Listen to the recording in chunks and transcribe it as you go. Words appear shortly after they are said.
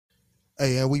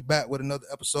Hey, and we back with another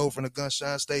episode from the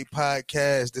Gunshine State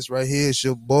Podcast. This right here is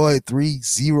your boy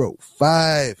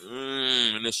 305.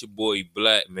 And that's your boy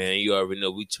Black, man. You already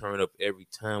know we turn up every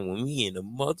time when we in the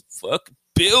motherfucking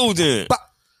building.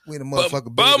 We in the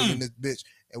motherfucking building in this bitch.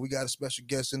 And we got a special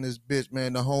guest in this bitch,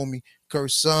 man. The homie,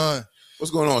 Kerson.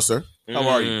 What's going on, sir? How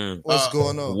are you? What's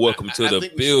going on? Welcome to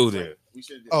the building.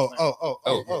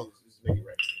 Oh.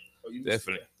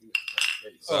 Definitely.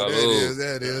 Oh,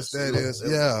 that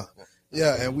is.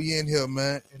 Yeah, and we in here,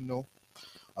 man. You know,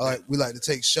 we like to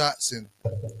take shots and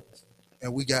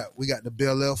we got the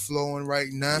Bel Air flowing right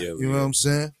now. Yeah, you know what I'm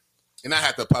saying? And I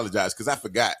have to apologize because I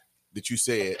forgot that you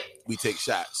said we take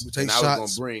shots. We take and shots. I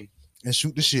was gonna bring and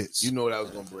shoot the shits. You know what I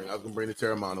was gonna bring? I was gonna bring the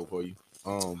Terramano for you.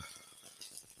 Well,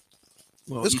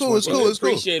 it's cool.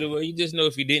 Appreciate it. Well, you just know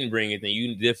if you didn't bring it, then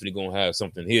you definitely gonna have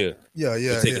something here. Yeah.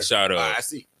 To take a shot of. I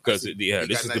see. Because this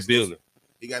is nice the building.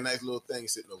 He got a nice little thing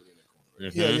sitting over there in the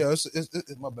corner. Right? Yeah.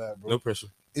 It's my bad, bro. No pressure.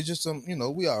 It's just some,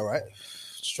 we all right.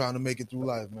 Just trying to make it through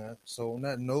life, man. So on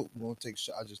that note, we're gonna take a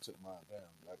shot. I just took mine down.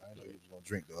 Like I know you was gonna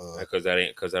drink the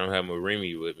because I don't have my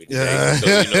Remy with me today. Yeah. So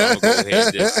I'm gonna go ahead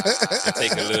and just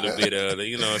take a little bit of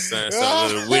some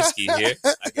little whiskey here.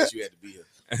 I guess you had to be here.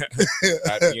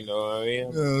 You know what I mean? You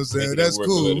know what I'm saying? That's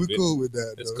cool. We're cool with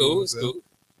that. It's though, cool. You know It's cool.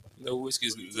 No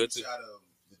whiskey's good too. Shot of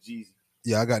the Jeezy.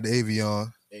 Yeah, I got the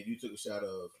Avion. And you took a shot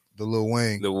of the Lil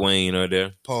Wayne. The Wayne right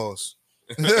there. Pause.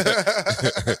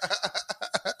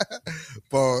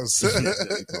 Pause.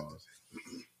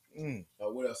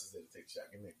 What else is there to take a shot?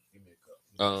 Give me a cup.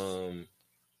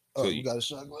 So you got a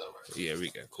shot glass? Yeah, we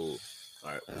got cool.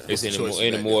 All right. It's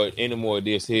any more of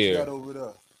this here. Got over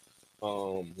there.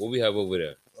 What we have over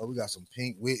there? Oh, we got some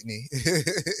Pink Whitney.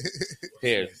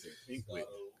 Here. Pink Whitney.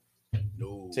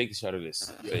 No. Take a shot of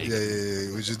this.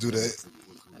 Yeah. We just do that.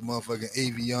 Motherfucking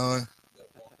Avion.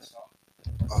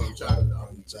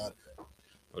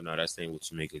 Oh no, that's ain't what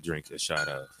you make a drink a shot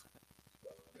of.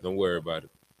 Don't worry about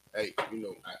it. Hey,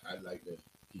 I like to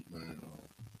keep mine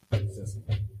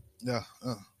sensible. Yeah.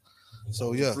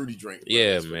 So yeah. Fruity drink.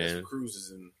 Yeah, man.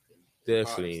 Cruises and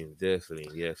Definitely.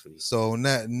 So on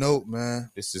that note,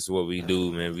 man, this is what we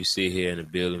do, man. We sit here in the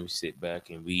building, we sit back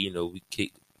and we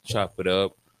chop it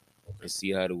up and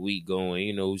see how the week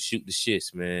going. Shoot the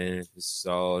shits, man. This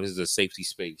is a safety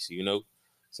space,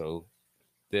 So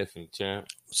definitely, champ.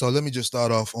 So let me just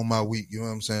start off on my week. You know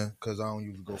what I'm saying? Because I don't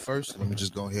usually go first. Let me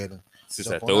just go ahead and since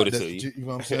I told it to you. You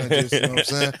know what I'm saying? Just, you know what I'm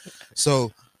saying?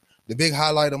 So the big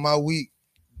highlight of my week,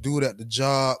 dude at the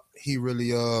job, he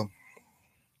really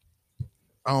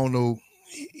I don't know.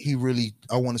 He really,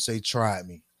 I want to say, tried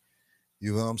me.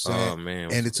 You know what I'm saying? Oh,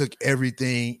 man. And it took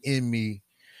everything in me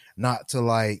not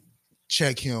to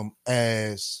check him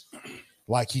as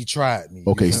he tried me.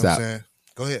 Okay, you know stop. What I'm saying?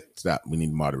 Go ahead. Stop. We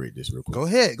need to moderate this real quick. Go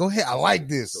ahead. I like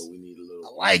this. So we need a little.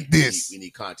 I like this. We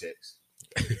need context.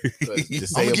 I'm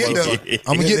gonna get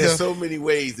there. There's so many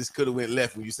ways this could have went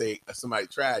left when you say somebody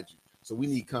tried you. So we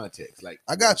need context.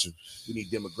 I got you. We need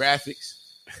demographics.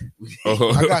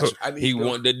 I got you. He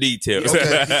want the details.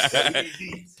 Okay.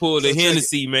 Pull the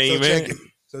Hennessy, man.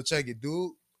 So check it.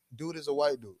 Dude is a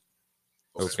white dude.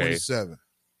 Okay. 27.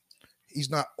 He's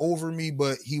not over me,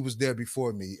 but he was there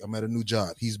before me. I'm at a new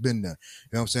job. He's been there. You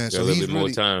know what I'm saying? So he's more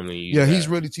time than you. Yeah, he's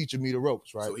really teaching me the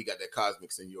ropes, right? So he got that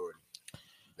cosmic seniority.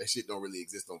 That shit don't really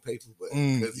exist on paper, but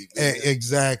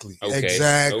exactly. Okay.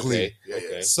 Exactly.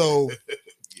 Okay.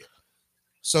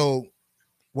 So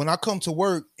when I come to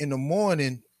work in the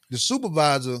morning, the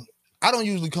supervisor, I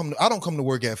don't come to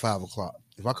work at 5:00.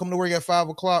 If I come to work at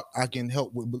 5:00, I can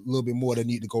help with a little bit more that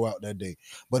need to go out that day.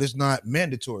 But it's not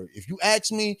mandatory. If you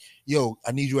ask me,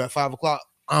 I need you at 5:00,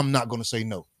 I'm not going to say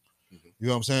no. Mm-hmm. You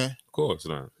know what I'm saying? Of course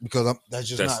not. Because that's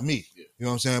just not me. Yeah. You know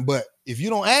what I'm saying? But if you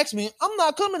don't ask me, I'm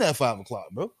not coming at 5:00,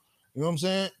 bro. You know what I'm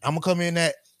saying? I'm going to come in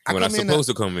at... When I'm supposed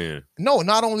to come in. No,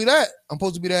 not only that. I'm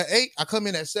supposed to be there at 8. I come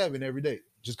in at 7 every day.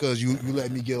 Just because you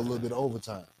let me get a little bit of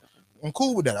overtime. I'm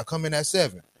cool with that. I come in at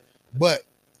 7. But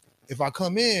if I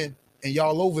come in and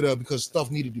y'all over there because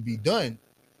stuff needed to be done,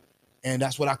 and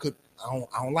that's what I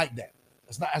don't like that.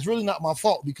 It's really not my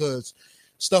fault because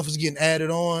stuff is getting added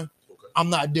on. Okay.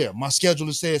 I'm not there. My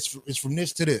schedule says it's from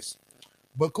this to this.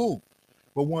 But cool.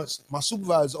 But once my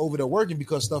supervisor's over there working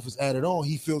because stuff is added on,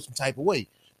 he feels some type of way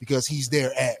because he's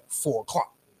there at 4:00.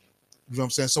 You know what I'm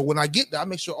saying? So when I get there, I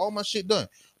make sure all my shit done.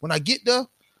 When I get there,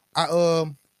 I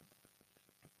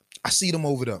see them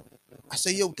over there. I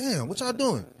say, yo, damn, what y'all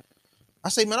doing? I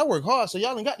say, man, I work hard, so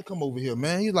y'all ain't got to come over here,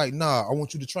 man. He's like, nah, I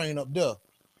want you to train up there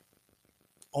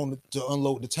to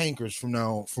unload the tankers from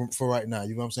now on, for right now.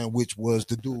 You know what I'm saying? Which was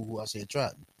the dude who I said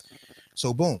tried me.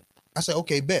 So boom. I said,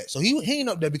 okay, bet. So he ain't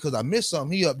up there because I missed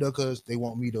something. He up there because they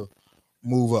want me to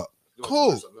move up.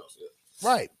 Cool.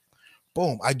 Right.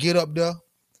 Boom. I get up there.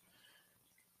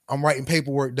 I'm writing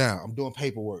paperwork down. I'm doing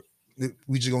paperwork.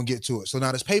 We just gonna get to it. So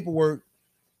now this paperwork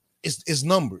is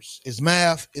numbers. It's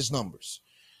math. It's numbers.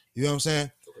 You know what I'm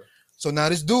saying? Okay. So now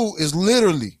this dude is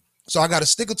literally. So I got a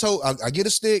stick of tote. I get a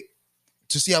stick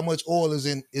to see how much oil is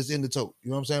in the tote. You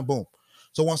know what I'm saying? Boom.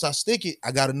 So once I stick it,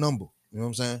 I got a number. You know what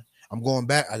I'm saying? I'm going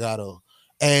back. I gotta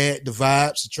add,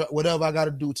 divide, subtract, whatever I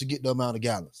gotta do to get the amount of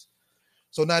gallons.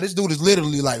 So now this dude is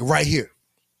literally like right here.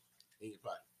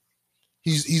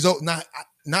 He's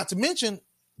not to mention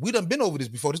we done been over this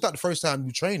before. This is not the first time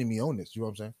you training me on this. You know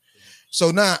what I'm saying?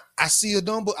 So now I see a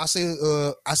number. I say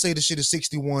the shit is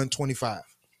 6125.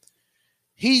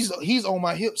 He's on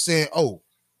my hip saying, oh.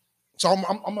 So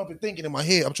I'm up and thinking in my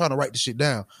head. I'm trying to write the shit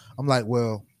down. I'm like,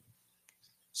 well,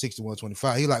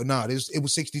 6125. He like, nah, it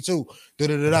was 62.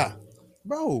 Da-da-da-da.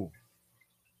 Bro,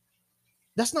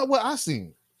 that's not what I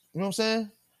seen. You know what I'm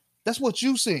saying? That's what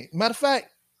you seen. Matter of fact,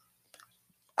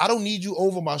 I don't need you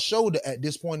over my shoulder at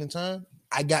this point in time.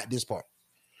 I got this part.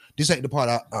 This ain't the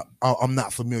part I'm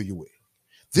not familiar with.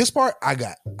 This part I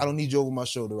got. I don't need you over my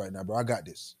shoulder right now, bro. I got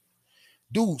this.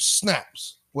 Dude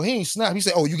snaps. Well, he ain't snap. He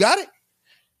said, oh, you got it?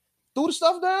 Threw the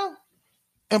stuff down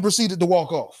and proceeded to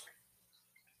walk off.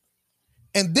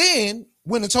 And then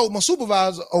went and told my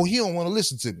supervisor, oh, he don't want to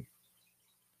listen to me.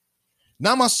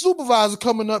 Now my supervisor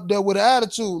coming up there with an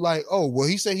attitude like, oh, well,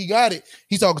 he said he got it.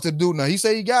 He's talking to the dude now. He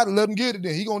said he got it. Let him get it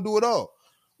then. He gonna do it all.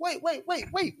 Wait a minute.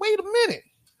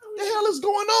 What the hell is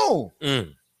going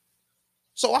on?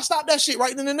 So I stopped that shit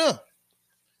right then and there.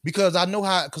 Because I know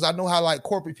how like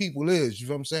corporate people is. You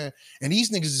know what I'm saying? And these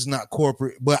niggas is not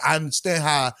corporate, but I understand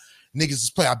how niggas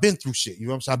is play. I've been through shit. You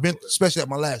know what I'm saying? I've been, especially at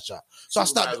my last job. So I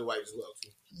stopped. White as well,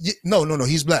 too. No.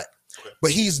 He's black. Okay.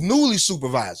 But he's newly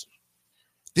supervisor.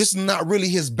 This is not really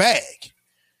his bag.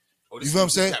 Oh, you know what I'm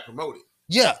saying? Promoted.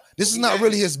 Yeah, this is not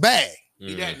really his bag.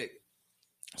 He that nigga.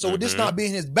 So with this not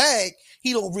being his bag,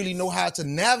 he don't really know how to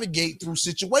navigate through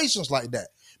situations like that.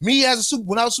 Me as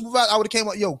when I was supervisor, I would have came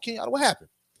up, yo, King, what happened?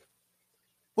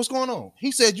 What's going on?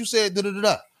 He said, you said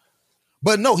da-da-da-da.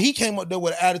 But no, he came up there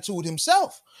with an attitude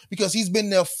himself because he's been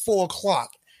there 4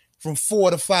 o'clock from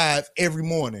 4 to 5 every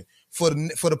morning for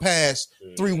the past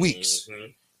 3 weeks.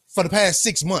 For the past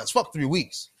 6 months. Fuck 3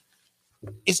 weeks.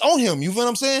 It's on him. You feel what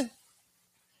I'm saying?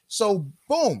 So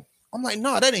boom. I'm like,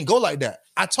 nah, that didn't go like that.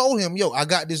 I told him, yo, I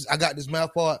got this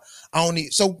math part. I don't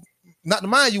need. So not to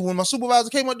mind you, when my supervisor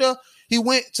came up there, he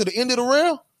went to the end of the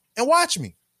rail and watched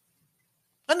me.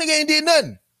 That nigga ain't did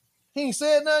nothing. He ain't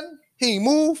said nothing. He ain't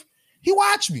moved. He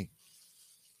watched me.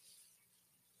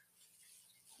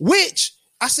 Which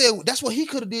I said, that's what he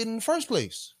could have did in the first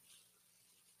place.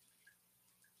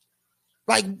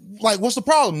 Like, what's the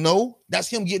problem? No, that's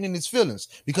him getting in his feelings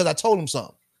because I told him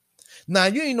something. Now,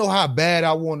 you ain't know how bad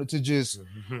I wanted to just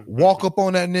walk up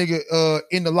on that nigga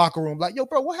in the locker room like, yo,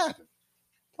 bro, what happened?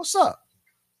 What's up?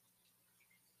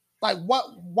 Like,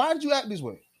 why did you act this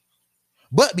way?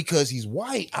 But because he's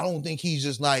white, I don't think he's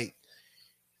just like,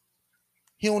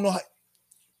 he don't know how.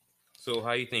 So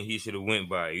how you think he should have went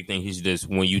by? You think he should just,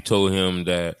 when you told him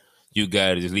that you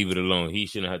got to just leave it alone, he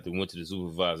shouldn't have to went to the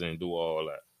supervisor and do all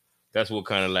that? That's what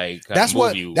kind of like. That's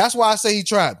why I say he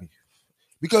tried me.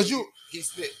 Because he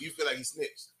snitched. You feel like he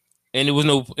snitched. And it was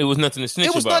nothing to snitch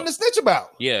about. It was nothing to snitch about.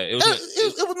 Yeah, it was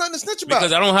nothing to snitch about.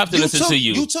 Because I don't have to listen to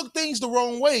you. You took things the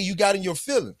wrong way. You got in your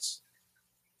feelings.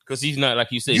 Because he's not, like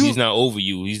you said, he's not over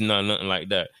you. He's not nothing like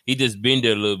that. He just been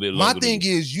there a little bit longer. My thing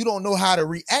is, you don't know how to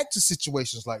react to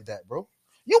situations like that, bro.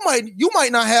 You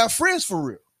might not have friends for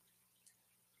real.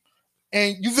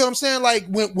 And you feel what I'm saying? Like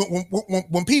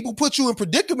when people put you in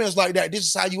predicaments like that, this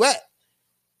is how you act.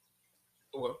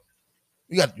 Well,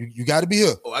 you got to be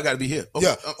here. Oh, I got to be here. Okay.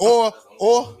 Yeah.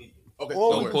 Okay.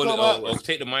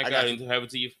 Take the mic out and have it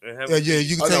to you. Yeah.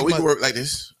 You can take. We can work like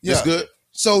this. Yeah. That's good.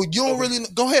 So you don't really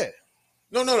go ahead.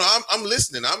 No. I'm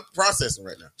listening. I'm processing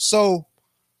right now. So,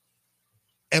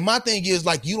 and my thing is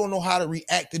like you don't know how to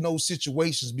react in those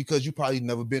situations because you probably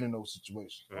never been in those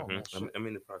situations. Mm-hmm. I'm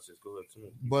in the process. Go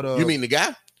ahead. But you mean the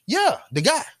guy? Yeah, the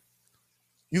guy.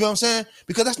 You know what I'm saying?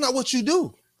 Because that's not what you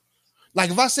do. Like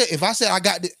if I said I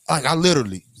got this, like I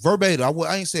literally verbatim,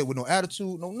 I ain't said with no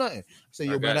attitude, no nothing. I said,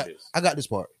 yo, man, I got this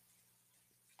part.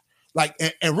 Like,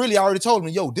 and really, I already told him,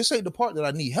 yo, this ain't the part that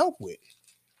I need help with.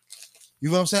 You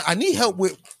know what I'm saying? I need help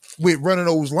with running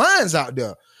those lines out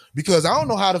there because I don't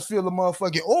know how to fill the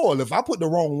motherfucking oil. If I put the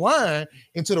wrong line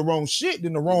into the wrong shit,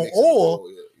 then the wrong oil,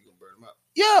 you're gonna burn them out.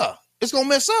 Yeah, it's gonna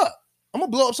mess up. I'm gonna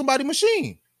blow up somebody's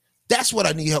machine. That's what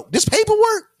I need help. This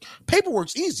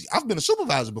paperwork's easy. I've been a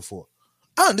supervisor before.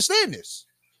 I understand this.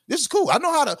 This is cool. I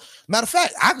know how to. Matter of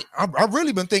fact, I've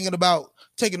really been thinking about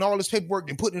taking all this paperwork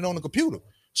and putting it on the computer,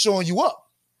 showing you up.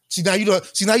 See now you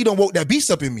don't woke that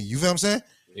beast up in me. You feel what I'm saying?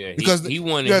 Yeah, Because he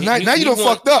wanted. Yeah, now you don't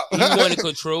fucked up. He wanted to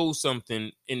control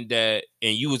something in that,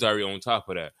 and you was already on top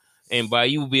of that. And by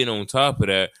you being on top of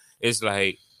that, it's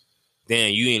like,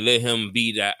 damn, you ain't let him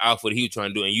be that alpha that he was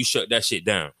trying to do, and you shut that shit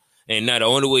down. And now the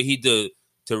only way he did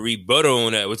to rebuttal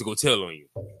on that was to go tell on you.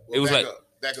 Well, it was back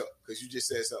like, up, because you just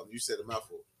said something. You said a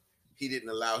mouthful. He didn't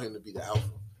allow him to be the alpha.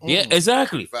 yeah,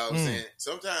 exactly. You know what I'm saying?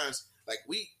 Sometimes,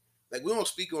 we don't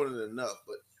speak on it enough,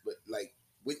 but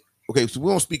so we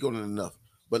don't speak on it enough.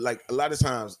 But like a lot of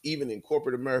times, even in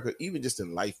corporate America, even just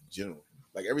in life in general,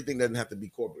 like everything doesn't have to be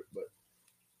corporate, but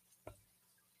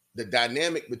the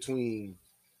dynamic between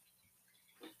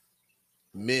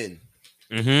men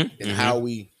and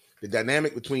the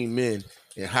dynamic between men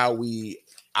and how we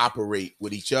operate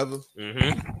with each other.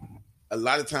 A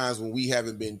lot of times when we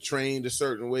haven't been trained a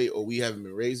certain way or we haven't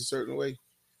been raised a certain way,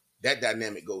 that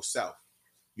dynamic goes south.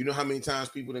 You know how many times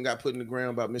people done got put in the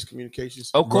ground about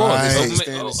miscommunications? Of course,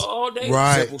 Right. all day,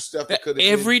 Right. Simple stuff that could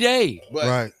have every day. But,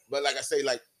 Right. But like I say,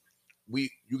 like you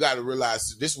got to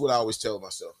realize this is what I always tell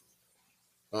myself.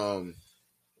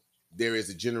 There is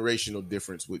a generational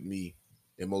difference with me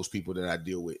and most people that I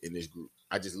deal with in this group.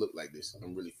 I just look like this.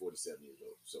 I'm really 47 years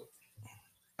old, so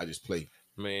I just play.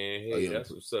 Man, hey, that's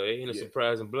what's up. Ain't a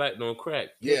surprising black don't crack.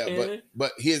 Yeah,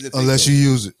 but here's the thing. Unless you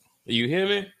use it. You hear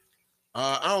me?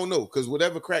 I don't know, because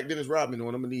whatever crack Dennis Rodman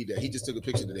on, I'm gonna need that. He just took a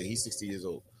picture today. He's 60 years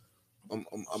old.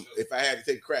 If I had to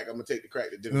take crack, I'm gonna take the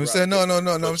crack that Dennis Rodman.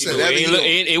 No. I'm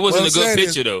saying It wasn't a good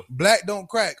picture though. Black don't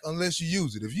crack unless you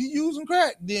use it. If you using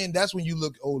crack, then that's when you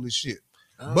look old as shit.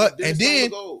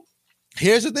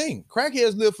 Here's the thing: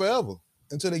 crackheads live forever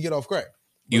until they get off crack.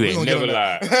 You ain't never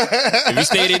lied. If you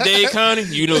stayed in Dade County,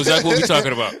 you know exactly what we're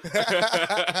talking about.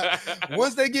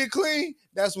 Once they get clean,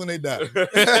 that's when they die.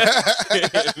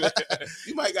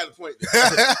 You might got a point.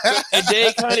 In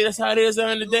Dade County, that's how it is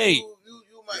on the day.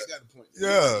 You might got a point.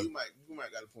 Yeah. You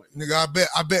might got a point. Nigga,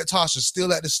 I bet Tasha's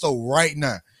still at the store right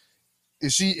now.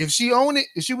 If she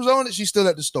was on it, she's still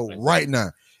at the store right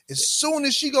now. As soon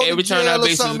as she go every to time jail that or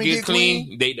bases something get get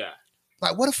clean, they die.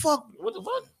 Like what the fuck? What the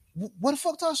fuck? What the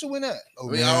fuck Tasha went at? I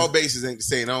mean, all bases ain't the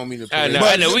same. I don't mean to. I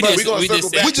know. We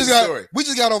just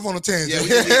got off on a tangent. Yeah, we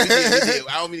did.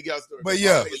 I don't mean to get off the story. But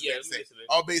yeah,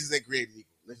 all bases ain't created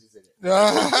equal. Let's just say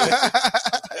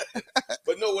that.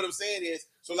 But no, what I'm saying is,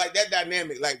 so like that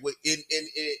dynamic, like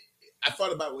I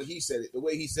thought about when he said it, the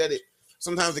way he said it.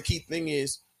 Sometimes the key thing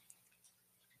is,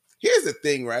 here's the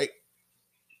thing, right?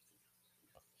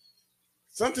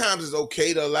 Sometimes it's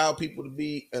okay to allow people to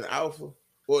be an alpha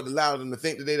or to allow them to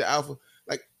think that they're the alpha.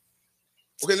 Like,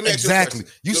 okay, let me ask you a question.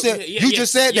 You just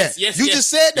said that. You just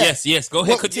said that. Yes. Go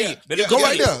ahead, continue. Go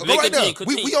right there.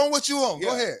 We on what you on. Yeah.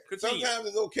 Go ahead. Sometimes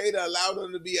it's okay to allow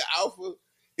them to be an alpha.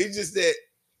 It's just that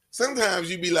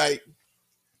sometimes you be like,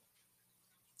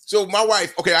 so my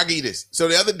wife, okay, I'll give you this. So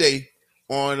the other day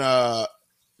on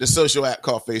the social app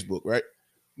called Facebook, right?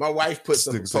 My wife put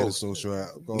some post. Social app.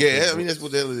 Yeah, I mean, that's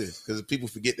what the hell it is. Because people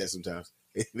forget that sometimes.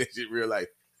 That's just real life.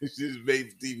 It's just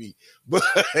made for TV. But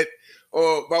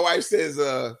my wife says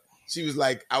she was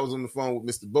like, I was on the phone with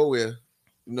Mr. Bower,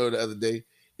 the other day,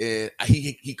 and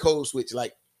he code switched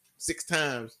like 6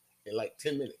 times in like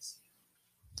 10 minutes.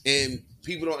 And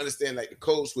people don't understand like the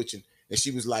code switching. And she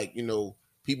was like,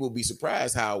 people will be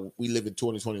surprised how we live in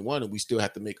 2021 and we still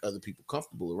have to make other people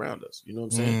comfortable around us. You know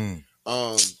what I'm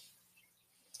saying?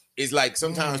 It's like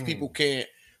sometimes people can't,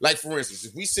 like for instance,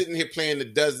 if we sitting here playing the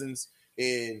dozens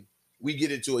and we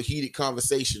get into a heated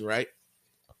conversation, right?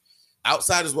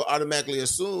 Outsiders will automatically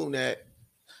assume that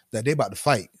they about to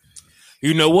fight.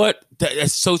 You know what?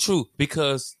 That's so true,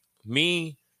 because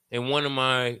me and one of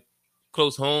my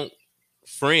close home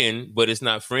friend, but it's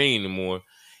not friend anymore,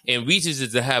 and we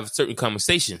just to have certain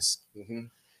conversations.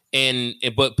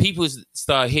 But people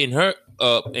start hitting her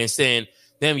up and saying,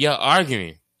 damn, y'all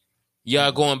arguing.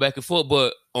 Y'all going back and forth.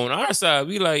 But on our side,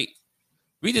 we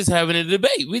just having a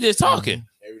debate. We just talking.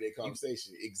 Everyday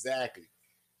conversation. Exactly.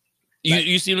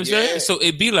 You see what I'm saying? So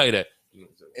it be like that.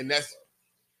 And that's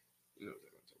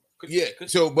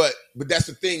So but that's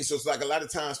the thing. So it's like a lot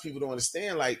of times people don't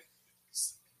understand like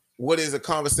what is a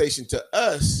conversation to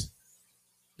us.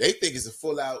 They think it's a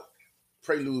full out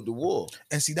prelude to war.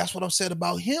 And see, that's what I said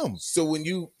about him. So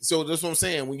that's what I'm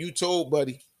saying. When you told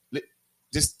Buddy,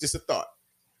 just a thought.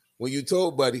 When you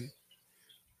told Buddy,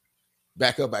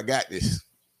 back up, I got this,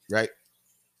 right?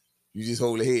 You just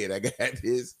hold the head, I got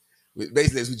this.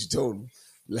 Basically, that's what you told him.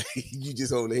 Like, you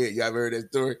just hold the head. You ever heard that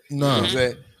story? No. You know what I'm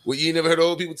saying? Well, you never heard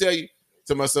old people tell you?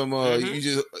 Tell my son, you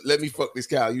just let me fuck this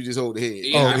cow. You just hold the head.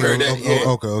 Yeah, I heard that.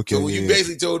 Okay. So when you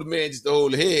basically told the man just to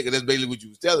hold the head, because that's basically what you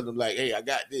was telling him, like, hey, I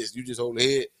got this. You just hold the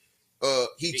head.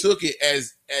 He took it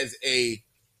as a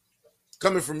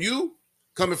coming from you,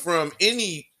 coming from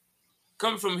him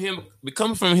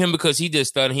because he just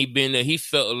started. He been there. He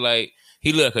felt like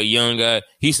he looked like a young guy.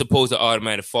 He's supposed to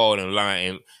automatically fall in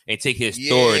line and take his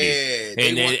authority. Yeah,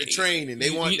 they want the training. They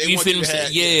want you to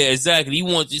have. Yeah, exactly. You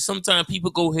want. Sometimes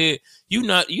people go ahead. You're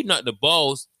not the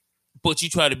boss, but you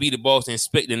try to be the boss and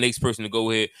expect the next person to go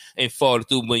ahead and follow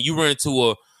through. When you run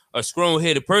into a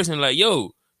strong-headed person like,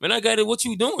 yo, man, I got it. What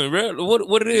you doing, bro?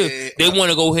 What it is? Yeah. They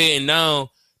want to go ahead and now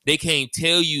they can't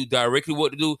tell you directly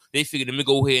what to do. They figure let me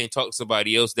go ahead and talk to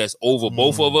somebody else that's over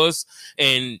both of us,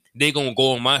 and they gonna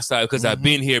go on my side because I've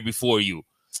been here before you.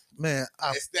 Man,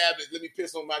 let me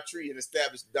piss on my tree and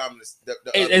establish the dominance.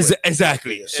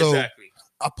 Exactly. So exactly.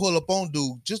 I pull up on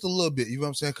dude just a little bit. You know what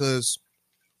I'm saying? Because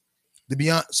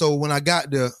so when I got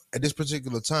there at this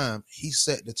particular time, he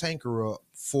set the tanker up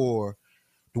for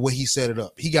the way he set it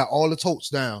up. He got all the totes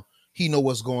down. He know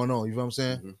what's going on. You know what I'm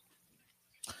saying? Mm-hmm.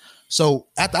 So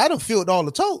after I done filled all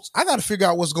the totes, I got to figure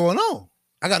out what's going on.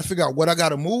 I got to figure out what I got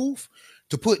to move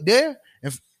to put there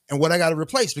and what I got to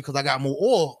replace because I got more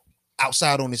oil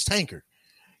outside on this tanker.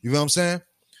 You know what I'm saying?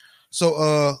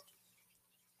 So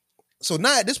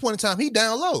now at this point in time, he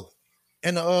down low,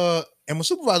 and my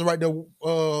supervisor right there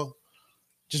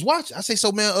just watch. I say,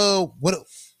 so man, what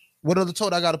other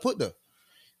tote I got to put there?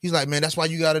 He's like, man, that's why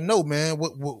you got to know, man,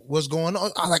 what's going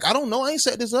on. I like, I don't know. I ain't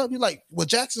set this up. He's like, what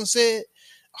Jackson said.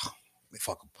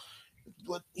 Fuck him.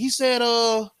 But he said,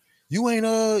 you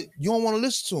don't want to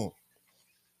listen to him.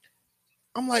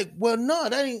 I'm like, well, no,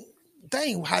 that ain't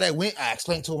how that went. I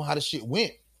explained to him how the shit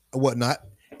went and whatnot.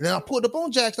 And then I pulled up on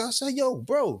Jackson. I said, yo,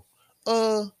 bro,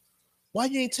 why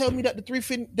you ain't tell me that the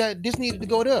 350 that this needed to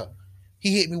go there?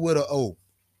 He hit me with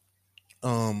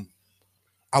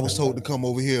I was told to come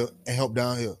over here and help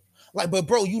down here. Like, but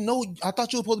bro, I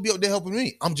thought you were supposed to be up there helping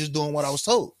me. I'm just doing what I was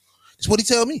told. That's what he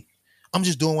tell me. I'm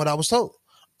just doing what I was told.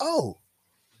 Oh,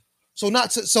 so now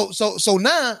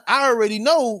I already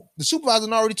know the supervisor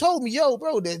already told me, yo,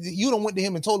 bro, that you done went to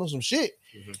him and told him some shit,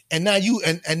 and now you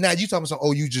talking about,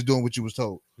 oh, you just doing what you was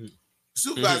told.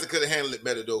 Supervisor could have handled it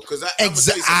better though, because I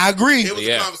agree. It was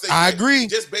a conversation. I agree.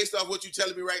 Just based off what you're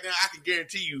telling me right now, I can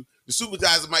guarantee you the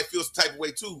supervisor might feel some type of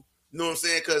way too. You know what I'm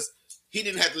saying? Because he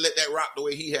didn't have to let that rock the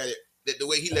way he had it, the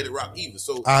way he let it rock either.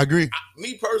 So I agree.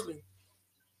 Me personally.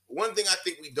 One thing I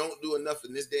think we don't do enough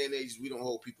in this day and age is we don't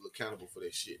hold people accountable for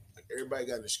their shit. Like everybody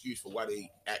got an excuse for why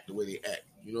they act the way they act.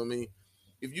 You know what I mean?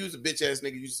 If you was a bitch ass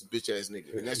nigga, you just a bitch ass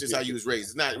nigga, and that's just how you was raised.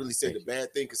 It's not really saying a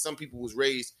bad thing because some people was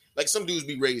raised like some dudes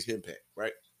be raised henpecked,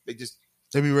 right? They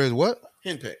be raised what?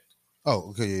 Henpecked. Oh,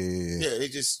 okay, yeah. Yeah, they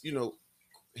just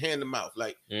hand them out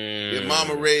like their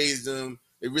mama raised them.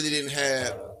 They really didn't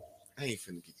have. I ain't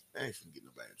finna get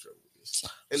nobody in trouble with this.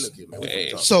 Hey, look here, man.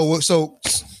 Hey. So.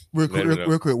 Real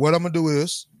quick. What I'm gonna do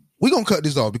is we're gonna cut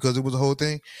this off because it was a whole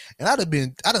thing, and I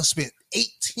done spent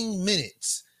 18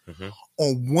 minutes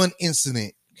on one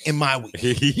incident in my week.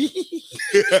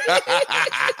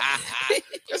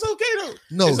 That's okay though.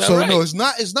 No, it's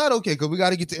not. It's not okay because we got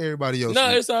to get to everybody else.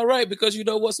 No, it's all right because you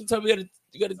know what? Sometimes you gotta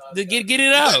get it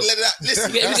out. Let it out.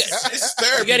 Listen, it's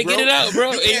therapy, you gotta get it out,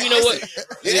 bro. And you know what?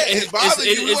 Yeah, it's bothering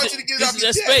you. We want you to get it off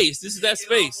your chest. This is that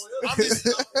space.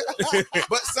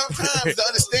 But sometimes to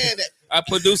understand that, our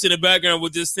producer in the background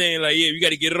was just saying like, yeah, you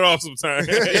got to get it off sometimes.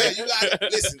 Yeah, you got to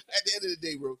listen. At the end of the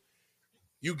day, bro,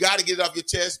 you got to get it off your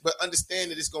chest, but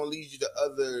understand that it's gonna lead you to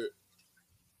other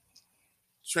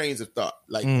trains of thought.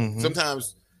 Like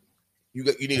sometimes you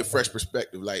need a fresh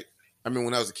perspective. Like I remember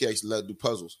when I was a kid, I used to love to do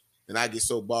puzzles, and I get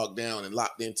so bogged down and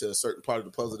locked into a certain part of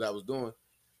the puzzle that I was doing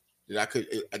that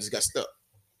I just got stuck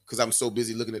because I'm so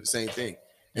busy looking at the same thing.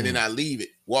 And then I leave it,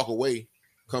 walk away,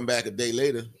 come back a day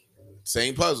later,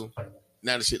 same puzzle.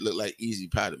 Now the shit looked like easy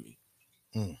pie to me.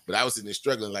 But I was sitting there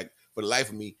struggling like for the life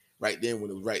of me. Right then, when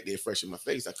it was right there, fresh in my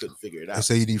face, I couldn't figure it out. They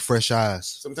say you need fresh eyes.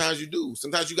 Sometimes you do.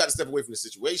 Sometimes you got to step away from the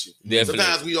situation. Definitely.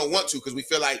 Sometimes we don't want to because we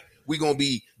feel like we're gonna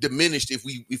be diminished if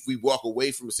we walk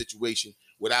away from a situation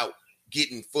without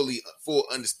getting full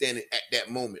understanding at that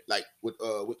moment. Like what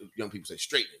the young people say,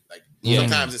 straightening. Like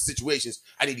sometimes in situations,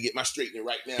 I need to get my straightening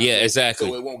right now. Yeah, exactly.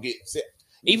 So it won't get set.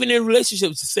 Even in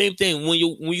relationships, the same thing. When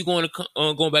you going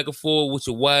back and forth with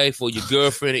your wife or your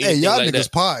girlfriend, or hey, y'all like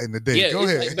niggas potting today. Yeah, go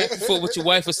ahead. Like back and forth with your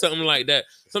wife or something like that.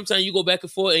 Sometimes you go back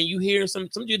and forth and you hear some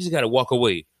you just gotta walk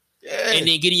away, and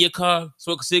then get in your car,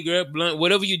 smoke a cigarette, blunt,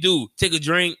 whatever you do, take a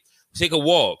drink, take a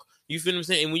walk. You feel what I'm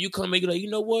saying? And when you come back, you're like, you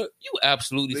know what? You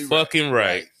absolutely fucking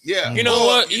right. Yeah. You know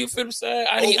what? You feel what I'm saying?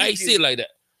 I see it like that.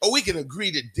 or we can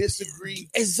agree to disagree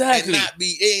Exactly. and not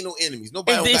be. It ain't no enemies.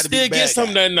 Nobody And don't they got to be still the get bad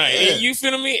something guy. that night. Yeah. And you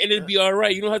feel me? And it'd be all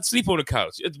right. You don't have to sleep on the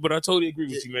couch. But I totally agree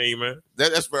with you, man.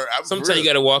 That's where I'm. Sometimes you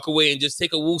got to walk away and just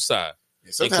take a woo side.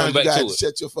 Sometimes come you back got to to it.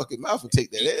 shut your fucking mouth and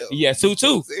take that L. Yeah, too. You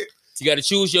know what I'm saying? You got to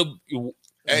choose your.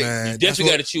 Hey, Man, You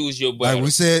definitely got to choose your battle. like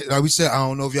we said, I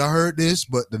don't know if y'all heard this,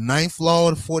 but the 9th law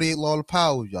of the 48 law of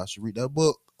power, y'all should read that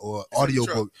book or It's in audio the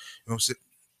book. truck. You know what I'm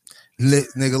saying?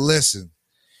 Nigga, listen.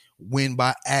 Win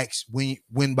by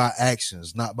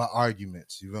actions, not by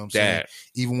arguments. You know what I'm saying? That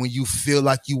Even when you feel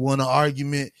like you won an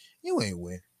argument, you ain't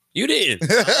win. you didn't. You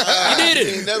did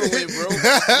it. ain't never win, bro.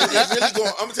 It's really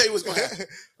going. I'm gonna tell you what's gonna happen. I'm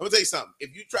gonna tell you something.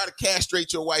 If you try to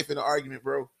castrate your wife in an argument,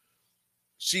 bro,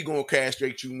 she gonna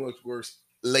castrate you much worse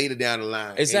later down the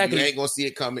line. Exactly. And you ain't gonna see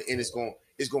it coming, and it's gonna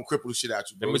cripple the shit out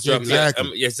you, bro. Let me It's drop gonna be like,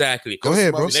 Exactly. exactly. Go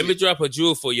ahead, bro. Let me drop a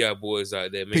jewel for y'all boys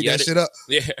out there, man. Pick Y'all that shit up.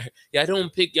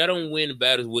 y'all don't win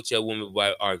battles with your woman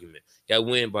by argument. Y'all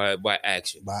win by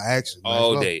action By action.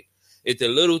 all Nice day. It's the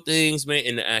little things, man,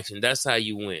 in the action. That's how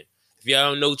you win. If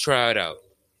y'all don't know, try it out.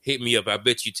 Hit me up. I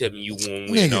bet you tell me you won't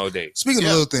win Nigga. all day. Speaking Yeah.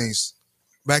 of little things,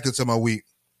 back into my week.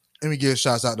 Let me give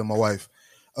shouts out to my wife.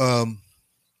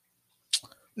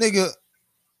 Nigga,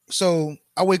 so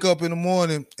I wake up in the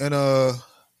morning and I'm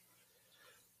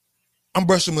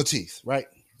brushing my teeth, right?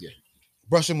 Yeah.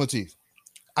 Brushing my teeth.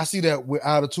 I see that we're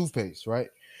out of toothpaste, right?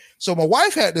 So my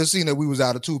wife had to see that we was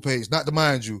out of toothpaste, not to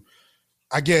mind you,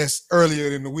 I guess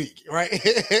earlier in the week, right?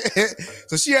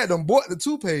 So she had them bought the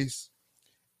toothpaste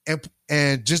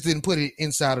and just didn't put it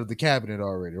inside of the cabinet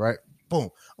already, right? Boom.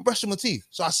 I'm brushing my teeth.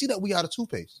 So I see that we out of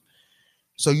toothpaste.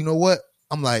 So you know what?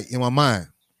 I'm like, in my mind,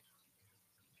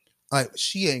 like,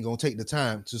 she ain't gonna take the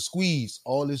time to squeeze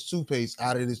all this toothpaste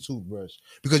out of this toothbrush.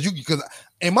 Because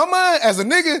in my mind, as a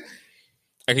nigga,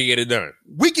 I can get it done.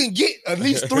 we can get at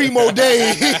least 3 more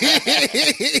days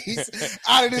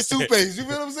out of this toothpaste. You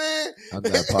feel what I'm saying? I'm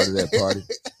not part of that party.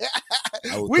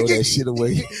 I will We throw can- that shit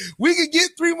away. We can get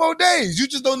 3 more days. You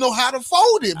just don't know how to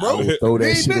fold it, I bro. will throw that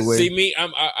Man, shit listen, away. See me,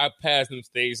 I passed them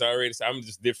stages already, so I'm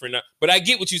just different now. But I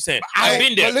get what you're saying. I- I've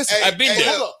been there. but listen, I've been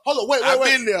there. Hold on, wait, I've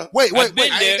wait. been there. Wait, I've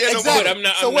been I there. ain't there no exactly. But I'm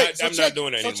not. So I'm wait, not. so I'm check not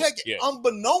doing that it. So anymore. check it. Yeah.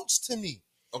 Unbeknownst to me,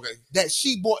 Okay. that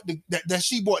she bought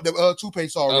the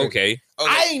toothpaste already. Okay.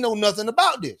 I ain't know nothing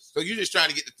about this. So you're just trying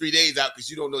to get the 3 days out because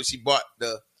you don't know she bought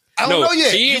the. I don't know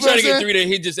yet. He You ain't know what trying to I'm get saying? 3 days.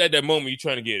 He just at that moment you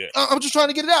trying to get it. I'm just trying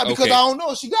to get it out because Okay. I don't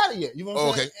know if she got it yet. You know what I'm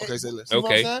Okay. saying? Okay. Say less. You know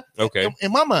what I'm Okay. saying? Okay.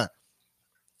 In my mind.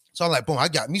 So I'm like, boom, I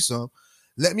got me some.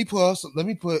 Let me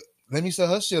set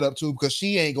her shit up too because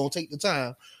she ain't gonna take the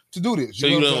time to do this. So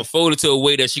know you what I'm don't saying? fold it to a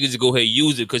way that she can just go ahead and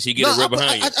use it because she get it right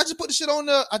behind you. I just put the shit on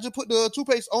the. I just put the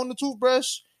toothpaste on the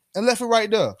toothbrush and left it right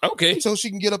there, Okay. so she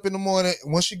can get up in the morning.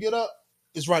 Once she get up,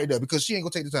 it's right there because she ain't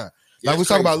gonna take the time. Yeah, Like we that's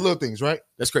talking crazy. about little things, right?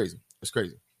 That's crazy. That's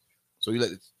crazy. So you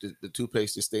let the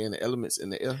toothpaste just stay in the elements in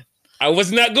the air. I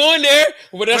was not going there,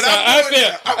 but that's But how I'm I going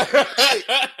feel.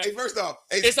 there. Hey, first off,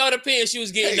 hey, It's all depends. She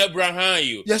was getting Hey. up behind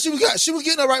you. Yeah, she was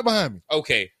getting up right behind me.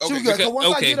 Okay. She was Okay, good. 'Cause once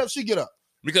I okay. get up, she get up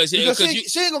Because because you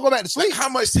she ain't gonna go back to like, sleep. how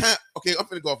much time? Okay, I'm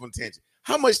finna go off on a tangent.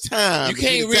 How much time? You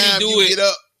between can't the really time do you it. Get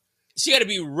up. she got to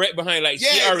be right behind. Like Yeah,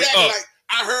 she already exactly. up. Like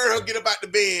I heard her get up out the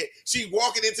bed. She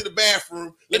walking into the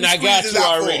bathroom. Let And me I squeeze got this you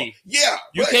out for already. her. Yeah,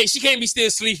 You but- can't. She can't be still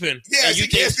sleeping. Yeah, and she you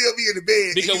can't still be in the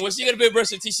bed because when she got to be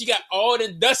brushing teeth, she got all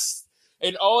the dust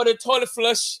and all the toilet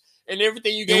flush and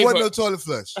everything you There gave wasn't her. no toilet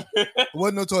flush. There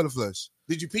wasn't no toilet flush.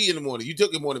 Did you pee in the morning? You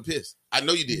took your morning piss. I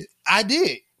know you did. I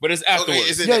did. But it's afterwards.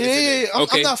 it's in Yeah, there, it's in there. yeah. I'm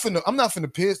Okay. not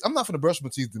finna piss. I'm not finna brush my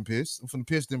teeth then piss. I'm finna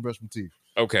piss then brush my teeth.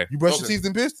 Okay. You brush your Okay. teeth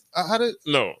then piss? How did?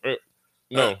 No.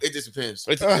 No. It just depends.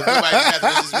 It's- If nobody's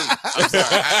bathroom, it's just me. I'm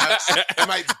sorry. I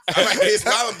might piss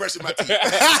while I'm brushing my teeth.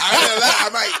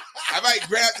 I might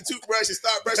grab the toothbrush and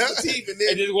start brushing my teeth, and then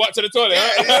And just walk to the toilet.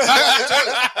 yeah, and huh?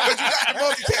 then but you got to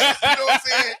multitask. You know what I'm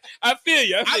saying? I feel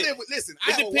you. I live with. Listen, I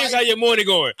It have a depends wife. how your morning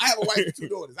going. I have a wife and 2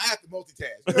 daughters. I have to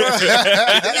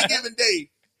multitask. Any given day,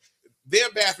 their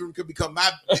bathroom could become my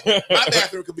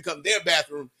bathroom could become their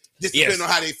bathroom, just Yes. depending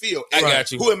on how they feel. I And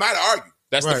got you. Who am I to argue?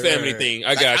 That's Right, the family right. thing. I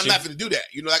Like, got I'm you. not going to do that.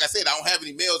 You know, like I said, I don't have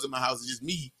any males in my house. It's just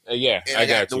me. Yeah, And I I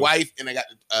got got the you. wife, and I got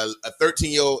a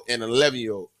 13-year-old and an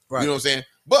 11-year-old. Right. You know what I'm saying?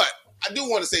 But I do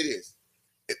want to say this.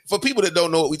 For people that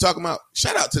don't know what we talking about,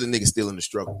 shout out to the niggas still in the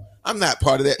struggle. I'm not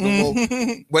part of that no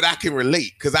more, but I can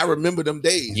relate because I remember them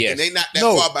days. Yes. And they not that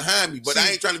No. far behind me, but I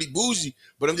See. ain't trying to be bougie,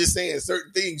 but I'm just saying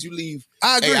certain things you leave.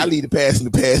 I agree. Hey, I leave the past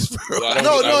in the past, bro.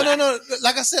 Well, No.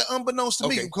 Like I said, unbeknownst to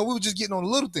me, Okay. because we were just getting on the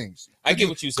little things. I get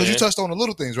what you're Because saying. you touched on the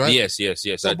little things, right? Yes. So,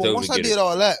 I but totally once I get did it.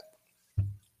 all that,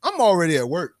 I'm already at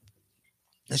work,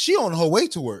 and she on her way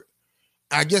to work,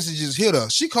 I guess it just hit her.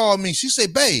 She called me. She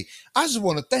said, "Babe, I just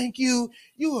want to thank you.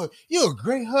 You're a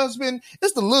great husband.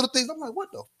 It's the little things." I'm like,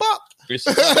 "What the fuck? What you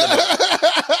talking about?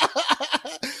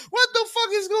 What the fuck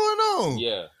is going on?"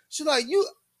 Yeah. She's like,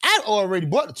 I already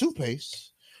bought the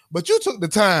toothpaste, but you took the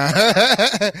time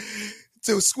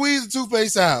to squeeze the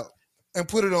toothpaste out and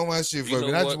put it on my shit for You me. know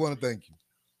And I just what? want to thank you.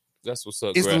 That's what's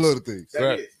up, It's the Grass. little things. That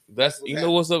Right. is. That's What's you that?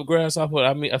 know what's up, Grasshopper.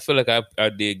 I mean, I feel like I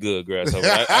did good, Grasshopper.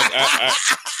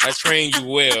 I trained you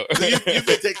well. You can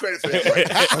take credit for that,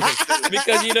 right?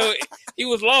 Because he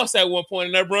was lost at one point,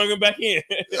 and I brought him back in.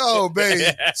 Oh, baby.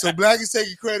 So Black is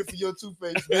taking credit for your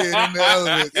toothpaste being in the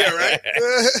element. Yeah, right.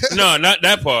 No, not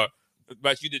that part.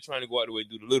 But you just trying to go out the way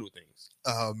and do the little things.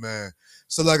 Oh, man.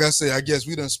 So like I said, I guess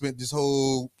we done spent this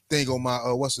whole thing on my,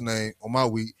 on my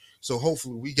week. So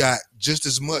hopefully we got just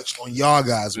as much on y'all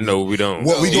guys' week. No, we don't.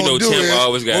 What we gonna do Champ is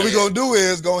always got what we it. gonna do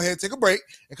is go ahead and take a break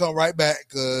and come right back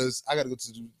because I gotta go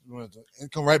to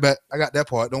and come right back. I got that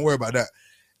part. Don't worry about that.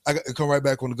 I got to come right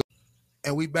back on the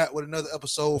and we back with another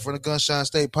episode from the Gunshine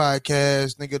State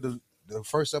Podcast, nigga. The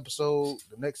first episode,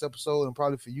 the next episode, and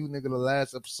probably for you, nigga, the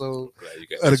last episode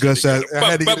of the Gunshine. I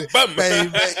had to get it.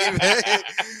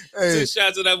 Hey, Two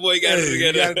shots of that boy. Got it hey,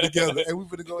 together. we got it together. And we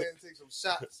finna go ahead and take some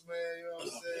shots, man. You know what I'm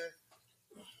saying?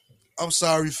 I'm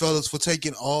sorry, fellas, for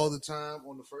taking all the time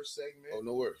on the first segment. Oh,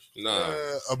 no worries. Nah.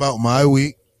 About my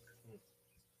week.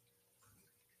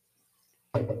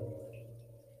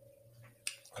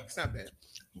 It's not bad.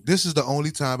 This is the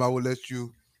only time I will let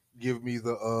you give me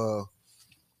the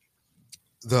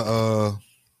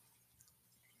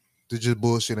just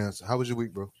bullshit answer. How was your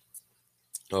week, bro?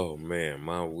 Oh man,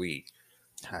 my week.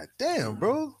 God damn,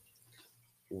 bro.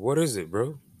 What is it,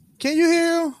 bro? Can you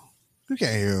hear him? You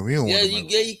can't hear him. You don't want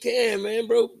You can, man,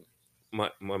 bro.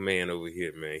 My man over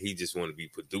here, man. He just want to be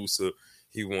producer.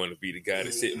 He want to be the guy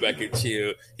to sit back and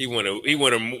chill. He want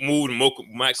to move the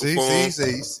microphone.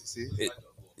 See.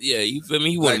 Yeah, you feel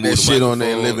me? He want Like to move that the shit on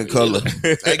there in microphone. living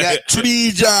color. I got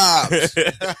 3 jobs.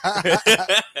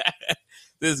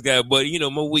 This guy, but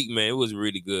my week, man, it was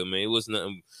really good, man. It was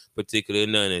nothing particular,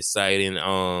 nothing exciting.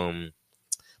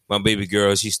 My baby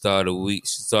girl, she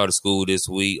started school this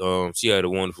week. She had a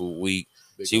wonderful week.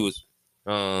 She's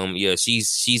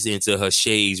into her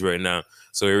shades right now.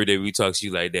 So every day we talk,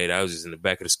 she's like that. I was just in the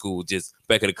back of the school, just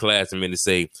back of the class, I'm in to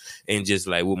say, and just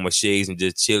like with my shades and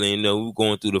just chilling. We're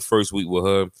going through the first week with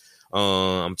her.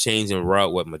 I'm changing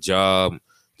route with my job,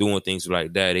 doing things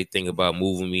like that. They think about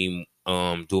moving me,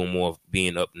 doing more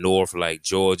being up north, like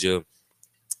Georgia,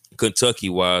 Kentucky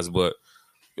wise, but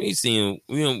we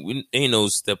ain't no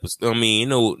steppers. I mean,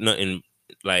 nothing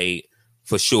like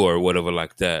for sure or whatever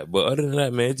like that. But other than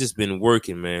that, man, it's just been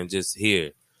working, man. Just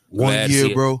here. 1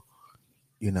 year, bro.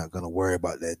 You're not gonna worry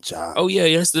about that job. Oh yeah,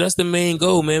 that's the main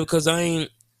goal, man. Because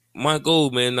my goal,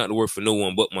 man, not to work for no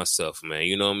one but myself, man.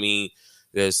 You know what I mean?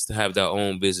 Just to have their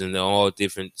own business, they're all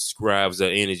different scribes of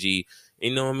energy.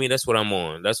 You know what I mean? That's what I'm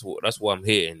on. That's what I'm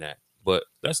hitting at. But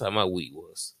that's how my week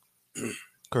was.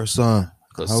 Kersan,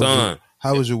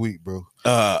 how was your week, bro?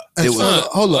 It was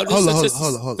Hold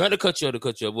on. Not to cut you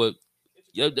off,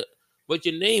 but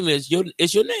your name is your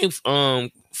name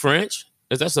French?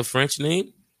 Is that a French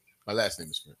name? my last name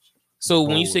is French. So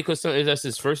when you say Kersan, is that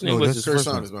his first name? No, What's that's his first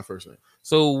Kersan name? is my first name.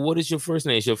 So what is your first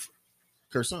name?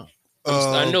 Kersan.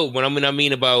 I know, but I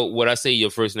mean about what I say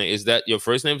your first name. Is that your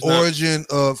first name? Origin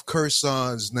of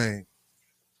Kersan's name.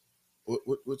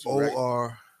 What's your right?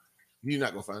 O-R. You're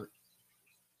not gonna find it.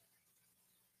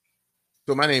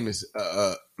 So my name is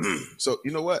so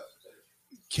you know what?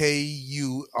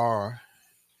 Kurrston.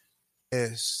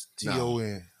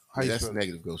 How you That's spell it?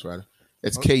 negative, Ghost Rider.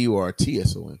 It's Kurtson.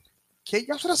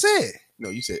 That's what I said. No,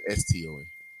 you said STON.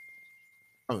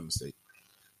 I'm a mistake.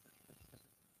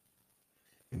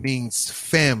 It means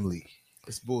family.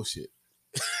 It's bullshit.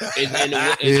 And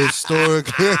Historic.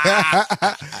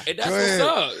 that's what's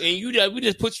up. And we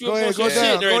just put you Go up ahead, on go some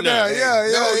down, shit go right now. down.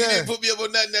 Yeah, No, you yeah. didn't put me up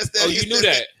on nothing. That's that. Oh, you knew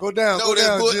that. Go down, No, go that's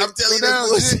down. bull- I'm telling you, that's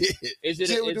bullshit. Is it?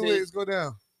 Jit with the Is wigs, go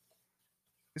down.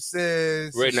 It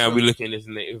says right now we looking this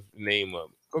name up.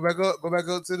 Go back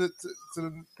up to the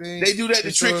thing. They do that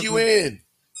to trick you in.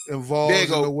 Involved There you in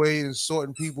go. the way in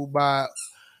sorting people by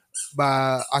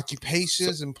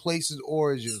occupations and places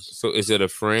origins. So is it a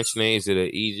French name? Is it an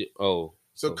Egypt? Oh,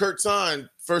 So Kersan,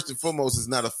 first and foremost, is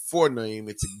not a forename;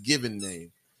 it's a given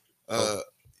name.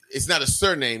 It's not a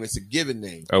surname; it's a given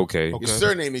name. okay. Okay. Your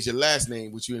surname is your last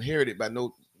name, which you inherited by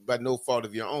no fault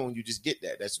of your own. You just get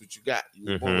that. That's what you got.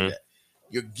 You were born with that.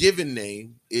 Your given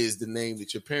name is the name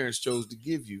that your parents chose to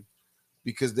give you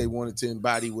because they wanted to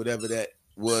embody whatever that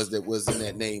was in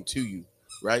that name to you,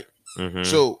 right? Mhm.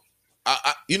 So,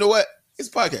 you know what? It's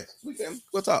a podcast.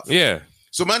 We'll talk. Yeah.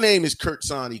 So my name is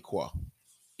Kurtzon Equa.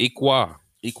 Equa.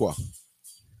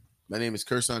 My name is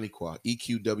Kurtzon Equa.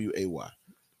 EQWAY.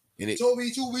 And it, Told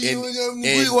me to be and-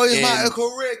 is not a and-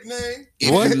 correct name.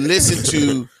 if What? you listen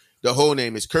to the whole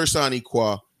name, it's Kurtzon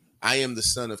Equa. I am the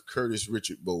son of Curtis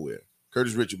Richard Bower.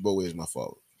 Curtis Richard Bower is my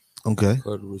father. Okay.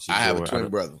 I have a twin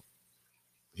brother.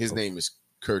 His name is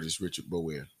Curtis Richard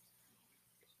Bower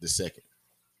the second.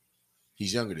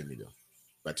 He's younger than me though,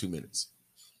 by 2 minutes.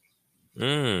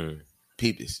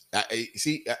 Peep this. I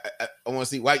want to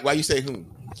see why you say whom.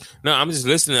 No, I'm just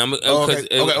listening. Okay.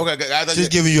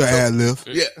 Just giving you an ad lib.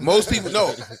 Yeah, most people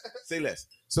no. Say less.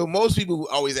 So most people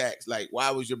always ask, like, why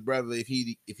was your brother if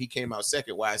he came out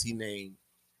second? Why is he named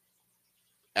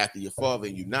after your father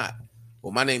and you not?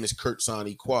 Well, my name is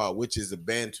Kurtzon Equa, which is a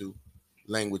Bantu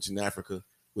language in Africa,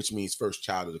 which means first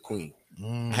child of the queen.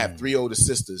 I have 3 older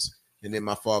sisters, and then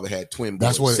my father had twin boys.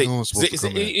 That's what it was supposed to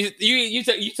come in. You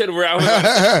tell the word. I was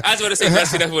about to say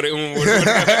that's what the would.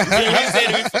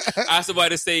 I was about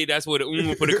to say that's what the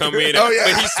would put it come in. Oh, yeah.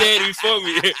 But he said it before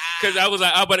me because I was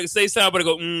like, I'm about to say something, I'm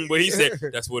about to go, but he said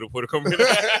that's what it put it come in.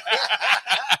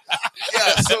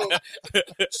 Yeah,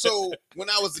 so when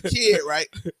I was a kid, right,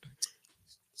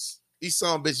 these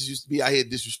some bitches used to be out here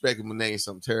disrespecting my name,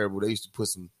 something terrible. They used to put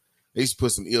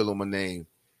some ill on my name,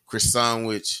 Chris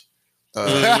Sandwich. Yeah,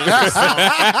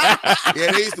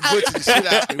 they used to butcher the shit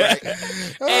out of me, right?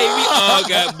 Hey, we all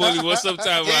got bullied once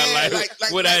sometime in our life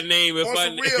with our name. If I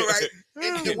real, right?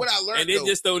 And what I learned, and they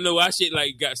just don't know our shit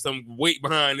like got some weight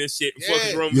behind this shit. Yeah.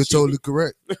 Fucking wrong with You're you? totally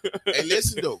correct. hey,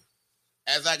 listen though,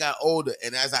 as I got older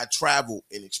and as I traveled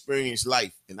and experienced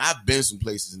life, and I've been some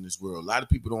places in this world. A lot of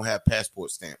people don't have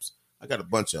passport stamps. I got a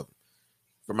bunch of them.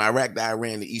 From Iraq to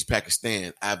Iran to East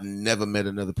Pakistan, I've never met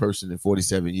another person in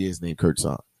 47 years named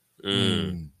Kurtzon.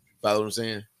 Follow what I'm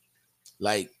saying?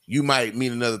 Like, you might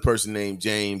meet another person named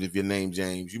James if you're named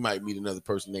James. You might meet another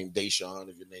person named Deshaun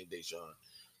if you're named Deshaun.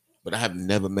 But I have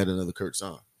never met another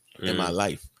Kurtzon in my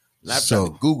life. And I've tried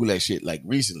to Google that shit like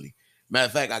recently. Matter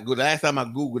of fact, the last time I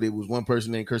Googled it was one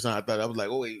person named Kurtzon. I was like,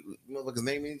 oh wait, motherfuckers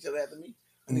naming each other after me?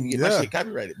 I didn't get my shit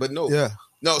copyrighted. But no. Yeah.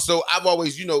 No, so I've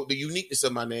always, the uniqueness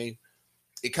of my name,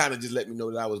 it kind of just let me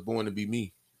know that I was born to be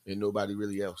me and nobody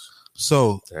really else.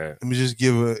 So let me just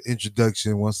give an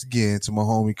introduction once again to my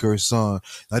homie Kurtzon.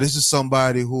 Now this is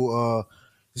somebody who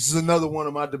this is another one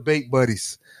of my debate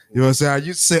buddies. You know what I'm saying? I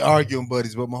used to say arguing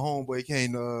buddies, but my homeboy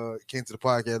came to the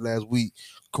podcast last week,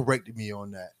 corrected me on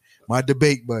that. My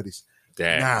debate buddies.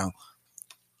 Now,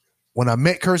 when I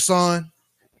met Kurtzon,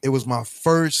 it was my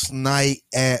first night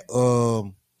at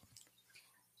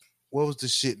what was the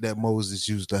shit that Moses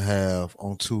used to have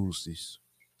on Tuesdays?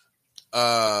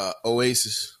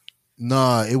 Oasis.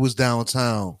 Nah, it was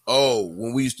downtown. Oh,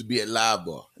 when we used to be at Live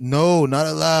Bar. No, not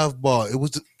a Live Bar. It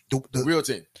was the Real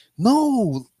thing.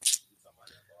 No.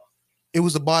 It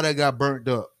was the bar that got burnt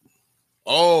up.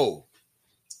 Oh.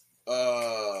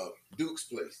 Duke's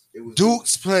place. It was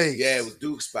Duke's place. Yeah, it was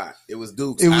Duke's spot. It was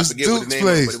Duke's. It was I forget Duke's what the name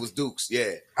place. was, but it was Duke's.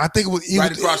 Yeah. I think it was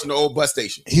right across from the old bus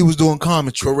station. He was doing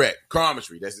commentary. Correct.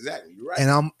 Commentary. That's exactly. You're right.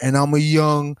 And I'm a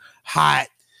young,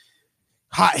 hot-headed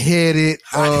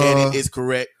is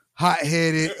correct.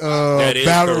 Hot-headed is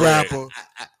battle correct.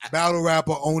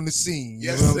 rapper on the scene. You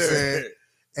Yes, know what sir. I'm saying?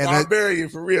 And Barbarian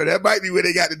for real. That might be where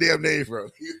they got the damn name from.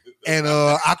 And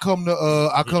I come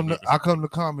to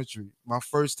commentary. My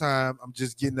first time, I'm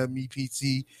just getting up me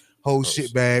PT whole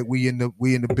shit bag. We in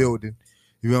the building.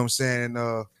 You know what I'm saying?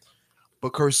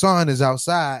 But Kurtzon is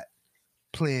outside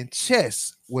playing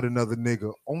chess with another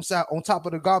nigga on top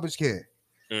of the garbage can.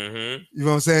 Mm-hmm. You know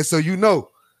what I'm saying? So you know.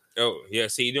 Oh yeah,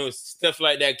 see, stuff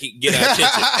like that get our attention.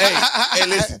 hey,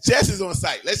 listen, chess is on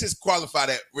site. Let's just qualify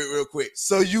that real quick.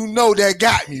 So you know that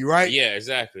got me right. Yeah,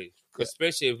 exactly.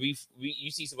 Especially if you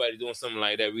see somebody doing something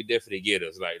like that, we definitely get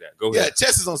us like that. Go Yeah, ahead.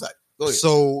 chess is on site. Go ahead.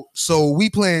 So he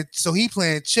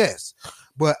playing chess,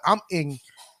 but I'm in.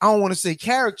 I don't want to say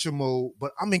character mode,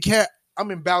 but I'm in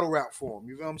battle rap form.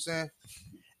 You know what I'm saying?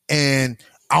 And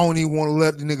I don't even want to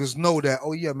let the niggas know that.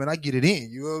 Oh yeah, man, I get it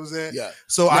in. You know what I'm saying? Yeah.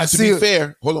 So now, I to see. be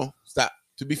fair, hold on, stop.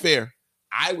 To be fair,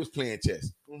 I was playing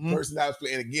chess. Mhm. The person I was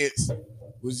playing against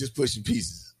was just pushing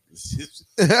pieces. Make sure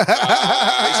we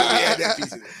had that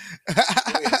piece in there.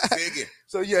 Say again.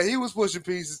 So yeah, he was pushing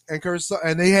pieces, and Kurtzon,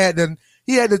 and he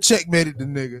had to checkmate the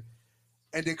nigga,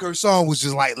 and then Kurtzon was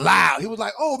just like loud. He was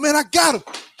like, "Oh man, I got him!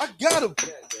 God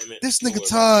damn it. This Don't nigga worry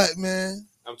tired, man.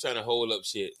 I'm trying to hold up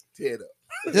shit. Tear it up.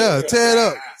 Yeah, tear it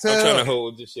up. Tear I'm it trying up. to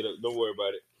hold this shit up. Don't worry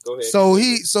about it. Go ahead.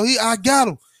 So I got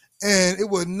him, and it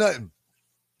was nothing.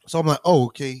 So I'm like, oh,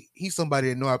 okay. He's somebody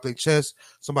that know I play chess.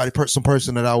 Some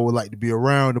person that I would like to be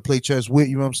around to play chess with.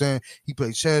 You know what I'm saying? He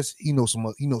plays chess. He knows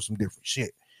some different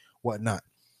shit, whatnot.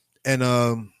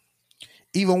 And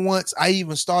even once I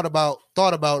even thought about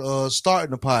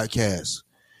starting a podcast.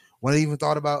 When I even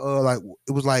thought about like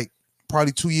it was like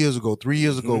probably 2 years ago, 3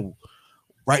 years ago,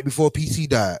 right before PC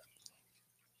died,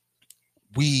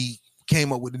 we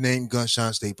came up with the name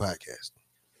Gunshine State Podcast.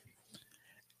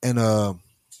 And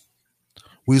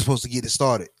we were supposed to get it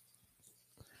started.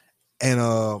 And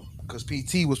because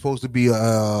PT was supposed to be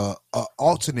a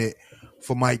alternate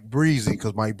for Mike Breezy,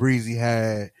 because Mike Breezy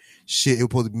had shit. It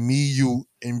was supposed to be me, you,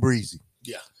 and Breezy.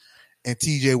 Yeah. And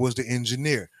TJ was the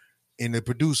engineer and the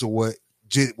producer. What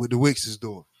the Wicks is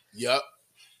doing. Yep.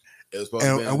 It was supposed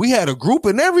to be And we had a group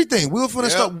and everything. We were finna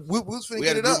start. We was finna we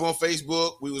get had a it group up on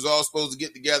Facebook. We was all supposed to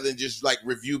get together and just like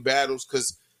review battles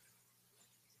because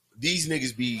these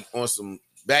niggas be on some.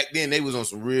 Back then, they was on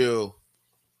some real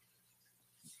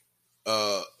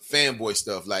fanboy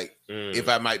stuff. Like, if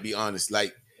I might be honest,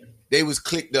 like they was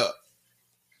clicked up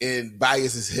and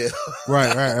biased as hell.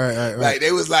 Right. Like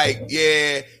they was like,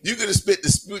 yeah, you could have spit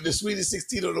the sweetest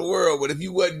 16 in the world, but if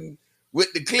you wasn't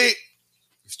with the click,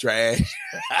 it's trash.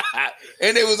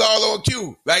 And they was all on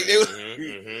cue. Like they was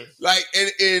like,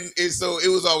 and so it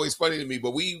was always funny to me.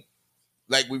 But we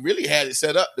really had it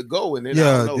set up to go, and then I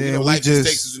don't know, then we life just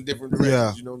takes us in different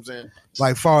directions. You know what I'm saying?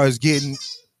 like far as getting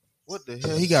what the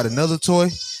hell, he got another toy.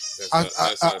 I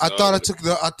thought I took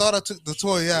the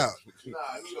toy out.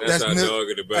 That's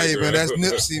Hey man, that's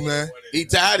Nipsey, man. He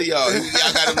tired of y'all.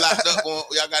 Y'all got him locked up on.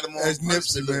 Y'all got him on. That's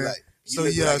Nipsey, man. Like. So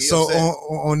yeah, so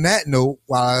on that note,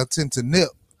 while I attend to Nip,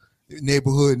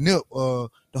 neighborhood Nip, the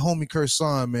homie Kurt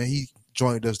Son, man, he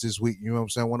joined us this week. You know what I'm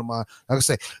saying? One of my, like I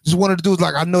say, just one of the dudes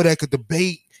like I know that could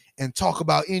debate and talk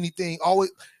about anything.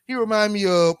 Always, he remind me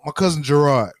of my cousin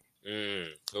Gerard. Okay.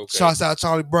 Shouts out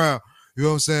Charlie Brown. You know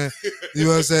what I'm saying? You know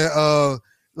what I'm saying?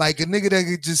 Like a nigga that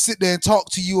could just sit there and talk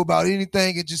to you about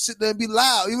anything and just sit there and be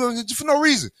loud, you know, just for no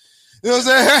reason. You know what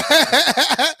I'm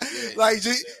saying?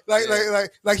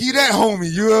 Like he that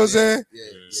homie. You know what I'm saying?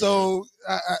 So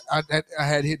I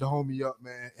had hit the homie up,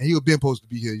 man, and he was been supposed to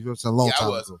be here. You know what I'm saying? A long time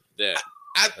ago. Yeah.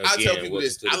 I tell people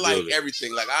this. I like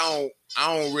everything. Like I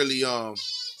don't really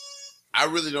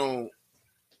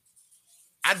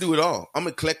I do it all. I'm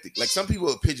eclectic. Like some people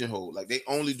are pigeonholed. Like they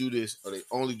only do this or they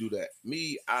only do that.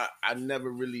 Me, I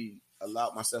never really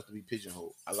allowed myself to be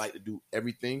pigeonholed. I like to do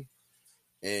everything,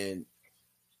 and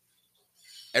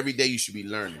every day you should be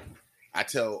learning. I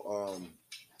tell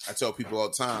people all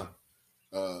the time.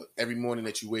 Every morning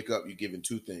that you wake up, you're given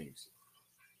two things.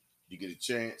 You get a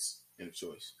chance and a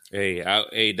choice. Hey,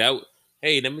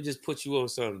 let me just put you on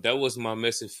something. That was my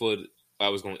message for. I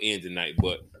was gonna end tonight,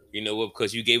 but you know what?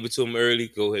 Because you gave it to him early.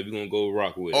 Go ahead. We're gonna go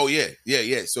rock with it. Oh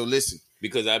yeah. So listen,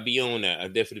 because I be on that. I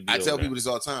definitely be. I tell people this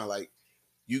all the time. Like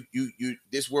you.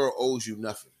 This world owes you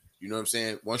nothing. You know what I'm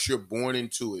saying? Once you're born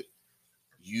into it,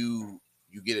 you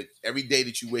get it every day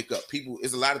that you wake up.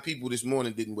 There's a lot of people this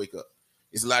morning didn't wake up.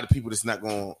 There's a lot of people that's not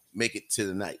gonna make it to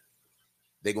the night.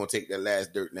 They're gonna take their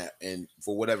last dirt nap, and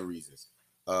for whatever reasons,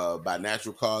 by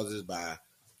natural causes, by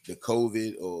the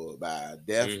COVID or by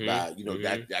death, by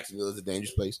Jacksonville is a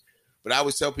dangerous place. But I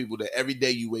always tell people that every day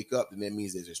you wake up, then that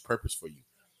means there's purpose for you.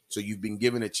 So you've been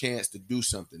given a chance to do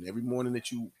something. Every morning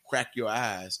that you crack your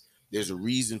eyes, there's a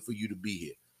reason for you to be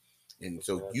here. And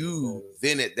so you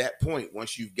then at that point,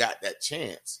 once you've got that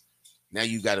chance, now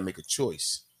you got to make a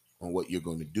choice on what you're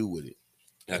going to do with it.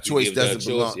 That choice doesn't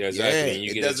belong. Yeah, exactly. Yeah, and you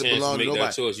it get doesn't a chance belong to to make nobody.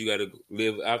 that choice. You got to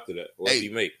live after that. What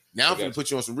you make? Now I'm going to put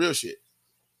you on some real shit.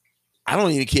 I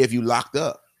don't even care if you locked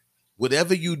up.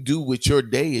 Whatever you do with your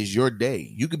day is your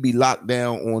day. You could be locked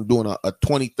down on doing a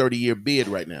 20, 30-year bid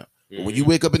right now. But when you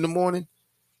wake up in the morning,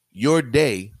 your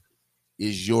day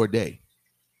is your day.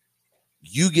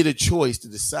 You get a choice to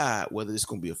decide whether it's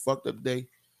going to be a fucked up day,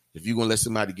 if you're going to let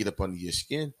somebody get up under your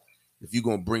skin, if you're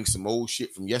going to bring some old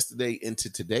shit from yesterday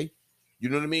into today. You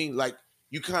know what I mean? Like,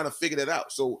 you kind of figure that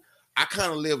out. So I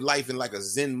kind of live life in like a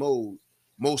Zen mode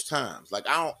most times. Like,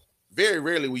 very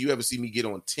rarely will you ever see me get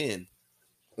on 10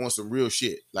 on some real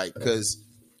shit. Like, because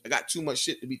I got too much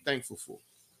shit to be thankful for.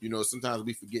 You know, sometimes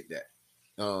we forget that.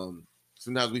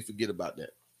 Sometimes we forget about that.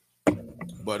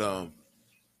 But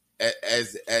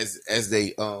as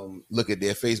they look at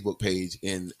their Facebook page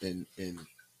and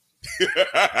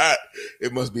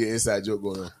it must be an inside joke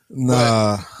going on.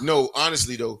 Nah. But, no,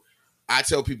 honestly though, I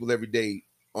tell people every day,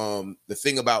 the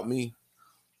thing about me,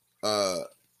 the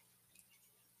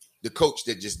coach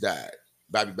that just died,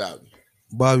 Bobby Bowden.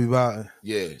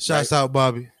 Yeah. Shouts out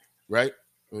Bobby. Right?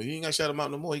 Well, you ain't got to shout him out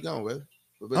no more. He gone, brother.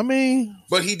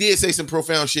 But he did say some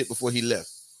profound shit before he left.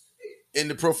 And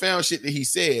the profound shit that he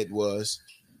said was,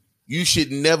 you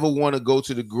should never want to go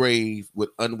to the grave with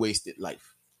unwasted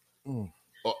life.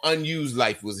 or unused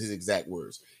life was his exact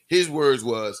words. His words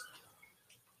was,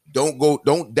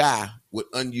 don't die with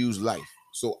unused life.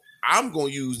 So I'm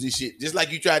gonna use this shit just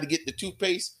like you tried to get the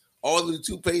toothpaste, all of the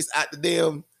toothpaste out the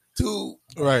damn tube.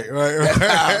 Right.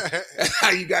 That's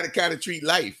how you got to kind of treat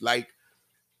life. Like,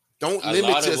 don't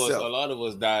limit yourself. A lot of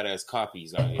us died as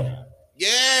copies out here.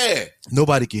 Yeah.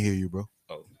 Nobody can hear you, bro.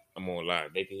 Oh, I'm online.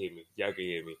 They can hear me. Y'all can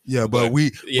hear me. Yeah, but on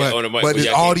the mic, but the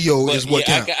y'all audio but is what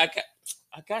counts.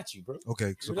 I got you, bro.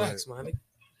 Okay, so Relax, man.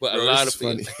 But Bro, a lot this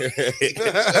of is people,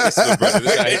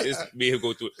 it's me who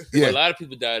go through it. Yeah. But a lot of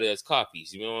people died as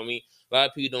copies. You know what I mean? A lot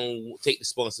of people don't take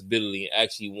responsibility and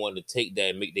actually want to take that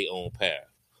and make their own path.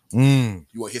 You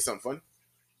want to hear something funny?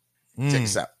 Mm. Check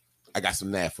this out. I got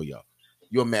some math for y'all.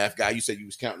 You're a math guy. You said you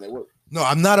was counting at work. No,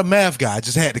 I'm not a math guy. I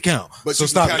just had to count. But so you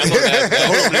stop can it. count as a math guy.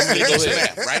 Hold on, Go let's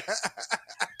ahead. math, right?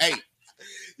 Hey,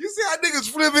 You see how niggas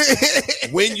flip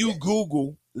it? when you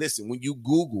Google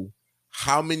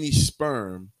how many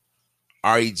sperm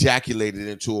are ejaculated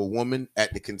into a woman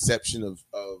at the conception of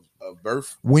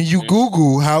birth. When you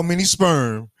Google how many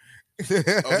sperm. Oh,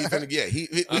 he's gonna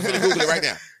Google it right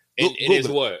now. And it is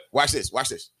what? Watch this. Watch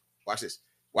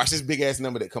this big ass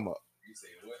number that come up.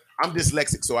 I'm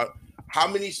dyslexic, so how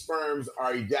many sperms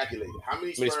are ejaculated? How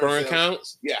many Sperm cells-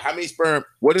 counts? Yeah, how many sperm?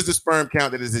 What is the sperm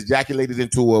count that is ejaculated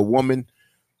into a woman?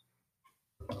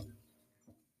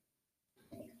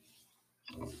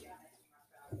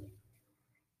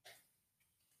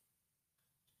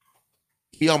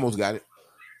 He almost got it.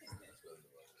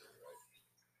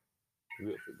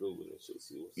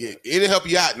 Yeah, it'll help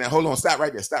you out. Now, hold on. Stop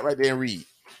right there. Stop right there and read.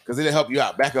 Because it'll help you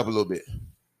out. Back up a little bit.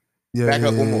 Yeah, Back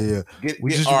up one more. yeah. Get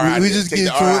We R just out of there. get Take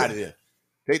the to R it. out of there.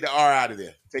 Take the R out of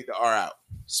there. Take the R out.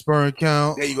 Sperm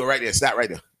count. There you go, right there. Stop right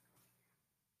there.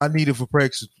 I need it for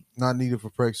pregnancy. Not needed for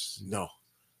pregnancy. No.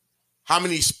 How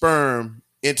many sperm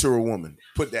enter a woman?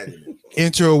 Put that in there.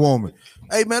 Enter a woman.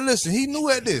 Hey man, listen, he knew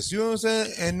at this. You know what I'm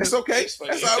saying? And It's okay.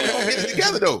 That's how we're gonna get it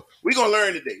together though. We're gonna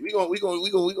learn today. We're gonna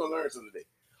learn something today.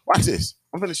 Watch this.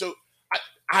 I'm gonna show.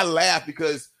 I laugh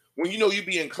because when you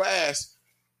be in class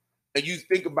and you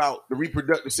think about the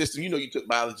reproductive system, you took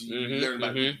biology, you learned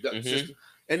about the reproductive system,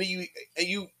 and then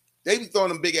they be throwing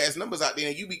them big ass numbers out there,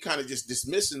 and you be kind of just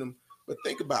dismissing them. But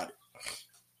think about it.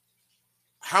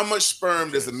 How much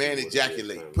sperm does a man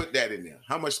ejaculate? Put that in there.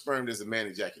 How much sperm does a man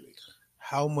ejaculate?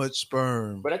 how much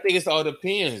sperm? But I think it's all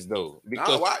depends though.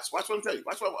 Because Watch what I'm telling you.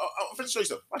 Watch what I'm finna show you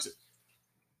something. Watch it.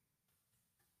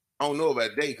 I don't know about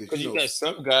day because you got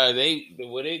some guys they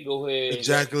go ahead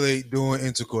Ejaculate during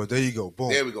intercourse. There you go. Boom.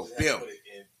 There we go. Bill.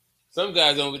 Some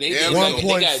guys don't. They There we got- go.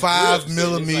 they got 1.5 drips, and it's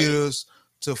millimeters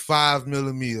to 5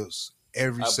 millimeters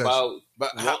every like session. about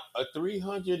But how, a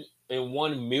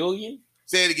 301 million.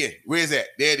 say it again. Where is that?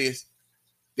 There it is.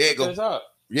 There you That's go. up.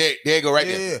 Yeah, there you go right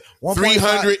there. Yeah,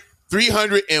 1.5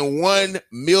 301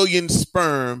 million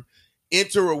sperm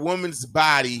enter a woman's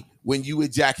body when you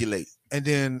ejaculate. And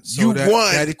then so You that,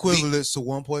 won that equivalents to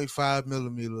 1.5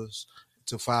 millimeters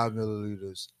to 5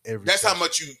 milliliters every That's how session.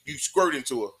 much you squirt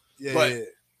into her. Yeah, but- yeah.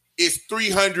 It's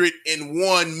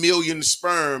 301 million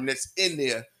sperm that's in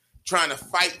there trying to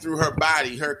fight through her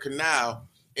body, her canal,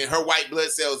 and her white blood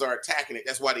cells are attacking it.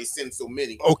 That's why they send so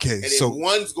many. Okay, And then so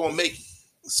one's gonna make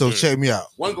it. check me out.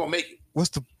 One gonna make it. What's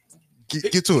the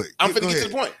get to it? I'm Go finna get to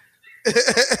the ahead.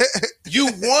 point. You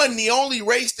won the only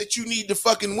race that you need to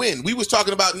fucking win. We was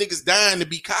talking about niggas dying to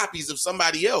be copies of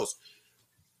somebody else.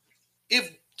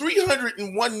 If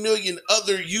 301 million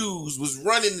other yous was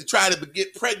running to try to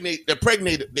get pregnant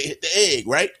the egg,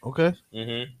 right? Okay.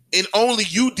 Mm-hmm. And only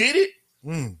you did it,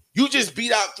 Mm. you just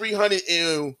beat out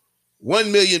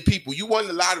 301 million people. You won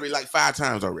the lottery like 5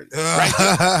 times already. Right?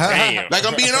 Damn. Like,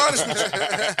 I'm being honest with you. Look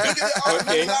at the odds of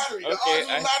Okay. the lottery. The odds of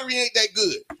the lottery ain't that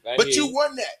good. I But hear you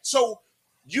won that. So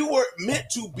you were meant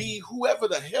to be whoever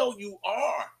the hell you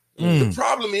are. Mm. The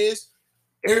problem is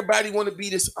everybody want to be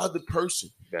this other person.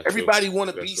 That's Everybody true. want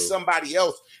to That's be true. somebody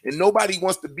else. And nobody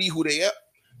wants to be who they are.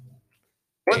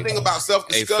 One thing about Hey,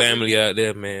 self-discovery. family out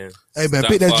there, man. Hey man,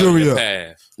 Stop pick that following jury the up.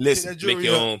 path. Listen, Pick that jury Make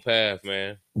your up. own path,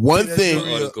 man. one that thing,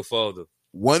 jury up. Or the father.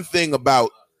 one thing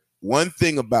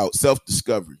about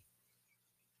self-discovery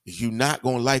is you're not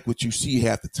gonna like what you see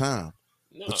half the time.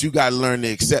 No. But you gotta learn to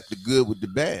accept the good with the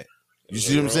bad. You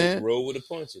see what I'm saying? Roll with the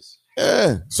punches.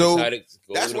 Yeah. So How to go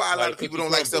that's with why the- a lot how of the people cookie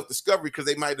don't like crumble. self-discovery because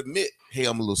they might admit, hey,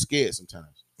 I'm a little scared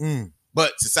sometimes. Mm.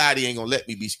 But society ain't gonna let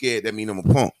me be scared. That mean I'm a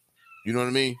punk. You know what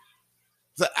I mean?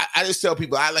 So I just tell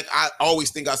people I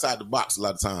always think outside the box a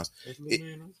lot of times.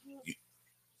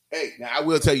 Hey, now I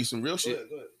will tell you some real shit.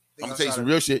 I'm gonna tell you some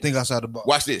real shit. Think outside the box.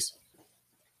 Watch this.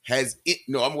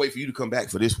 No, I'm gonna wait for you to come back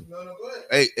for this one. No, go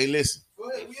ahead. Hey, listen. Go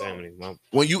ahead. Family, my,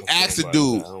 When you my ask a phone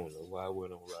dude, I don't know why. I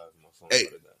went on ride with my phone. Hey,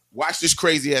 watch this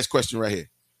crazy ass question right here.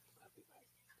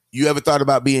 You ever thought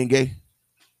about being gay?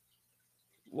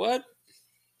 What?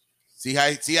 See how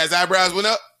his eyebrows went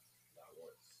up?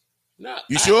 Not.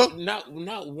 You sure? Not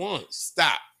once.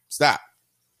 Stop.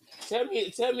 Tell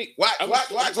me. Watch. Hold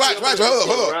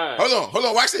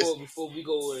on. Watch this. Before we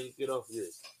go and get off of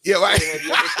this. Yeah, watch. Have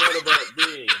you ever thought about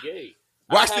being gay?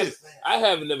 Watch this. I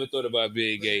haven't never thought about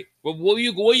being gay. But where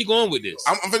you going with this?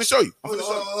 I'm finna show you. I'm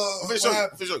finna show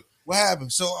you. What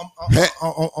happened? So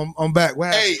I'm back.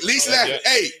 What happened? Hey, Leash,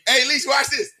 hey, Leash, watch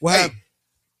this. What happened?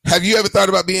 Have you ever thought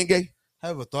about being gay?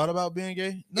 Have you thought about being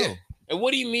gay? No. Yeah. And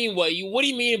what do you mean? What do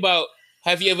you mean about?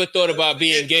 Have you ever thought about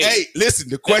being gay? Hey, listen.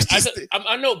 The question.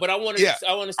 I know, but I want to. Yeah.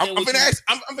 I want to. I'm finna ask.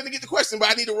 I'm finna get the question, but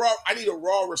I need a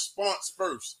raw response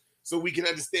first, so we can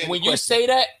understand. When you say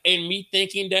that, and me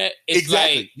thinking that, it's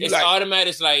Exactly. it's automatic.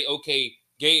 It's like, okay,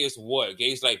 gay is what?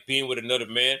 Gay is like being with another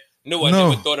man. No, I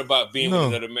never thought about being with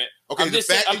another man. Okay, I'm just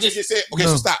saying. Okay,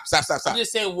 so stop. I'm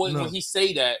just saying when he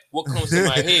say that, what comes to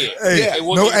my head?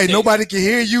 Hey, nobody can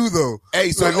hear you though.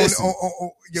 Hey, so like, listen.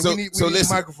 We need the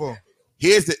microphone.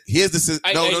 Here's the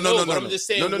no. I'm just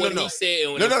saying what he said.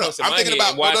 And when it comes to I'm my thinking head,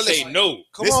 about why I say no.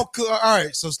 Come on, all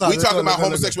right. So stop. We talking about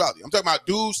homosexuality. I'm talking about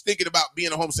dudes thinking about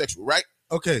being a homosexual, right?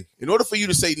 Okay. In order for you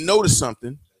to say no to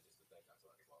something,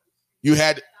 you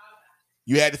had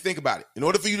to think about it. In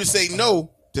order for you to say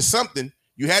no to something,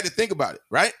 you had to think about it,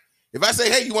 right? If I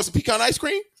say, "Hey, you want some pecan ice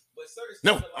cream?"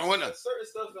 No, I don't want none.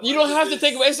 You don't have to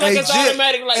think about it. It's like it's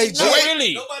automatic. Like,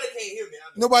 really. Nobody can hear me.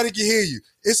 Nobody can hear you.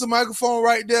 It's a microphone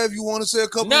right there if you want to say a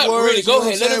couple Not words. really. Go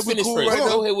ahead. Let him finish first. Right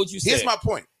Go ahead. What you said. Here's my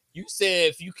point. You said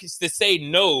if you to say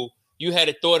no, you had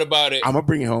a thought about it. I'm gonna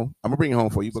bring it home.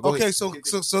 For you. But go ahead. So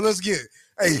let's get it.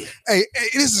 Hey,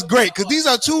 this is great because these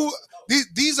are two.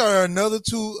 These are another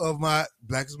two of my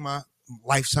Black is my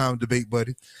lifetime debate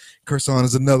buddy. Kerson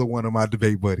is another one of my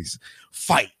debate buddies.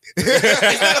 Fight.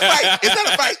 It's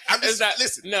not a fight. I'm just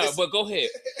listen. No, but go ahead.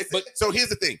 But so here's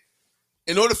the thing.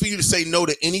 In order for you to say no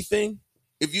to anything,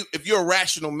 if you're a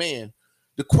rational man,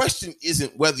 the question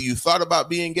isn't whether you thought about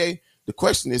being gay. The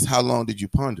question is how long did you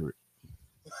ponder it?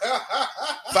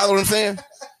 Follow what I'm saying?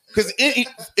 Because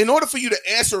in order for you to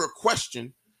answer a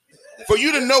question, for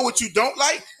you to know what you don't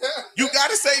like, you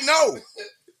got to say no.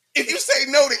 If you say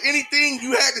no to anything,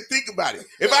 you had to think about it.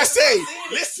 If I say,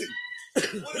 listen to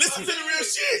the real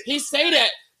shit. He say that,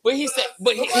 but he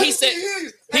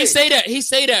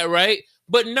say that, right?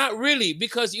 But not really,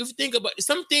 because if you think about it,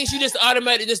 some things you just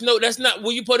automatically just know that's not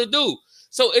what you're supposed to do.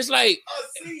 So it's like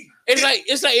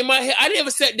in my head, I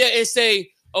never sat there and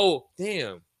say, "Oh,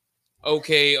 damn,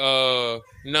 okay,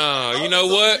 nah." You know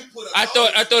what? I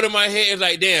thought in my head, it's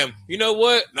like, "Damn, you know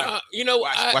what?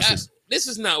 Watch this. This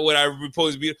is not what I'm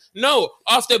supposed to be." No,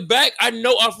 off the back, I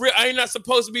know I ain't not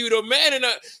supposed to be with a man,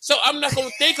 so I'm not gonna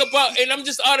think about. And I'm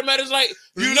just automatically like,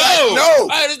 but you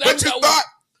thought.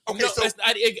 Okay, no, so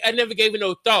I never gave it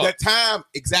no thought. That time,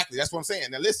 exactly. That's what I'm saying.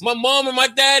 Now listen, my mom and my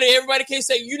dad and everybody can't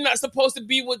say you're not supposed to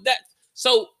be with that.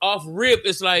 So off rip,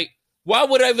 it's like, why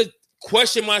would I ever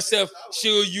question myself?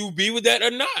 Should you be with that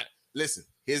or not? Listen,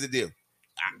 here's the deal.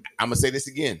 I'm gonna say this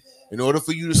again. In order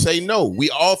for you to say no, we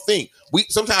all think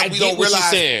sometimes we don't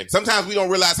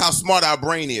realize how smart our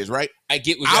brain is, right? I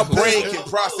get what our brain can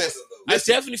process. I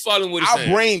definitely following what our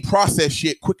saying. brain process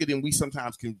shit quicker than we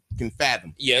sometimes can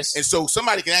fathom. Yes. And so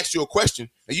somebody can ask you a question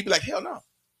and you be like, hell no.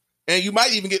 And you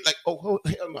might even get like, oh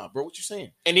hell no, bro, what you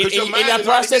saying? And in that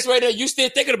process right there, you still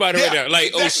thinking about it right now. Like,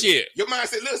 exactly. Oh shit. Your mind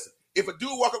said, listen, if a dude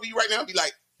walk up to you right now and be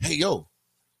like, hey yo,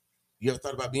 you ever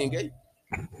thought about being gay?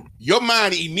 Your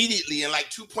mind immediately in like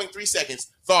 2.3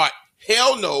 seconds thought,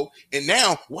 hell no. And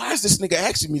now, why is this nigga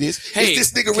asking me this? Hey,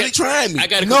 is this nigga really trying me? I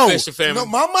got a confession, family. No,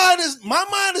 my mind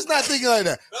is not thinking like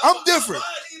that. I'm different.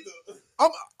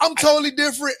 I'm totally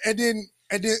different.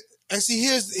 And see,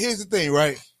 here's the thing,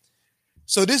 right?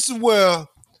 So this is where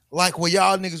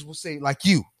y'all niggas will say, like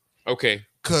you. Okay.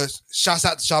 Cause shouts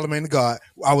out to Charlamagne the God.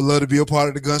 I would love to be a part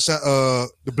of the Gunshot,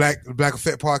 the Black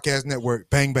Effect Podcast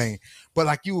Network. Bang bang. But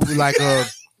like you would be like, oh,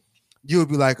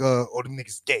 them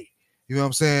niggas gay. You know what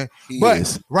I'm saying?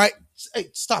 Right? Hey,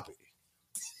 stop it.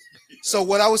 So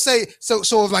what I would say, so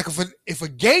it's like if a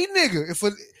gay nigga,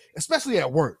 especially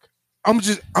at work, I'm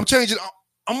changing.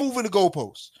 I'm moving the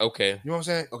goalposts. Okay. You know what I'm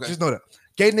saying? Okay. Just know that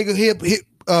gay nigga hit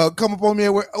come up on me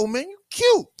at work. Oh man, you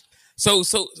cute. So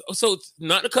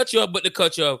not to cut you off, but to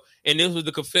cut you off. And this was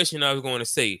the confession I was going to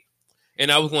say.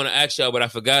 And I was going to ask y'all, but I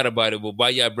forgot about it. But by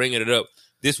y'all bringing it up,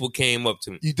 this what came up to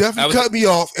me. You definitely cut me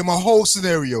off in my whole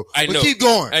scenario. I know. Keep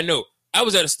going. I know. I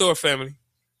was at a store, family,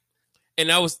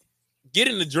 and I was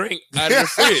getting the drink out of the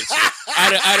fridge,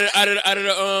 out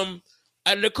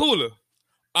of the cooler.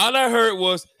 All I heard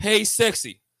was, "Hey,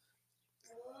 sexy."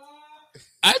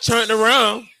 I turned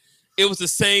around. It was the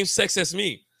same sex as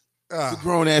me. It's a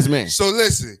grown ass man. So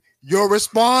listen, your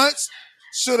response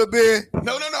should have been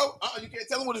No. You can't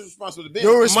tell him what his response would have been.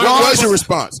 Your What response- was your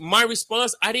response? My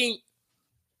response,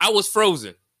 I was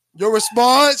frozen. your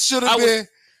response should have I was- been.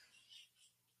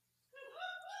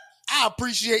 I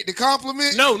appreciate the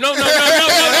compliment. No.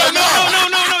 Hell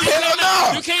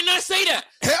no. You cannot say that.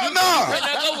 Hell You no.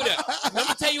 cannot go with that. Let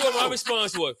me tell you what my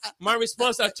response was. My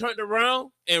response, I turned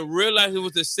around and realized it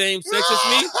was the same sex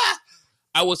as me.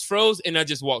 I was froze and I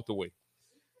just walked away.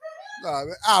 Nah,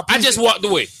 man, I just walked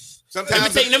away.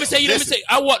 Sometimes Let me tell you.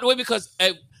 I walked away because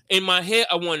in my head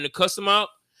I wanted to cuss him out.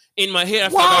 In my head, I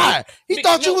felt Why? like He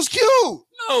thought you was cute.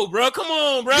 no, bro. Come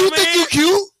on, bro. You man. think you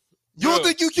cute? You don't Bro.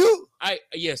 think you cute?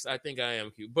 Yes, I think I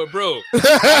am cute, but bro,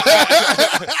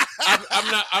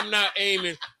 I'm not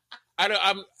aiming. I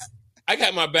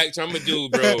got my back to. I'm a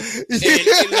dude, bro. And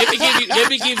let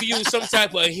me give you some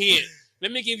type of hint.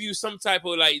 Let me give you some type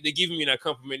of like they giving me that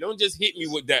compliment. Don't just hit me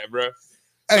with that, bro.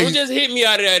 Hey, Don't just hit me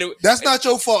out of that. that's not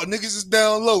your fault. Niggas is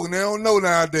down low and they don't know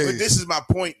nowadays. But this is my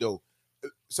point, though.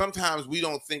 Sometimes we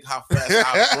don't think how fast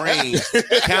our brain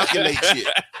calculate shit,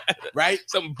 right?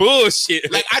 Some bullshit.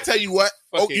 Like I tell you what.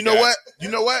 Oh, Fucking you know God. what? You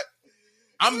know what?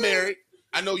 I'm married.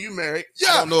 I know you married. Yeah.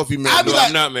 I don't know if you married. I be No, like-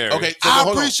 I'm not married. Okay, so I hold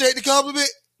on. appreciate the compliment,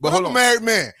 But but I'm hold a on. married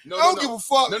man. No, I don't no, give a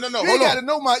fuck. No. You Hold ain't on. got to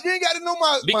know my. You ain't got to know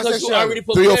my Because you sexuality. already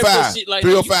prepared for 305. shit like that.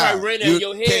 You 305. probably ran that in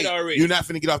your head hey, already. You're not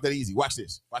finna get off that easy. Watch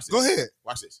this. Watch this. Go ahead.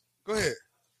 Watch this. Go ahead.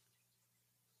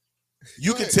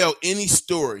 You Go can ahead. tell any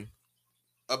story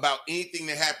about anything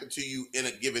that happened to you in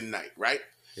a given night, right?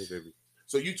 Hey, baby.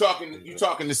 So you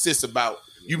talking to sis about,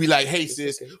 you be like, hey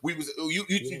sis, we was you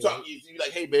be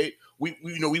like, hey babe, we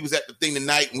was at the thing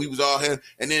tonight and we was all here,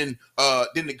 and then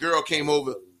the girl came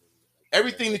over.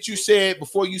 Everything that you said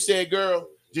before you said girl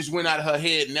just went out of her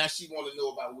head, and now she want to know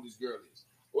about who this girl is.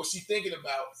 Or she thinking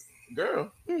about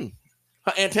girl,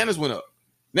 her antennas went up.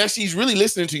 Now she's really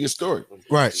listening to your story.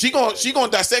 Right. She gonna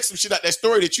dissect some shit out that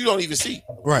story that you don't even see.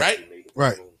 Right.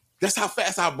 Right. That's how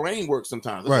fast our brain works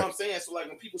sometimes. That's Right. what I'm saying. So like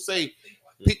when people say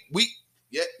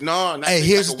not Hey, think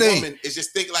here's like the a thing. woman, it's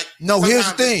just think like No, here's the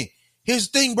sometimes thing. Here's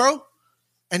the thing, bro.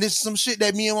 And this is some shit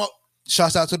that me and my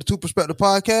shouts out to the Two Perspective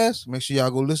podcast. Make sure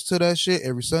y'all go listen to that shit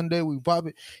every Sunday. We pop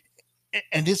it.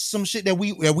 And this is some shit that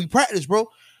we practice, bro.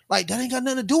 Like that ain't got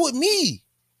nothing to do with me.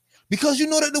 Because you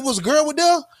know that there was a girl with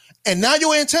there, and now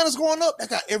your antennas going up, that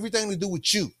got everything to do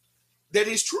with you. that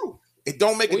is true. It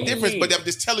don't make What a do you difference, mean? but I'm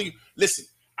just telling you, listen,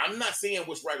 I'm not saying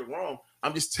what's right or wrong.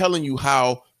 I'm just telling you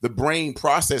how the brain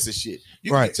processes shit.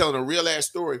 You can Right. be telling a real ass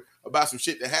story about some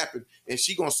shit that happened, and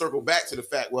she gonna circle back to the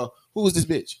fact, well, who was this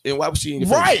bitch? And why was she in your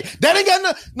face? Right. That ain't got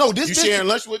no. This You bitch. sharing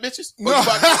lunch with bitches? No. Or you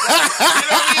about to- you know what I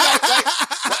mean? Like,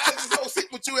 why is this hoe sitting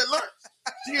with you at lunch?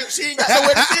 She ain't got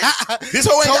nowhere to sit. This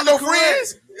hoe ain't got no Totally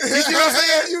friends. You see what I'm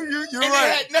saying? You're And right.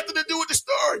 it had nothing to do with the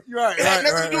story. You're right. It had right,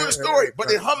 nothing right, to do with right, the story. right, But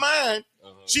right. in her mind,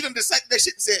 she done decided that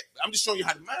shit and said, I'm just showing you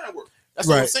how the mind works. That's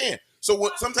what I'm Right. saying.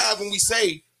 So sometimes when we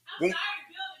say, when,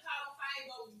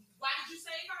 Why did you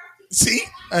say her? see,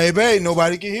 Hey, babe,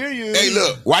 nobody can hear you. hey,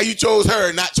 look, why you chose her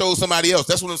and not chose somebody else?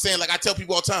 That's what I'm saying. Like I tell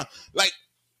people all the time, like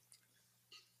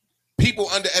people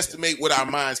underestimate what our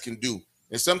minds can do.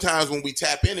 And sometimes when we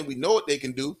tap in and we know what they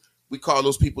can do, we call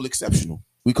those people exceptional.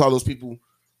 We call those people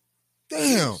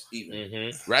Damn. even,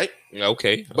 Mm-hmm. right?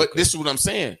 Okay. But this is what I'm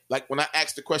saying. Like when I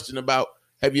asked the question about,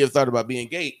 have you ever thought about being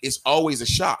gay? It's always a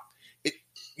shock.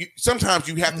 Sometimes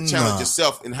you have to challenge Nah.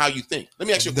 yourself in how you think. Let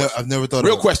me ask you a question. I've never thought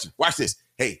Real about question. Watch this.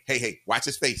 Hey. Watch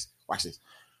his face. Watch this.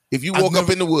 If you I've woke up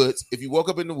never- in the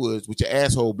woods, with your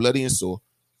asshole bloody and sore,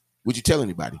 would you tell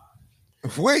anybody?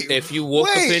 it. Wait. If you woke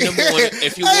up wait. in the morning,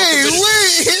 if you woke hey, up in the,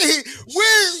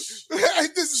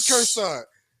 wait. This is Kerson.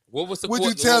 what was the Would que-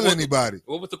 you tell what, anybody?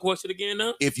 What was the question again?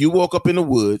 Now If you woke up in the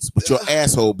woods with your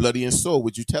asshole bloody and sore,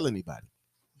 would you tell anybody?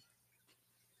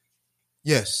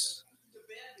 Yes.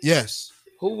 Yes.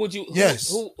 who would you? Yes.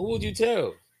 Who would you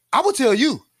tell? I would tell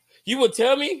you. You would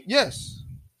tell me? Yes.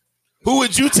 Who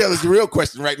would you tell is the real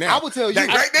question right now. I would tell you. Like,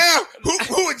 right now, who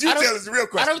would you I don't- tell is the real I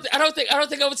question? don't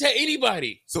think I would tell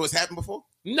anybody. So it's happened before?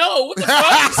 No, what the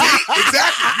fuck?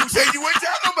 Exactly. You say you wouldn't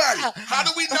tell nobody. How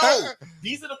do we know?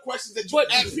 These are the questions that you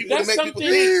But ask people to that's make people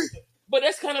something- think. But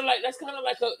that's kind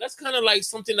of like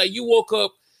something like you woke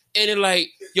up and then like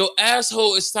your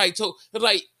asshole is tight.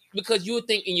 Like because you would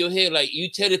think in your head like you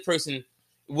tell this person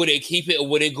would they keep it or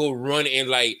would they go run and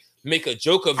like make a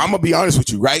joke of I'm you? gonna be honest with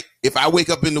you, right? If I wake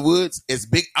up in the woods, it's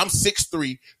big. I'm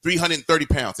 6'3", 330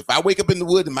 pounds. If I wake up in the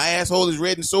woods and my asshole is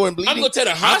red and sore and bleeding, I'm gonna tell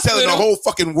the I'm hospital. telling the whole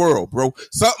fucking world, bro.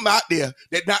 Something out there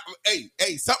that not.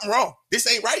 Hey, something wrong. This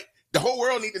ain't right. The whole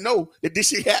world need to know that this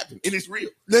shit happened and it's real.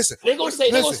 Listen, They're gonna say,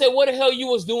 what the hell you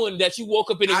was doing that you woke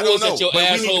up in the I don't woods know, that your but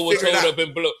we need to asshole was figure it told out. up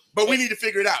and blew. But we need to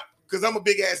figure it out because I'm a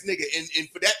big ass nigga, and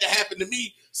for that to happen to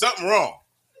me, something wrong.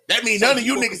 That means none of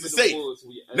you niggas is safe.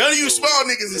 None of you small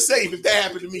niggas is safe if that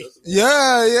happened to me.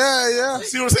 yeah.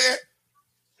 See what I'm saying?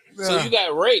 So you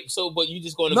got raped. But you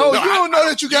just going to No, go. you don't know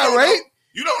that you got raped.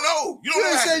 You don't know. You You don't know.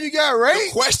 didn't what say happened. you got The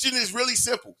raped. question is really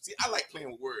simple. See, I like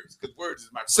playing with words because words is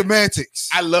my friend. Semantics.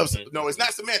 I love no, it's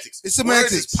not semantics. It's Words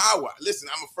semantics. is power. Listen,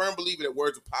 I'm a firm believer that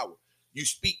words are power. You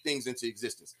speak things into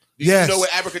existence. Do Yes. you know what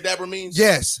abracadabra means?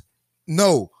 Yes.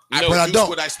 No. I But I produce don't.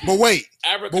 what I speak. But wait.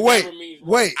 Abracadabra But means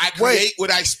Wait. I create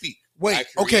what I speak. I Wait. create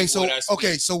Okay. So what I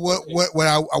speak. So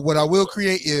what I will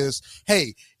create is,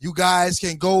 hey, you guys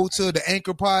can go to the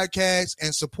Anchor podcast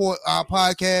and support our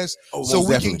podcast so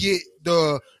we can get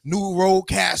the new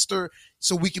Roadcaster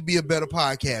so we can be a better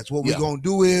podcast. What we're gonna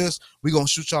do is we're gonna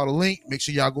shoot y'all the link. Make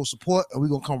sure y'all go support, and we're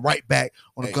gonna come right back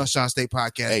on the Gunshine State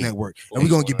Podcast Network, and we're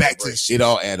gonna get back to this shit. It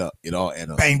all add up.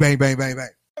 Bang, bang, bang, bang, bang.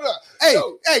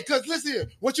 Hey, cause listen here.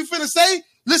 What you finna say?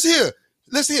 Listen here.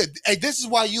 Hey, this is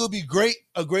why you'll be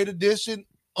a great addition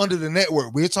under the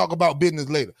network. We'll talk about business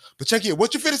later. But check here.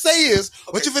 What you finna say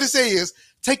is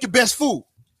take your best food.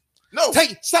 No.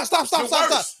 Stop. I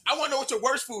want to know what your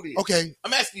worst food is. Okay.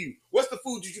 I'm asking you, what's the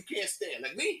food that you can't stand?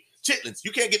 Like me, chitlins.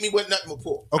 You can't get me with nothing but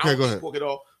pork. Okay, I don't go eat ahead. pork at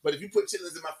all. But if you put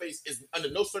chitlins in my face, it's under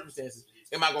no circumstances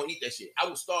am I gonna eat that shit. I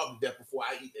will starve to death before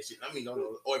I eat that shit. I mean, no,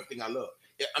 or everything I love.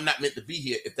 I'm not meant to be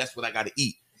here if that's what I got to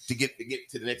eat to get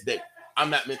to the next day. I'm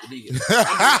not meant to be here.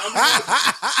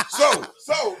 So,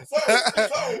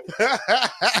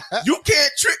 you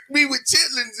can't trick me with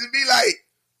chitlins and be like,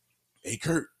 hey,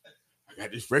 Kurt, I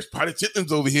got this fresh pot of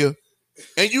chitlins over here.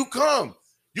 And you come.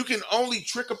 You can only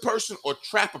trick a person or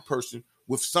trap a person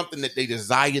with something that they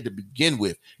desire to begin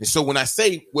with. And so when I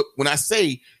say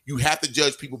you have to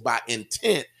judge people by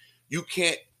intent, you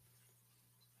can't.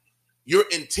 Your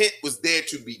intent was there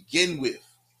to begin with. You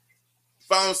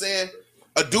follow what I'm saying?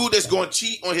 A dude that's going to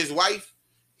cheat on his wife,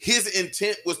 his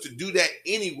intent was to do that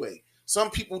anyway. Some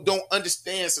people don't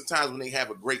understand sometimes when they have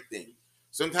a great thing.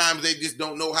 Sometimes they just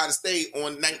don't know how to stay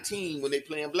on 19 when they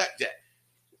playing blackjack.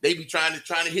 They be trying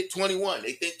to hit 21.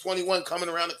 They think 21 coming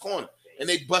around the corner and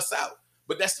they bust out.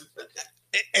 But that's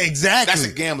exactly. That's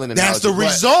a gambling analogy. That's the but,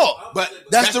 result. But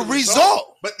that's the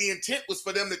result. But the intent was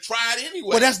for them to try it anyway.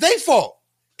 Well, that's their fault.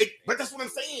 But that's what I'm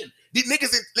saying. The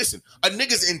niggas, listen, a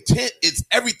nigga's intent is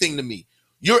everything to me.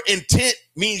 Your intent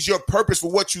means your purpose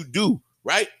for what you do,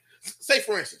 right? Say,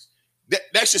 for instance,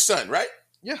 that's your son, right?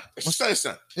 Yeah. That's your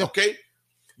son. Yeah. Okay?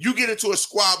 You get into a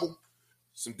squabble.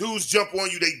 Some dudes jump on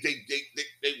you.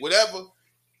 They whatever.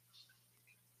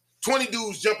 20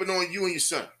 dudes jumping on you and your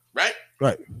son, right?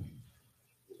 Right.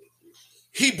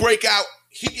 He break out.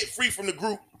 He get free from the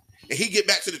group, and he get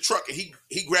back to the truck, and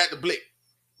he grab the blick.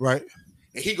 Right.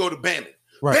 And he go to bamming.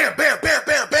 Right. Bam, bam, bam,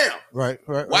 bam, bam. Right.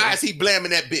 Why is he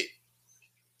blamming that bit?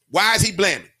 Why is he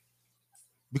blamming?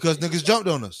 Because niggas jumped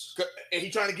on us. And he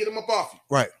trying to get him up off you.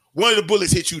 Right. One of the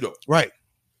bullets hit you though. Right.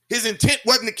 His intent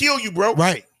wasn't to kill you, bro.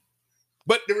 Right.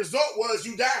 But the result was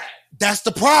you died. That's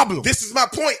the problem. This is my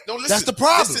point. No, listen. That's the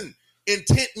problem. Listen,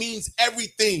 intent means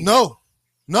everything. No.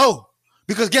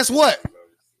 Because guess what?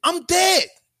 I'm dead.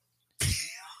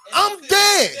 I'm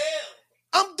dead.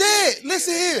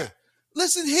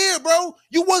 Listen here, bro.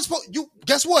 You wasn't supposed. You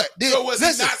guess what? So was he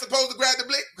not supposed to grab the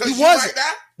blick? Because He you wasn't. might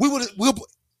die? We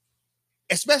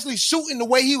especially shooting the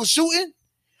way he was shooting.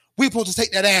 We supposed to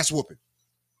take that ass whooping.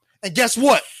 And guess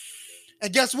what?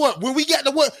 When we got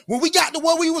to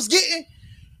what we was getting,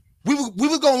 we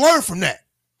was gonna learn from that.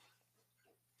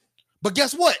 But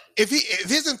guess what? If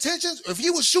his intentions, if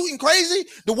he was shooting crazy,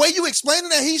 the way you explaining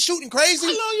that he's shooting crazy.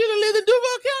 How long you done lived in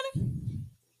Duval County?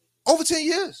 Over 10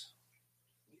 years.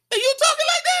 And you talking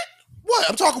like that? What?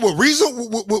 I'm talking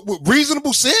with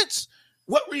reasonable sense.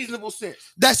 What reasonable sense?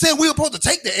 That said we were supposed to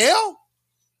take the L?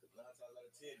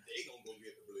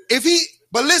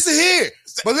 But listen here.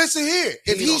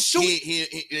 If he's shooting,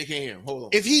 they can't hear him. Hold on.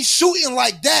 if he's shooting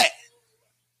like that,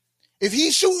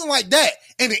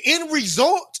 and the end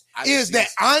result is that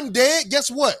I'm dead,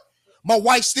 guess what? My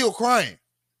wife's still crying.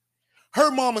 Her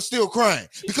mama's still crying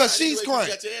because she's crying.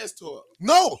 You got your ass tore up.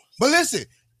 No, but listen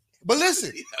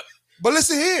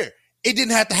here. It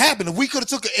didn't have to happen. If we could have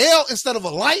took an L instead of a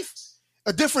life,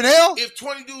 a different L. If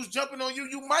 20 dudes jumping on you,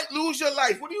 you might lose your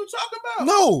life. What are you talking about?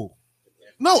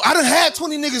 No, I done had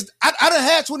 20 niggas. I done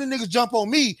had 20 niggas jump on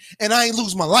me, and I ain't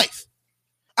lose my life.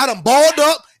 I done balled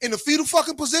up in the fetal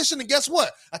fucking position, and guess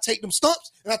what? I take them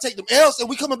stumps and I take them L's, and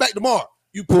we coming back tomorrow.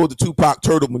 You pulled the Tupac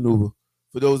turtle maneuver.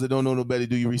 For those that don't know no better,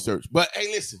 do your research. But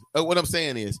hey, listen, what I'm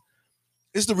saying is,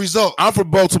 It's the result. I'm from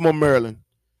Baltimore, Maryland.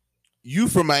 You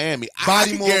from Miami. I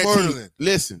can Baltimore, guarantee you-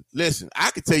 Maryland. Listen.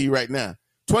 I can tell you right now.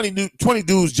 20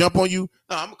 dudes jump on you.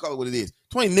 No, I'm gonna call it what it is.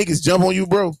 20 niggas jump on you,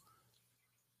 bro.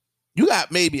 You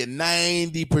got maybe a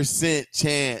 90%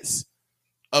 chance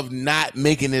of not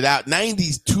making it out.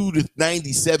 92 to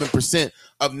 97%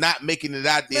 of not making it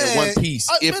out there in one piece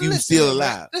if man, you listen still here,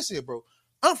 alive. man. Listen here, bro.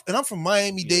 I'm from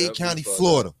Miami-Dade Yeah, County, fuck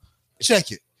Florida.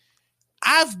 Check it.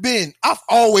 I've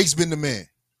always been the man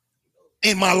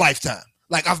in my lifetime.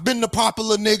 Like, I've been the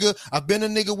popular nigga. I've been a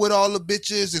nigga with all the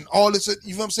bitches and all this.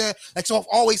 You know what I'm saying? Like, so I've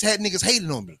always had niggas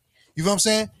hating on me. You know what I'm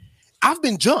saying? I've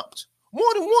been jumped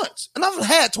more than once. And I've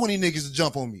had 20 niggas to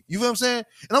jump on me. You know what I'm saying?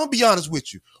 And I'm going to be honest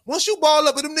with you. Once you ball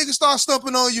up and them niggas start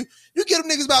stumping on you, you get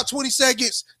them niggas about 20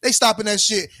 seconds. They stopping that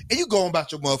shit. And you going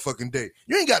about your motherfucking day.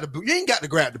 You ain't got to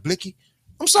grab the blicky.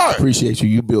 I'm sorry. Appreciate you.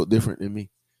 You built different than me.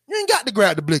 You ain't got to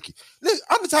grab the blicky. Look,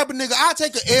 I'm the type of nigga, I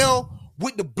take an L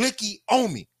with the blicky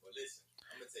on me.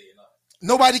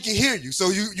 Nobody can hear you,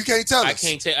 so you can't tell us. I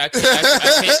can't tell. I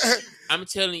can't. I'm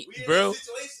telling you, bro.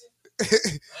 I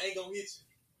ain't gonna hit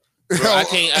Bro, I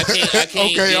can't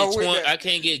Okay, I'm with that. I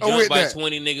can't get I'm jumped with by that.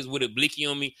 20 niggas with a blicky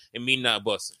on me and me not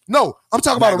busting. No, I'm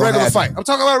talking Not about a gonna regular happen. fight. I'm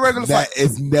talking about a regular fight. That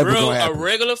is never Bro, gonna a happen.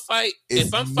 regular fight, It's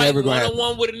if I'm never fighting gonna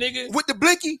one-on-one with a nigga, With the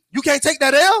blicky, you can't take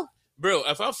that L? bro,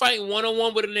 if I'm fighting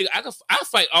one-on-one with a nigga, I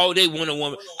fight all day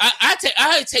one-on-one.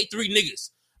 I take 3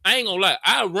 niggas. I ain't gonna lie.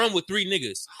 I run with 3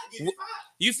 niggas.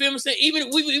 You feel me saying? Even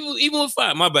with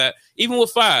 5, my bad. Even with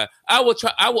 5, I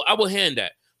will hand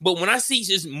that. But when I see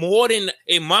just more than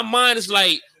in my mind, it's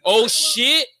like, oh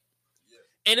shit.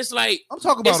 And it's like I'm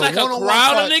talking about it's like a one-on-one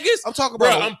crowd fight. of niggas. I'm talking Bro,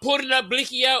 about I'm putting that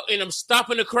blicky out and I'm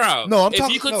stopping the crowd. No, I'm if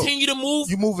talking. you continue to move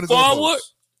you moving the forward,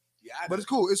 goalposts. But it's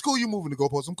cool. It's cool. You moving the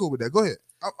goalposts. I'm cool with that. Go ahead.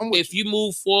 I'm with if you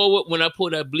move forward when I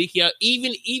put that blicky out,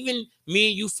 even me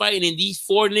and you fighting and these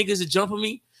 4 niggas are jumping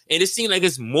me, and it seems like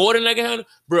it's more than I can handle,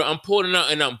 bro, I'm pulling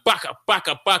out and I'm baka,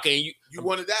 and you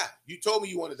want to die. You told me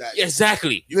you want to die.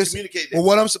 exactly. You Listen, communicate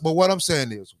that. But what I'm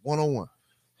saying is one-on-one.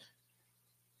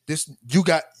 This you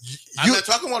got. I'm not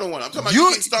talking one-on-one. I'm talking about you- you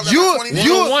getting started you- by 20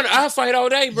 you- niggas. One, I fight all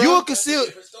day, bro. You'll conceal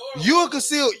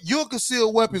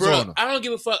weapons Bro, on them. I don't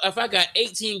give a fuck if I got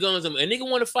 18 guns on me. A nigga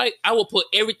want to fight, I will put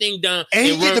everything down And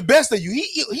he run. get the best of you.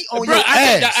 He on Bro, your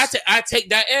ass. I take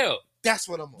that L. That's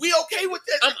what I'm on. We okay with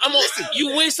that? I'm Listen, on.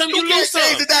 You win some, you you can't lose some.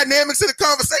 change the dynamics of the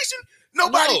conversation.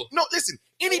 Nobody, No. listen.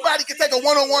 Anybody can take a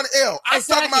one-on-one L. I'm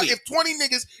talking about Exactly. if 20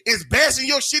 niggas is bashing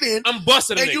your shit in, I'm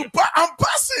busting a and nigga. I'm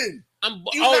busting.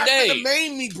 You all not day. finna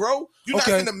maim me, bro. You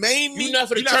Okay. not finna maim me. You not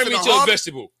finna You turn me into a harm me.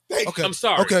 vegetable. Thank Okay. I'm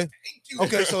sorry. Okay. Thank you.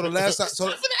 Okay. So the last time. So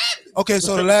It's not finna happen. okay.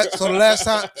 So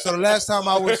the last time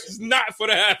I was. It's not for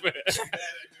to happen.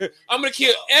 I'm gonna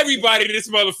kill everybody to this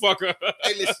motherfucker.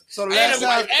 Hey, listen. So the And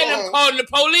last time. I'm calling the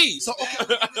police. So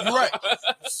okay, you're right.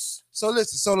 So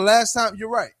listen. So the last time, you're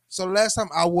right. So the last time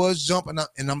I was jumping up,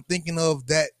 and I'm thinking of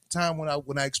that time when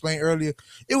I explained earlier.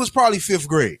 It was probably 5th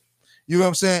grade. You know what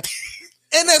I'm saying?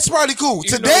 And that's probably cool.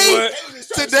 You know Today.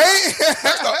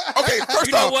 Okay, first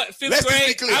You know off, what? 5th let's just be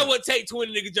grade, clear. I would take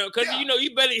 20 nigga jump because Yeah.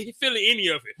 you better feeling any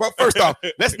of it. But first off,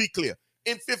 let's be clear.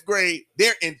 In 5th grade,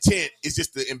 their intent is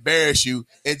just to embarrass you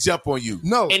and jump on you.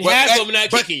 No. And But half at- of them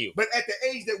not but- kicking you. But at the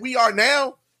age that we are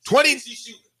now, 20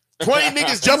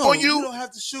 niggas jump No, on you. You don't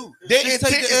have to shoot. Their Just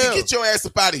intent take is the to L. get your ass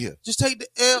up out of here. Just take the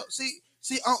L.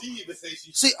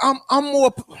 I'm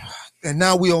more, and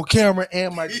now we on camera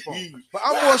and microphone. But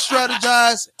I'm more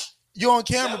strategized. You're on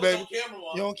camera, baby.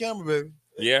 You're on camber, baby.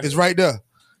 Yeah, It's right there.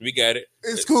 we got it.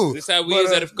 It's cool. This how we But,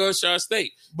 is at Gunshot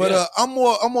State. But Yeah. I'm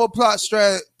more plot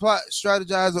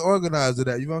strategize and organize to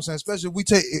that. You know what I'm saying? Especially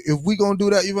if we gonna do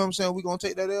that. You know what I'm saying? We gonna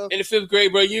take that L. In the 5th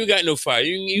grade, bro, you ain't got no fire.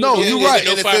 You No, you you ain't right. got In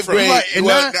No the fire 5th from grade, me. Right, and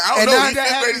well, now- I don't and know. now He's that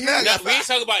 5th grade is happened now. No, we ain't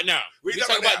talking about now. We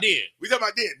talking about then. We talking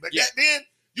about then. But Yeah. then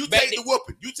you Back take the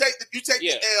whooping. You take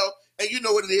Yeah. the L, and you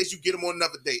know what it is. You get them on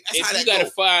another day. That's how If you that got a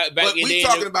goes. fire back But in we there,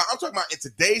 talking about. I'm talking about in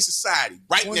today's society,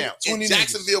 right 20 now, 20 in niggas.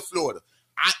 Jacksonville, Florida.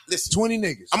 Listen. 20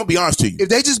 niggas. I'm gonna be honest to you. If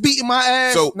they just beating my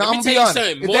ass, So, now let I'm me gonna be tell you honest.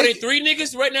 something. If More they- than 3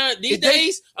 niggas right now these if they-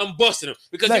 days, I'm busting them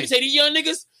because let me Like- say these young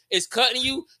niggas is cutting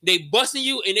you, they busting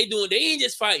you, and they ain't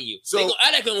just fighting you. So- they gonna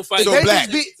act like they gonna fight so you. they black.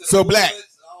 just beat- So black.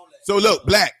 So look,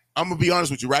 black. I'm gonna be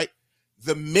honest with you, right?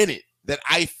 The minute that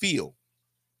I feel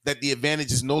that the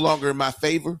advantage is no longer in my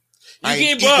favor, I am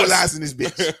getting buzzed. equalizing this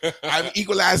bitch. I'm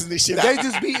equalizing this shit If they out.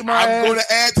 just beating my I'm ass. going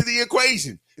to add to the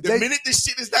equation. The They- minute this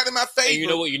shit is not in my favor, And you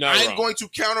know what? You're not I'm wrong. going to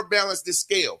counterbalance this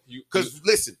scale. You- Because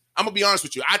listen, I'm gonna be honest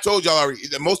with you. I told y'all already.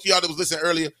 That most of y'all that was listening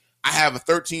earlier, I have a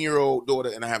 13-year-old daughter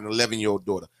and I have an 11-year-old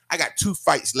daughter. I got 2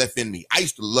 fights left in me. I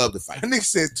used to love to fight. That nigga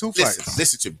said 2 fights.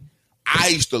 Listen to me. I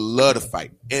used to love to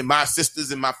fight. And my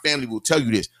sisters and my family will tell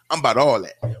you this. I'm about all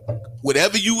that.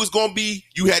 Whatever you was going to be,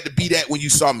 you had to be that when you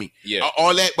saw me. Yeah.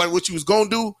 All that, but what you was going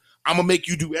to do, I'm going to make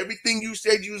you do everything you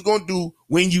said you was going to do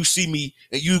when you see me,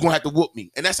 and you was going to have to whoop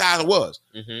me. And that's how it was.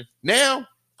 Mm-hmm. Now,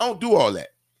 I don't do all that.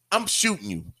 I'm shooting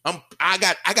you. I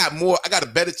got more. I got a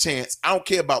better chance. I don't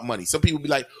care about money. Some people be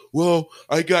like, well,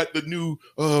 I got the new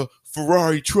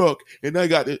Ferrari truck, and I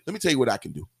got it. Let me tell you what I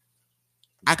can do.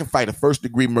 I can fight a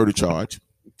first-degree murder charge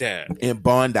Damn. and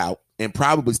bond out and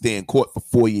probably stay in court for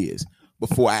 4 years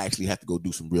before I actually have to go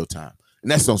do some real time. And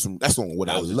that's on what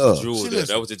I love.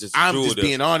 That was just I'm just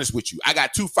being honest with you. I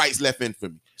got 2 fights left in for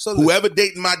me. So whoever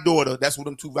dating my daughter, that's what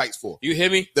them 2 fights for. You hear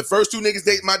me? The first 2 niggas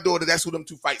dating my daughter, that's who them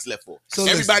 2 fights left for. So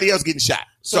everybody else getting shot.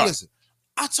 So listen,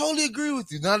 I totally agree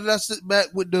with you. Now that I sit back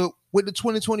with the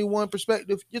 2021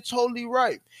 perspective, you're totally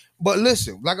right. But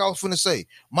listen, like I was finna say,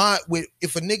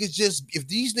 if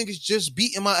these niggas just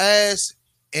beating my ass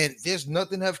and there's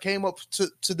nothing have came up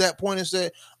to that point and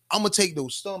said, I'm gonna take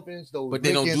those stumpings, those. But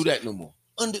they don't do that no more.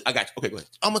 I got you. Okay, go ahead.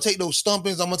 I'm gonna take those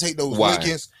stumpings. I'm gonna take those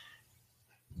lickings.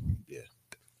 Yeah.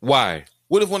 Why?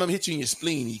 What if one of them hit you in your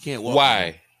spleen and you can't walk?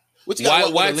 Why?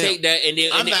 Why take that and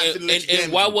then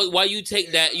why you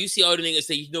take that? You see all the niggas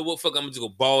say, you know what, fuck, I'm just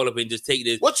gonna ball up and just take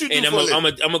this. What you do and for I'm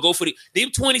gonna go for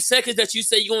them 20 seconds that you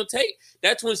say you're gonna take.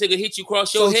 That 20 seconds hit you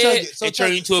across your head and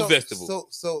turn you into a vegetable.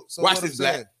 So watch this,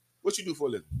 Black. What you do for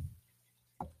a living?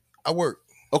 I work.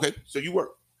 Okay, so you work.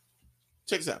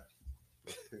 Check this out.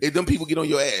 If them people get on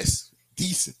your ass,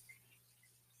 decent,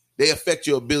 they affect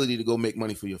your ability to go make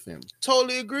money for your family.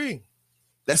 Totally agree.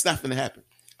 That's not going to happen.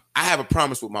 I have a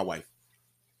promise with my wife.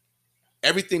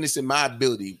 Everything that's in my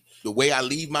ability, the way I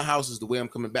leave my house is the way I'm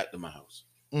coming back to my house.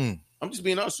 I'm just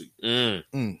being honest with you.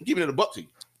 I'm giving it a buck to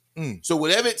you. So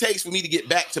whatever it takes for me to get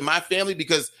back to my family,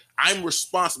 because I'm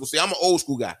responsible. See, I'm an old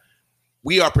school guy.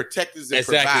 We are protectors and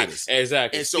providers.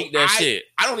 Exactly. And so shit.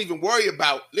 I don't even worry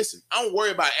about, I don't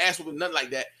worry about ass whooping, nothing like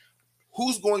that.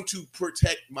 Who's going to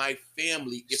protect my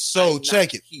family if I'm check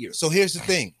not it here? So here's the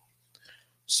thing.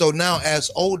 So now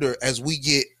as older as we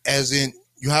get, as in,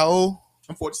 you how old?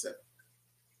 I'm 47.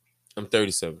 I'm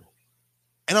 37.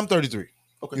 And I'm 33.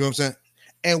 Okay. You know what I'm saying?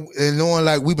 And knowing,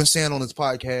 like we've been saying on this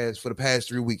podcast for the past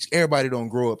 3 weeks, everybody don't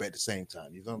grow up at the same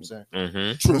time. You know what I'm saying? Mm-hmm. You know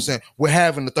what I'm saying? We're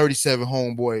having a 37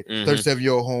 homeboy,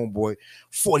 37-year-old homeboy,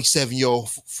 47-year-old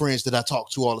friends that I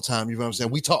talk to all the time. You know what I'm saying?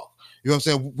 We talk. You know what I'm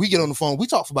saying? We get on the phone. We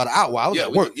talk for about an hour. I was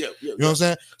at work. You know what I'm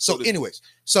saying? So anyways,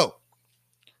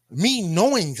 me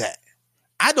knowing that,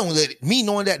 I don't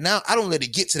let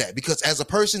it get to that, because as a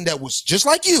person that was just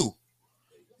like you,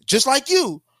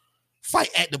 fight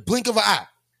at the blink of an eye.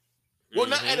 Well,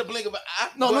 not at the blink of an eye.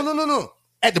 No.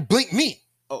 At the blink, me.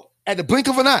 Oh. At the blink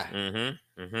of an eye.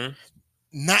 Mm-hmm.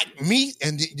 Not me,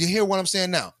 and you hear what I'm saying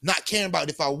now? Not caring about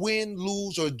if I win,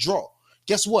 lose, or draw.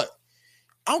 Guess what?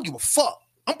 I don't give a fuck.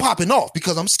 I'm popping off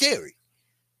because I'm scary.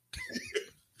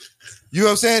 You know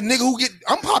what I'm saying? Nigga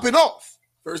I'm popping off.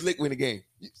 First lick win the game.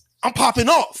 I'm popping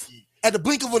off at the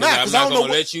blink of an eye. I'm not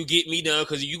gonna let you get me down,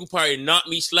 because you could probably knock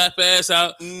me slap ass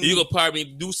out. You could probably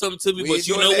do something to me, but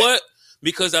you know what?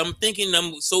 Because I'm thinking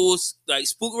I'm so like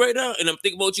spooked right now, and I'm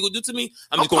thinking about what you gonna do to me.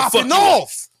 I'm just gonna fuck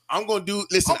off. I'm gonna do.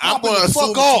 Listen, I'm gonna assume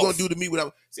what you gonna do to me.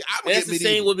 Without see, I'm gonna that's the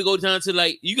same when we go down to,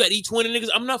 like, you got these 20 niggas.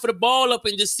 I'm not for the ball up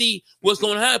and just see what's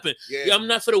gonna happen. Yeah, I'm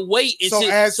not for the wait and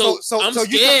shit. I'm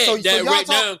scared that right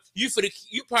now you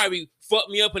probably fuck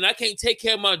me up and I can't take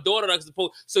care of my daughter like I'm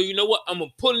supposed. So you know what? I'm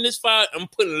gonna pull in this fire. I'm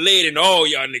putting lead in all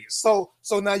y'all niggas.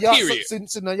 So now y'all.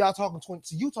 So now y'all talking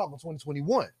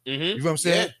 2021. Mm-hmm. You know what I'm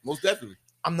saying? Yeah, most definitely.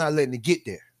 I'm not letting it get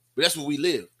there. But that's where we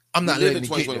live. I'm not letting it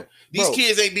get there. These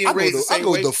kids ain't being raised the same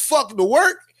way. I go the fuck to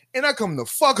work and I come the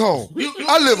fuck home.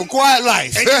 I live a quiet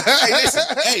life. Hey,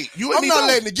 listen. Hey, you and I'm me not both.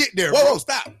 letting it get there. Whoa,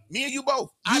 stop. Me and you both.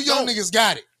 You young niggas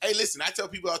got it. Hey, listen. I tell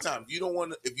people all the time,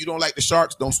 if you don't like the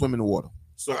sharks, don't swim in the water.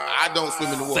 So I don't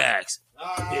swim in the water. Facts.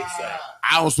 Big fact.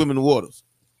 I don't swim in the waters.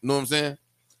 You know what I'm saying?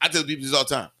 I tell people this all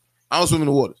the time. I don't swim in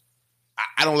the waters.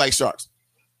 I don't like sharks.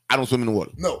 I don't swim in the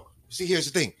water. No. See, here's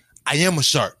the thing. I am a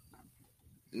shark.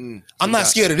 I'm not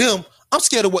scared of them. I'm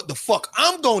scared of what the fuck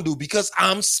I'm gonna do, because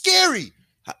I'm scary.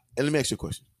 And let me ask you a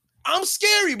question. I'm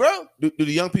scary, bro. Do the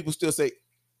young people still say?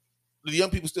 Do the young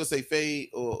people still say fade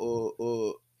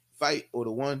or fight or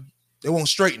the one? They want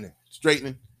straightening.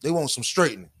 Straightening. They want some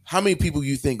straightening. How many people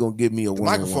you think gonna give me a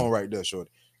microphone right there,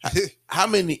 shorty? How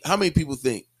many people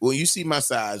think when you see my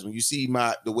size, when you see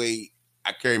the way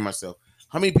I carry myself,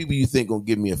 how many people you think gonna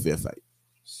give me a fair fight,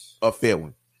 a fair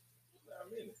one?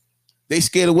 They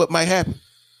scared of what might happen.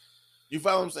 You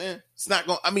follow what I'm saying? It's not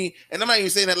going. I mean, and I'm not even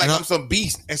saying that like I'm some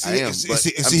beast. And see, I am.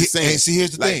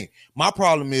 here's the thing. My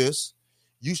problem is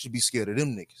You should be scared of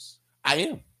them niggas. I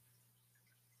am.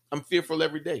 I'm fearful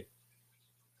every day.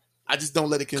 I just don't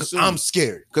let it consume. I'm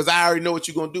scared. Because I already know what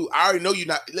you're gonna do. I already know you're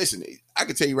not. Listen, I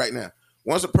can tell you right now.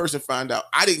 Once a person find out,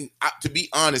 to be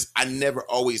honest, I never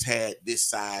always had this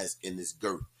size and this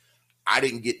girth. I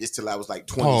didn't get this till I was like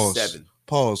 27.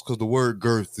 Pause, because the word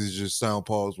girth is just sound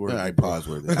pause word. All right, pause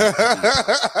word. All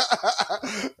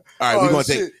right, we're gonna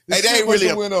take. Hey, that ain't really.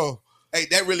 Hey,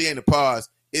 that really ain't a pause.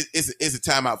 It's a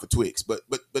timeout for Twix. But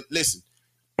listen,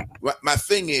 my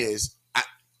thing is,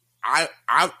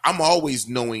 I'm always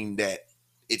knowing that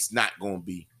it's not gonna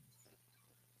be.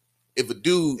 If a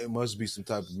dude, it must be some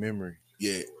type of memory.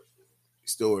 Yeah,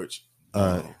 storage.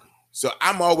 So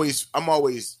I'm always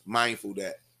mindful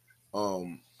that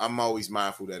I'm always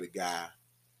mindful that a guy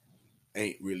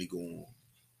ain't really going to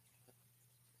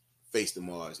face the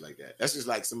Mars like that. That's just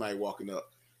like somebody walking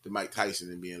up to Mike Tyson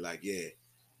and being like, "Yeah,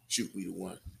 shoot, we the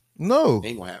one." No, it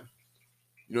ain't gonna happen.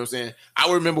 You know what I'm saying?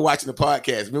 I remember watching the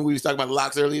podcast. Remember we was talking about the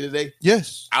locks earlier today?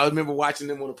 Yes. I remember watching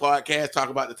them on the podcast talk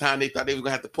about the time they thought they was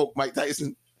gonna have to poke Mike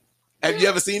Tyson. Have you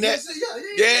ever seen that?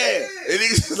 Yeah. And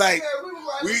it's like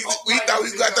we thought we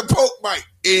was gonna have to poke Mike.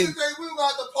 And we were gonna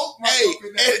have to poke Mike. Hey,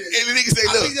 and the nigga say,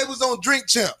 "Look, I think they was on Drink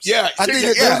Champs." Yeah, I think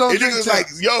they was on Drink was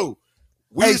Champs. like, "Yo,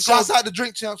 hey, shouts out to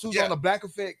Drink Champs, who's on the Black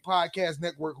Effect Podcast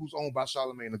Network, who's owned by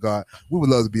Charlamagne the God. We would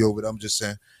love to be over there. I'm just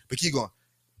saying, but keep going.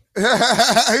 You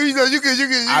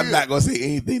can. I'm not gonna say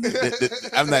anything.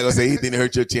 I'm not gonna say anything to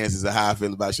hurt your chances of how I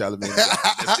feel about Charlamagne.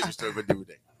 That's a different story for a different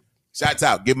day. Shots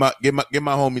out. Give my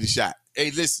homie the shot.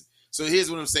 Hey, listen. So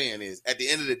here's what I'm saying is, at the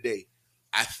end of the day,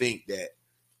 I think that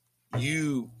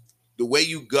the way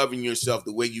you govern yourself,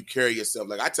 the way you carry yourself.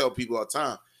 Like I tell people all the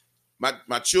time,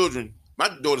 my children, my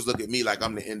daughters look at me like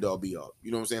I'm the end all be all.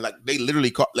 You know what I'm saying? Like they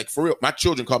literally call, like for real. My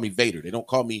children call me Vader. They don't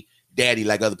call me Daddy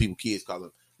like other people kids call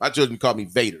them. My children call me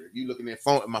Vader. If you look at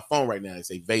my phone right now, they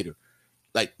say Vader.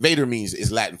 Like Vader means it's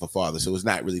Latin for father, so it's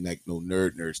not really like no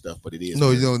nerd stuff, but it is.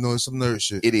 No, it's some nerd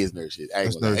shit. It is nerd shit.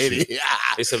 It's nerd shit.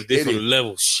 It's some different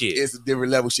level shit. It's a different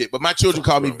level shit. But my children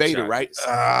call me Vader, right?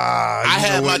 I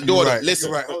have my daughter. Right. Listen,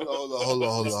 right. Hold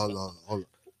on.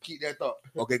 Keep that thought.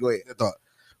 Okay, go ahead. That thought.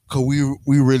 Cause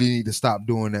we really need to stop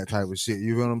doing that type of shit.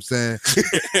 You know what I'm saying?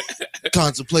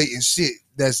 Contemplating shit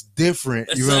that's different.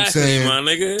 You know what I'm saying? My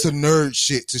nigga. To nerd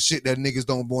shit, to shit that niggas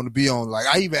don't want to be on. Like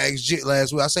I even asked Jit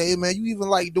last week. I say, hey man, you even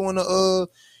like doing the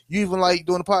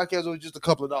podcast or just a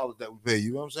couple of dollars that we pay?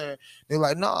 You know what I'm saying? They're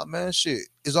like, nah, man, shit.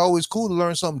 It's always cool to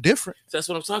learn something different. That's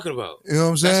what I'm talking about. You know what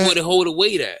I'm saying? That's what they hold the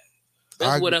weight at.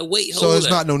 That's what I weight hold. So it's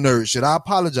at. not no nerd shit. I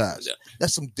apologize.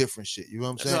 That's some different shit. You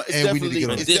know what I'm saying? No, and we need to get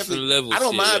on a different level. I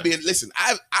don't shit, mind being. Listen,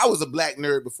 I was a black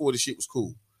nerd before the shit was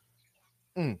cool.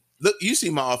 Look, you see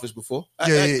my office before.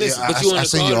 Listen, but you want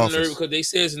to call it a office. nerd because they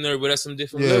say it's a nerd, but that's some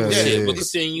different level shit. But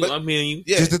continue, I'm hearing you.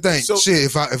 Yeah. Just the thing, So, shit.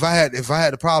 If I had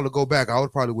the power to go back, I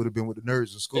would have been with the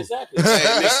nerds in school. Exactly.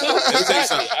 Hey, listen, let me tell you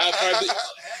something.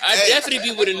 I definitely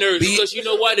be with the nerds because you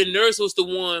know why? The nerds was the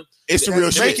one. It's the real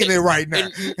shit. Making it right now.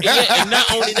 And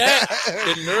not only that,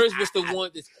 the nerds was the one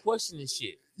that's questioning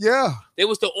shit. Yeah, They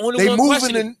was the only one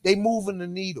questioning. They moving the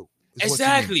needle.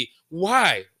 Exactly.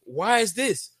 Why? Why is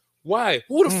this? Why?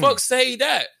 Who the fuck say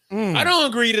that? I don't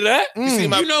agree to that. You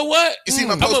know what? You see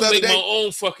my I'm post the gonna other make day? my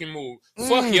own fucking move.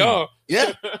 Fuck y'all.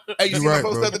 Yeah. Hey, you see my right,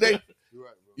 post bro. the other day?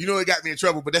 You know it got me in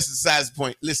trouble, but that's besides the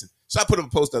point. Listen, so I put up a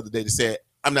post the other day that said,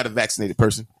 I'm not a vaccinated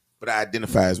person, but I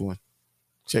identify as one.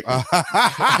 Check me.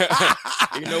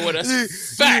 You know what?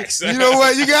 That's facts. You know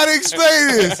what? You gotta explain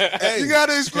this. Hey. You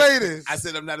gotta explain this. I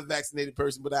said I'm not a vaccinated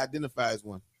person, but I identify as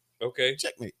one. Okay.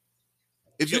 Checkmate.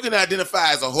 If you can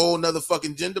identify as a whole nother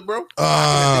fucking gender, bro, I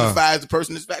can identify as the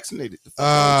person that's vaccinated. You're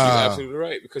absolutely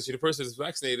right because the person that's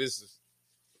vaccinated is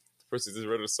the person that's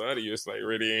right beside of you. It's like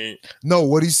really ain't. No,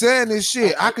 what he's saying is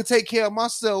shit. I could take care of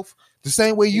myself the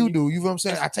same way you do. You know what I'm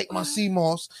saying? I take my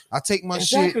CMOS. I take my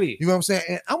shit. You know what I'm saying?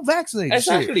 And I'm vaccinated.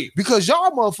 Exactly. Shit. Because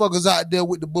y'all motherfuckers out there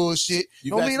with the bullshit.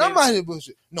 You don't mean I'm out here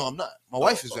bullshit. No, I'm not. My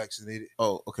wife is vaccinated.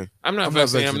 Oh, okay. I'm not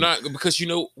vaccinated. I'm not because you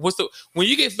know when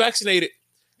you get vaccinated.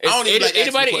 I don't even like asking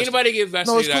the question. Anybody get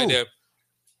vaccinated No, out there?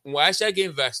 Why should I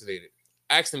get vaccinated?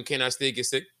 Ask them, can I still get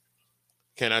sick?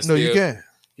 Can I still? No, you can.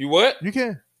 You what? You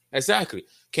can. Exactly.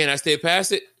 Can I still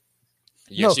pass it?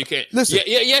 Yes, No, you can. listen.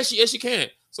 Yes, you can.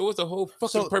 So what's the whole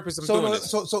fucking purpose of doing this?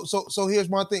 So here's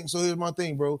my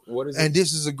thing, bro. What is and it?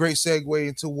 this is a great segue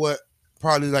into what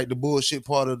probably like the bullshit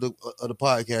part of the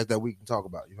podcast that we can talk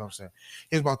about. You know what I'm saying?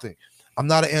 Here's my thing. I'm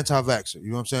not an anti-vaxxer. You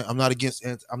know what I'm saying? I'm not against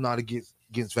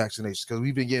vaccinations because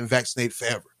we've been getting vaccinated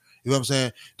forever. You know what I'm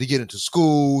saying? To get into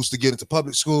schools, to get into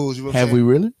public schools. You know what I'm saying? we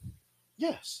really?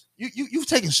 Yes. You've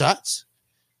taken shots.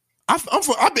 I'm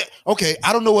from. Okay.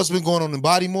 I don't know what's been going on in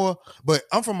Baltimore, but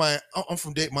I'm from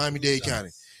Miami-Dade County.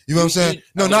 You know what I'm saying?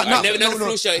 No, not the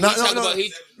flu shot. He talking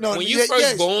about when you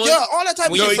first born. Yeah, all that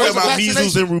type of No, shit. you talking about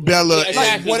measles and rubella. Yeah,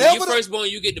 exactly. whatever when you first born,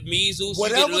 you get the measles. You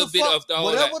get a little bit of all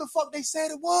whatever that. the fuck they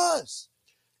said it was.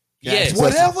 Yes.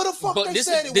 Whatever the fuck But they this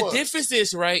said is it the was. difference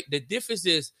is right. The difference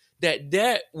is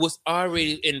that was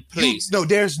already in place. No,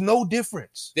 there's no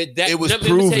difference. That It was let me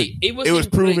proven. tell you, it was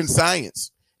in proven place.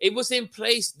 science. It was in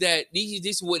place that this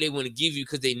is what they want to give you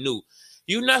because they knew.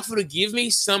 You're not going to give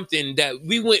me something that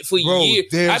we went for Bro, years.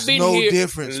 there's I've been no here.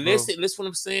 difference, bro. Listen what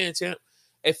I'm saying, champ.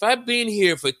 If I've been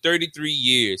here for 33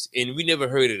 years and we never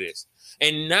heard of this,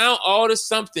 and now all of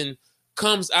something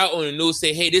comes out on the news,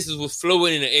 say, hey, this is what's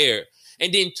flowing in the air.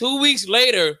 And then 2 weeks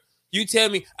later, you tell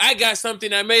me, I got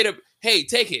something I made up. Hey,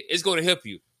 take it. It's going to help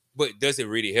you. But does it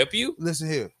really help you?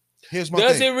 Listen here. Here's my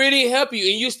Does thing. it really help you?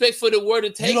 And you expect for the word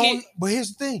to take it? But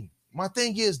here's the thing. My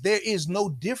thing is there is no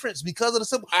difference because of the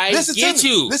simple. I Listen get to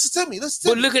me. you. Listen to me.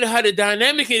 But look at how the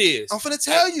dynamic it is. I'm finna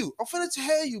tell you. I'm finna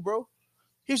tell you, bro.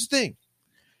 Here's the thing.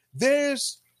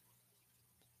 There's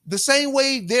the same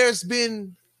way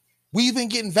we've been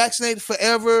getting vaccinated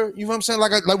forever. You know what I'm saying?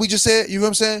 Like we just said. You know what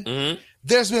I'm saying? Mm-hmm.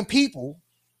 There's been people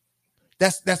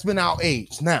that's been our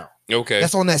age now. Okay.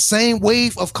 That's on that same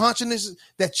wave of consciousness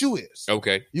that you is.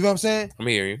 Okay. You know what I'm saying? I'm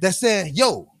hearing you. That's saying,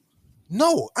 yo,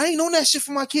 no, I ain't on that shit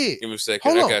for my kid. Give me a second.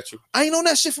 Hold I on. got you. I ain't on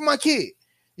that shit for my kid.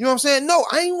 You know what I'm saying? No,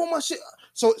 I ain't want my shit.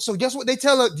 So guess what they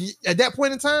tell her at that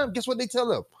point in time? Guess what they tell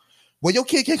her? Well, your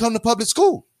kid can't come to public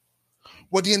school.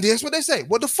 Well, then that's what they say.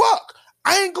 What the fuck?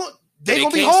 I ain't going. They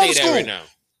gonna be can't say that homeschooled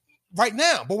right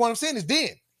now. But what I'm saying is, then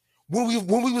when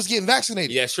we was getting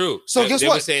vaccinated, Yeah, true. So guess they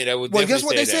what? Were saying that would well, guess definitely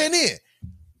what they say that. saying then?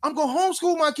 I'm gonna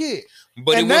homeschool my kid.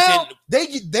 But And it now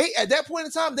wasn't. they at that point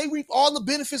in time they reap all the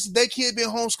benefits of their kid being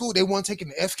homeschooled. They weren't taking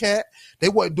the FCAT. They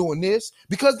weren't doing this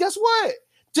because guess what?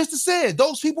 Just to say,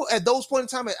 those people at those point in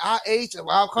time at our age, at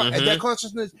that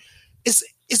consciousness,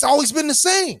 it's always been the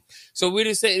same. So we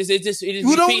just say it is.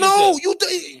 You don't know.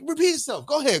 Repeat yourself.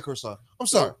 Go ahead, Kershaw. I'm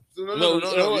sorry. No.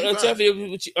 I'm telling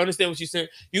you, understand what you're saying.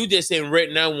 You just saying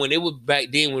right now when they were back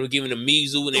then when we were giving the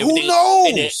measles and everything. Who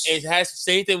knows? And it has the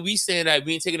same thing we saying that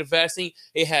we ain't taking the vaccine.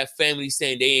 It have families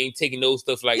saying they ain't taking those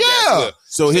stuff like that. Yeah. As well.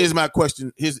 So here's my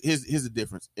question. Here's the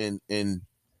difference. And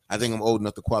I think I'm old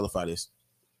enough to qualify this.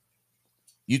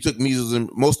 You took measles, and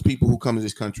most people who come to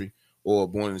this country or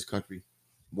born in this country,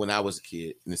 when I was a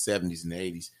kid in the 70s and the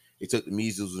 80s, they took the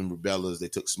measles and rubellas. They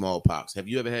took smallpox. Have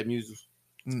you ever had measles?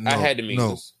 No, I had the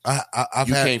measles. No, I've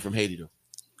You had. came from Haiti, though.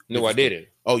 No, I didn't.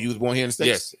 Oh, you was born here in the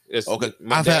States? Yes. Okay.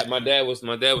 My dad was the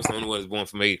only one that was born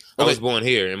from me. I was born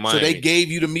here in Miami. So they gave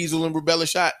you the measles and rubella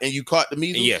shot, and you caught the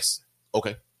measles? Yes.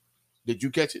 Okay. Did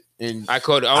you catch it? And I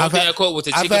caught. The only thing I caught was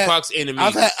the chickenpox and the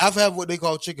measles. I've had what they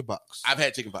call chickenpox. I've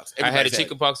had chickenpox. I had the Everybody's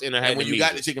chickenpox and I had And when the you got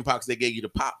the measles. chickenpox, they gave you the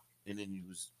pop, and then you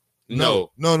was.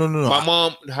 No. My My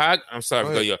mom, I'm sorry,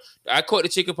 Go go y'all. I caught the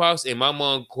chickenpox, and my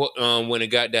mom caught, when it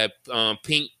got that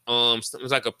pink, it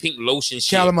was like a pink lotion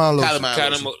shit. calamine lotion.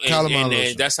 Calamine And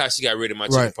lotion. that's how she got rid of my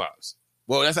Right. chickenpox.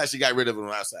 Well, that's how she got rid of it on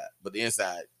the outside, but the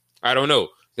inside. I don't know.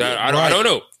 Yeah, I don't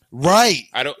know. Right.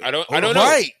 I don't know.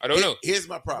 Right. I don't know. Here's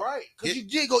my problem. Right. Because you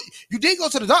did go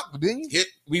to the doctor, didn't you?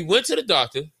 We went to the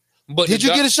doctor, but Did you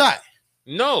get a shot?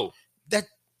 No.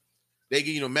 They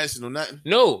give you no medicine or nothing.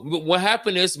 No. But what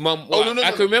happened is, Mom,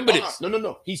 I can remember this.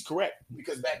 No. He's correct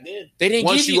because back then, They didn't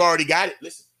once give you already got it.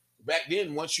 Listen, back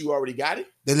then, once you already got it,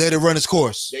 They let it run its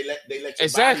course. they let your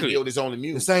Exactly. body build its own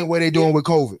immune. The same way they doing with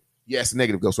COVID. Yes,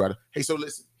 negative, Ghost Rider. Hey, so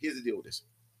listen. Here's the deal with this.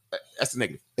 That's the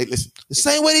negative. Hey, listen. The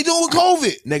same way they doing with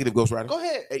COVID. Negative, Ghost Rider. Go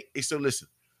ahead. Hey, so listen.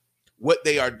 What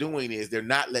they are doing is they're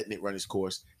not letting it run its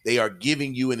course. They are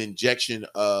giving you an injection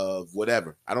of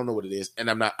whatever. I don't know what it is, and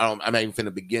I'm not even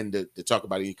finna begin to talk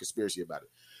about any conspiracy about it.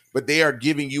 But they are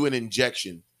giving you an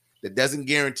injection that doesn't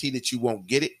guarantee that you won't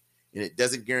get it, and it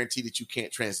doesn't guarantee that you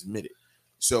can't transmit it.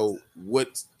 So,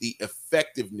 what's the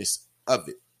effectiveness of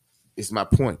it? Is my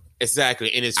point.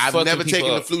 Exactly. And I've never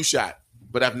taken the flu shot,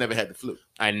 but I've never had the flu.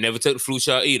 I never took the flu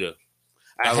shot either.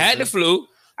 I I had the was- flu,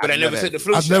 but I I've never never took the had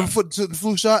flu I've shot. never took the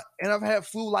flu shot, and I've had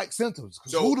flu-like symptoms.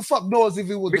 So- Who the fuck knows if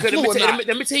it was Because the flu or not?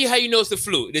 let me tell you how you know it's the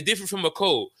flu. They're different from a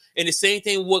cold. And the same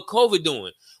thing with COVID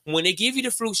doing. When they give you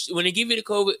the flu, when they give you the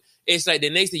COVID, it's like the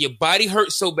next day your body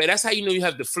hurts so bad. That's how you know you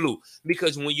have the flu.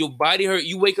 Because when your body hurt,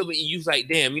 you wake up and you're like,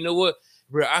 damn, you know what?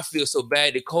 Bro, I feel so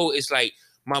bad. The cold is like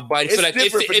my body It's feel like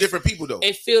different for different people, though.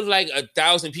 It feels like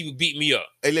 1,000 people beat me up.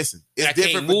 Hey, listen, I it's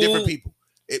different can't for different move. people.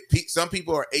 Some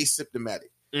people are asymptomatic.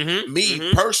 Mm-hmm.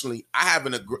 Me personally, I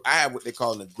have what they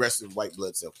call an aggressive white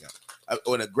blood cell count,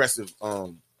 or an aggressive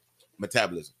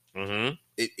metabolism. Mm-hmm.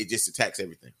 It just attacks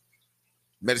everything.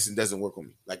 medicine doesn't work on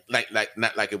me. Like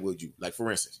not like it would you. Like for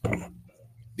instance,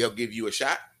 they'll give you a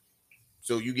shot.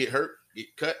 So you get hurt,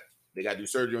 get cut. They got to do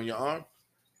surgery on your arm.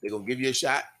 They're going to give you a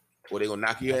shot or they're going to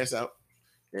knock your ass out.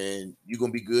 And you're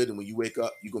going to be good. And when you wake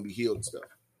up, you're going to be healed and stuff.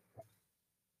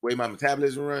 Way my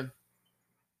metabolism run,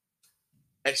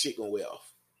 that shit going to wear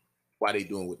off. Why they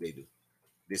doing what they do?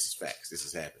 This is facts. This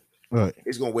has happened. Right.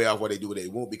 It's going to wear off what they do what they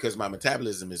won't because my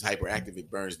metabolism is hyperactive. It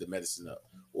burns the medicine up.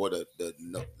 Or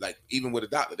like even with a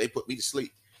doctor, they put me to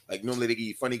sleep. Like normally they give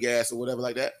you funny gas or whatever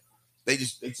like that. They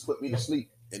just put me to sleep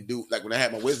and do like when I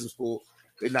had my wisdoms pulled,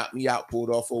 they knocked me out, pulled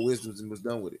off 4 wisdoms and was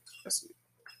done with it. That's it.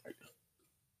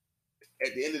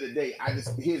 At the end of the day,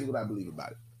 here's what I believe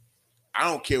about it. I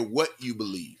don't care what you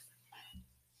believe.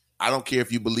 I don't care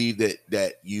if you believe that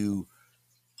the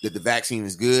vaccine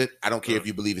is good. I don't care if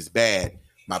you believe it's bad.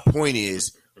 My point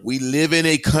is, we live in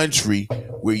a country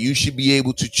where you should be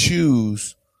able to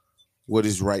choose what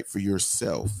is right for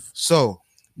yourself. So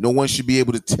no one should be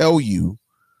able to tell you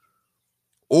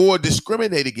or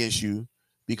discriminate against you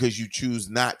because you choose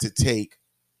not to take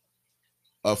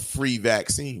a free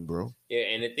vaccine, bro. Yeah,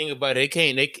 and the thing about it,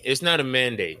 it's not a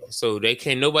mandate. So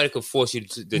nobody could force you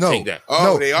to No. take that.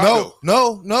 Oh, they are.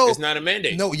 No. It's not a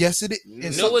mandate. No, yes it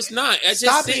is. No, it's not. I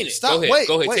just seen it. Stop. Go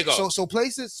ahead, Wait. take off. So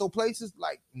places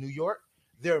like New York,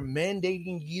 they're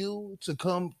mandating you to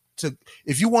come to.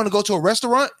 If you want to go to a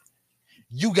restaurant,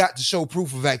 you got to show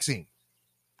proof of vaccine.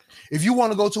 If you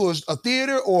want to go to a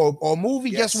theater or a movie,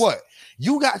 Yes. guess what?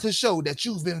 You got to show that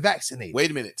you've been vaccinated.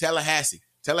 Wait a minute.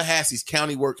 Tallahassee's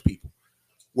county works people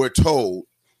were told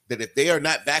that if they are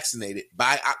not vaccinated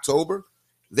by October,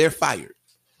 they're fired.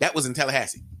 That was in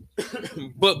Tallahassee.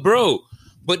 But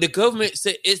the government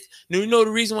said it's. You know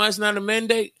the reason why it's not a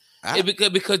mandate?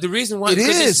 Because the reason why It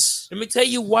is. Let me tell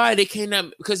you why they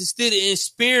cannot. Because it's still an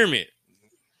experiment.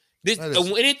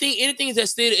 Anything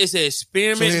that's still is an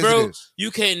experiment, So bro. it is.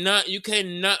 You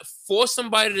cannot force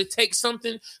somebody to take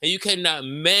something, and you cannot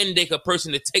mandate a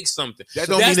person to take something. That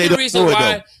don't That's mean they the don't reason do it,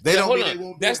 why. though. They don't hold mean on. they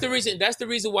won't do That's it. the reason. That's the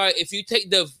reason why if you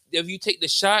take the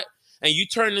shot and you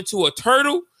turn into a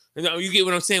turtle, you get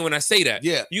what I'm saying when I say that.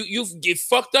 Yeah. You get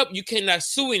fucked up. You cannot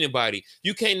sue anybody.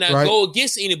 You cannot Right. go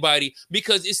against anybody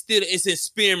because it's an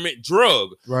experiment drug.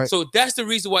 Right. So that's the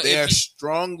reason why. They are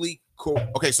strongly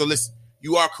okay. So listen,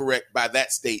 you are correct by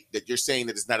that state that you're saying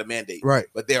that it's not a mandate, Right.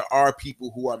 But there are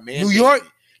people who are mandating. New York it.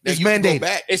 Now, is you can go mandated.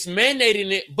 back. It's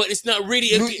mandating it, but it's not really.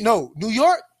 New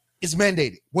York is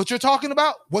mandated. What you're talking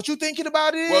about, what you're thinking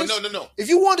about is Well, no. If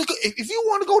you want to go, if you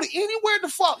want to go to anywhere the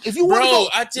fuck, if you want to Bro, go,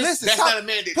 I just listen, That's stop. not a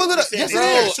mandate. Pull it up. You're Yes, saying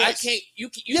it there's is. a Bro, I choice. can't. You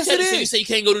Yes, tell it so is. you say you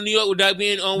can't go to New York without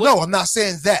being on. No, I'm not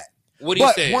saying that. What are you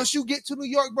But saying? once you get to New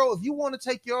York, bro, if you want to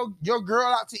take your girl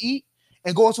out to eat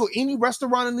and go to any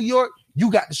restaurant in New York, you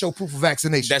got to show proof of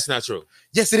vaccination. That's not true.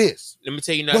 Yes, it is. Let me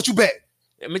tell you now. What you bet?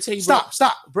 Let me tell you, bro.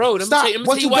 Stop. Bro. Let me Stop. tell you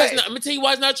What you why bet? it's not. Let me tell you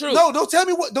why it's not true. No, don't tell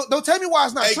me what. Don't tell me why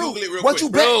it's not Hey, true. Google it real What quick. you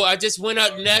bet, Bro, I just went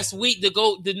out last week to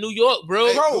go to New York, bro.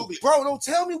 Hey, bro? Google it. Bro, don't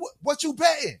tell me what you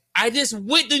betting. I just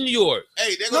went to New York.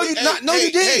 Hey, they're No, gonna, you hey, not. No, hey,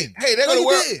 you didn't. Hey, they're No, gonna you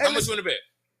work. didn't. How much you want to bet?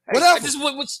 Whatever. I just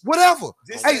went with. Whatever.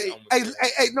 Just Hey, say-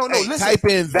 hey, no. Hey, Listen. type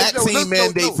in No, vaccine no,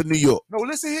 mandate for New York. No,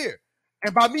 listen here.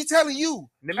 And by me telling you,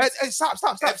 Let me- hey, stop.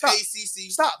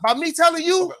 FACC. Stop. By me telling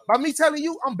you,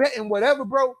 Okay. I'm betting whatever,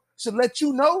 bro. Should let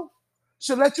you know.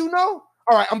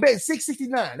 All right, I'm betting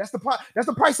 $6.69. That's the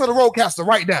price of the Roadcaster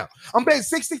right now. I'm betting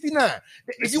 $6.69.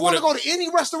 If you want to go to any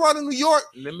restaurant in New York,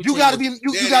 Let me you tell gotta you be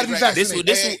you There it gotta is be right there.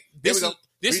 vaccinated. Hey, there we go.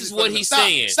 This Read is it what from he's the-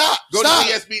 saying. Stop. Go to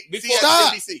CSB.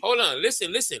 Stop. CSNBC. Hold on.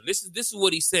 Listen. This is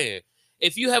what he's saying.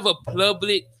 If you have a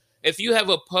public,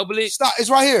 Stop. It's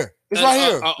right here. It's right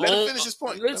here. Let him finish his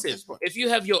point. Let him Listen, finish his point. if you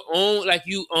have your own,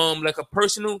 like a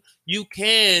personal, you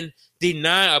can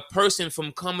deny a person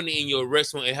from coming in your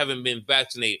restaurant and having been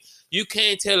vaccinated. You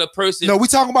can't tell a person. No, we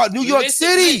talking about New York Listen,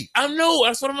 City. I know.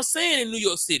 That's what I'm saying. In New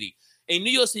York City,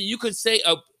 you can say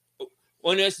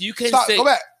on us. You can Stop. say Go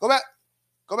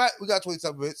back. We got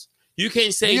 27 minutes. you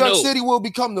can say New York no. City will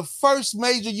become the first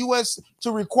major U.S.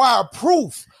 to require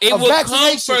proof It of will vaccination.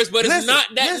 come first, but it's not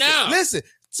that now. Listen,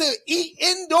 to eat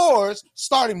indoors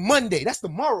starting Monday. That's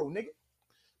tomorrow, nigga.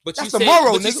 But That's you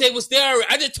tomorrow, said, nigga. You said was there.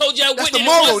 I just told you I That's went and it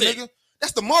tomorrow, wasn't. nigga.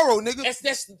 That's tomorrow, nigga.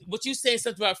 That's what you saying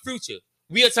something about future.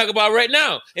 We are talking about right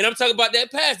now, and I'm talking about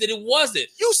that past that it wasn't.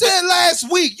 You said last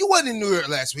week. You wasn't in New York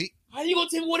last week. How you gonna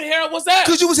tell me what the hell was that?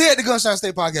 Because you was here at the Gunshine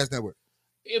State Podcast Network.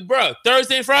 Bro,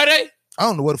 Thursday and Friday? I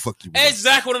don't know what the fuck you was.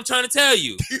 Exactly what I'm trying to tell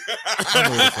you. I don't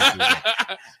know what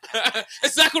the fuck you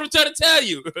Exactly what I'm trying to tell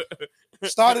you.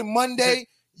 was. Starting Monday,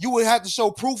 you would have to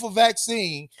show proof of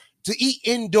vaccine to eat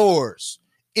indoors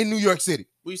in New York City.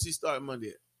 We see starting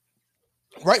Monday.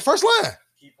 Right? First line.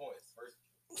 Key points.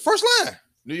 First, First line.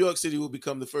 New York City will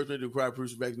become the first to require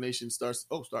proof of vaccination. Start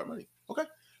Monday. Okay.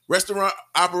 Restaurant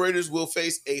operators will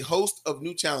face a host of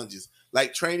new challenges,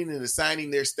 like training and assigning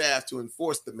their staff to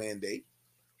enforce the mandate.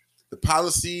 The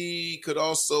policy could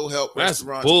also help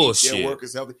restaurants keep their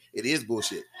workers healthy. It is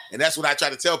bullshit. And that's what I try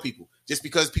to tell people. Just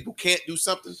because people can't do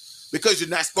something, because you're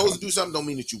not supposed to do something, don't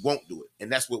mean that you won't do it.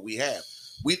 And that's what we have.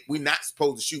 We're not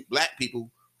supposed to shoot black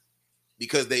people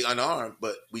because they unarmed,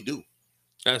 but we do.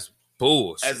 That's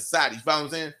bullshit. As a society, you follow what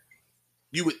I'm saying?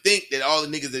 You would think that all the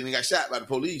niggas that got shot by the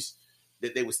police,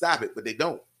 that they would stop it, but they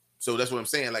don't. So that's what I'm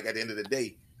saying. Like, at the end of the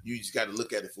day, you just got to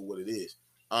look at it for what it is.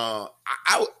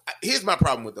 Here's my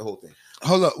problem with the whole thing.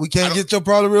 Hold up, we can't get your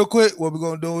problem real quick. What we're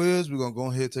gonna do is we're gonna go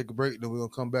ahead and take a break. Then we're gonna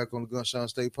come back on the Gunshot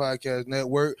State Podcast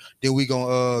Network. Then we're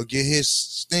gonna get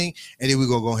his thing, and then we're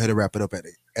gonna go ahead and wrap it up at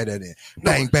that end.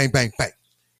 Bang, bang, bang, bang.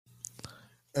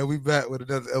 And we back with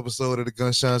another episode of the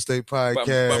Gunshot State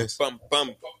Podcast.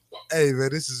 Hey man,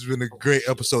 this has been a great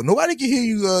episode. Nobody can hear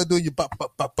you doing your pop,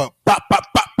 pop, pop, pop, pop, pop,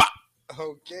 pop, pop.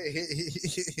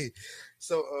 Okay,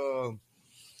 so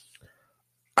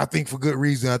I think for good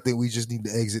reason. I think we just need to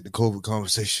exit the COVID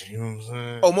conversation. You know what I'm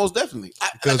saying? Oh, most definitely.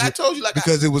 I told you,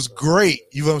 because it was great.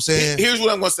 You know what I'm saying? Here's what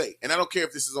I'm gonna say, and I don't care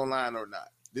if this is online or not.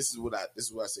 This is what I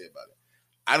say about it.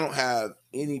 I don't have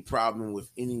any problem with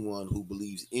anyone who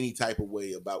believes any type of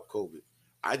way about COVID.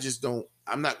 I just don't.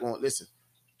 I'm not going to listen.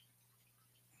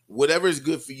 Whatever is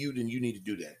good for you, then you need to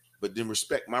do that. But then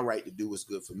respect my right to do what's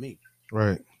good for me.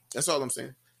 Right. That's all I'm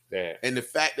saying. Yeah. And the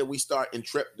fact that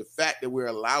the fact that we're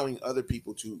allowing other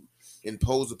people to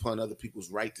impose upon other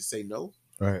people's right to say no,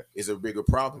 right, is a bigger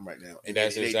problem right now. And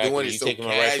that's they exactly doing it you so taking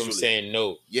my right from saying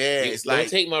no. Yeah, it's like, don't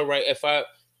take my right if I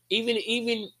even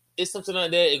it's something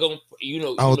like that. It gonna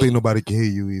I don't think nobody can hear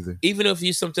you either. Even if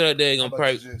you something like that, it gonna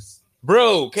probably.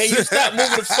 Bro, can you stop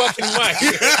moving the fucking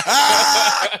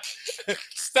mic?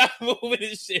 Stop moving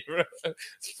this shit, bro. What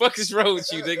the fuck is wrong with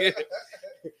you, nigga?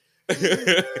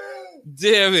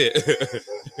 Damn it.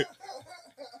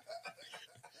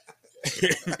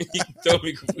 You throw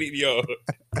me completely off.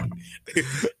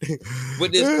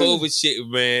 With this COVID shit,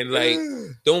 man, like,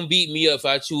 don't beat me up if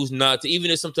I choose not to.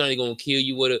 Even if sometimes they're gonna kill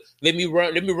you with it. Let me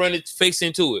run it face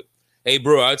into it. Hey,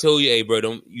 bro, I told you,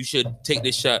 you should take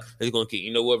this shot. It's gonna kill you.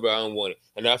 You know what, bro? I don't want it.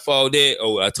 And I fall dead.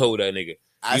 Oh, I told that nigga.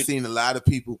 I've seen a lot of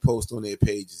people post on their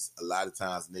pages a lot of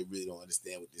times, and they really don't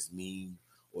understand what this meme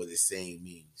or this saying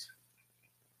means.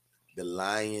 The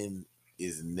lion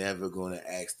is never going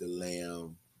to ask the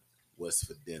lamb what's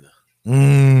for dinner.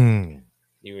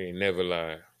 You ain't never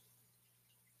lie.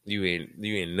 You ain't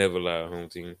never lie, home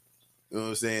team. You know what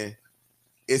I'm saying?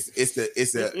 It's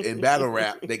in battle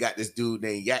rap, they got this dude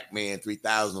named Yak Man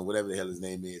 3000 or whatever the hell his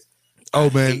name is. Oh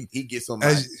man, he gets on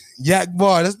my Yak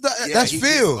Bar. That's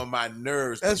Phil on my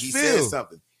nerves. That's he Phil. says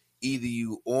something. Either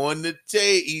you on the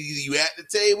table, either you at the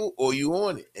table, or you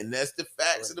on it, and that's the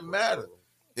facts of the matter.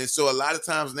 And so a lot of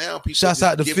times now, people shouts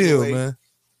out to Phil, man.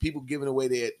 People giving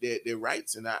away their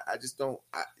rights, and I just don't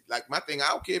like my thing. I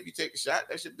don't care if you take a shot.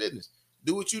 That's your business.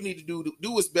 Do what you need to do.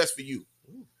 Do what's best for you.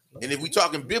 And if we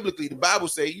talking biblically, the Bible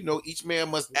say, each man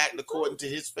must act according to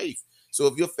his faith. So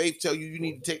if your faith tell you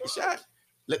need to take the shot,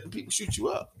 let the people shoot you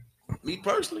up. Me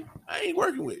personally, I ain't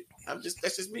working with it.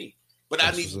 That's just me. But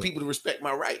I need people to respect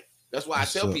my right. That's why I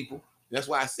tell people. That's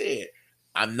why I said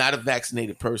I'm not a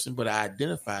vaccinated person, but I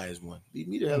identify as one. Leave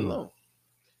me the hell alone.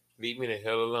 Leave me the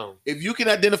hell alone. If you can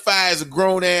identify as a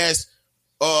grown ass,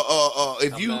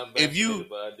 if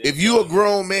you a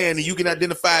grown man and you can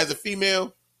identify as a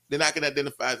female, then I can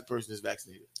identify as a person that's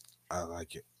vaccinated. I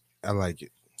like it.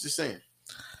 Just saying.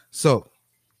 So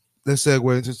let's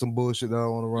segue into some bullshit that I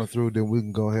want to run through. Then we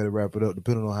can go ahead and wrap it up,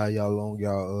 depending on how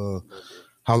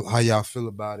y'all feel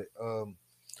about it.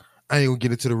 I ain't gonna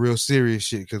get into the real serious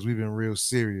shit because we've been real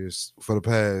serious for the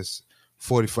past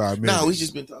 45 minutes. No, we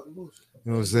just been talking bullshit.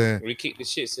 You know what I'm saying? We kick the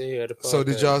shit here at the podcast. So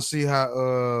did y'all see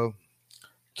how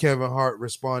Kevin Hart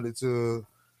responded to?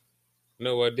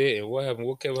 No, I didn't. What happened?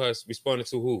 What Kevin Hart responded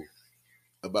to who?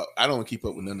 I don't keep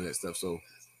up with none of that stuff. So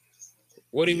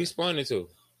what he responded to?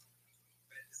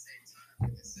 But at the same time,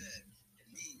 like I said,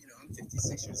 I'm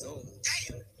 56 years old.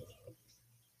 Damn.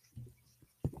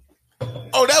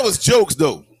 Oh, that was jokes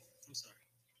though. I'm sorry.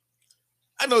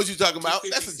 I know what you're talking about.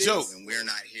 That's a joke. And we're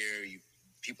not here.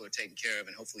 People are taken care of,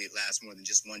 and hopefully it lasts more than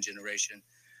just one generation.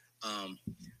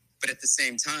 But at the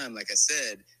same time, like I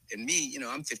said, and me,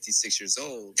 I'm 56 years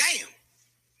old. Damn.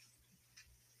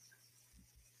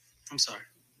 I'm sorry.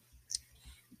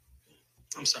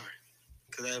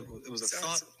 Because it was a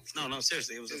thought. No,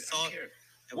 seriously, it was a thought.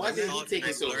 Why did he take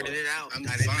it so blurted it out?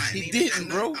 He didn't,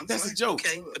 bro. That's a joke.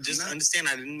 Okay, but just understand,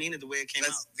 I didn't mean it the way it came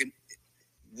out.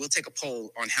 We'll take a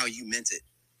poll on how you meant it.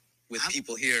 with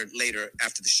people here later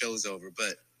after the show's over.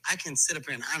 But I can sit up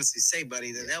here and honestly say,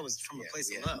 buddy, that was from a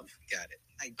place of love. Got it.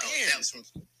 Like, Oh, damn. that was from.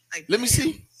 Like, Let me damn.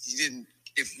 see. You didn't.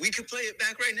 If we could play it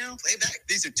back right now, play it back.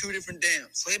 These are two different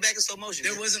dams. Play it back in slow motion.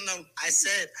 There wasn't no. I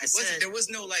said. There was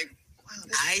no like. Wow,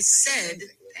 I said,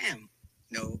 damn.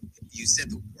 No, you said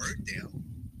the word damn.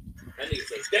 That nigga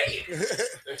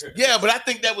said, damn. Yeah, but I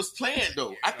think that was planned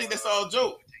though. I think that's all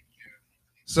joke.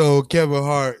 So Kevin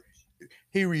Hart,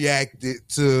 he reacted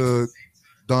to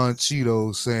Don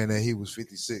Cheeto saying that he was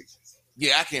 56.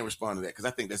 Yeah, I can't respond to that because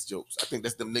I think that's jokes. I think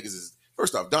that's them niggas is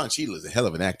first off, Don Cheadle is a hell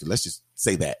of an actor. Let's just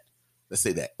say that. Let's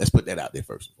say that. Let's put that out there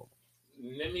first of all.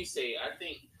 Let me say, I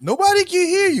think, Nobody can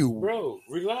hear you. bro,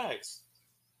 relax.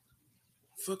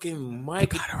 Fucking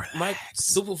Mike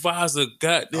supervisor,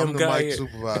 goddamn I'm the guy. mic here.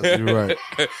 supervisor. You're right.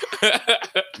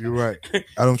 You're right.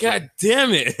 I don't care. God damn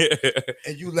it.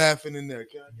 And you laughing in there.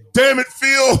 Can Damn it,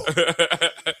 Phil.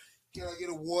 I get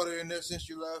a water in there since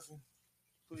you're laughing?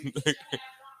 Please.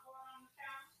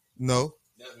 No.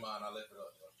 That's mine. I left it up.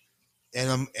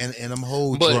 And I'm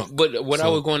whole drunk. But what So, I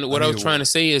was trying to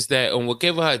say is that on what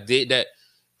Kevin Hart did that,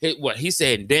 he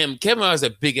said, damn, Kevin Hart's a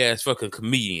big ass fucking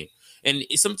comedian. And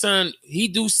sometimes he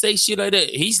do say shit like that.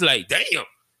 He's like, damn,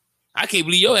 I can't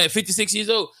believe you're at 56 years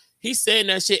old. He's saying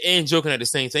that shit and joking at the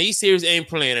same time. He's serious and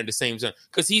playing at the same time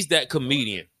because he's that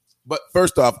comedian. But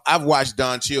first off, I've watched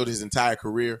Don Cheadle his entire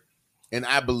career, and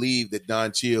I believe that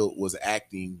Don Cheadle was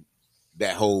acting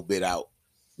that whole bit out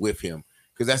with him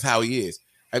because that's how he is.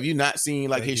 Have you not seen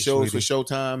like Thank his you, shows sweetie. for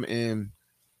Showtime? And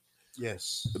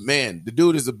Yes. man, the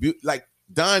dude is like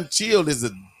Don Cheadle is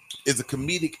a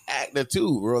comedic actor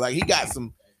too, bro. Like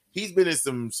he's been in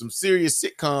some serious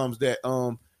sitcoms that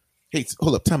hey,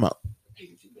 hold up, time out.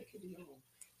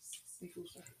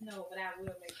 No, but I will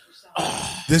make you something.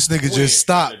 This nigga just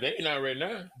stopped. They not right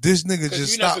now. This nigga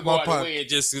just stopped my podcast.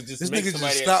 This This nigga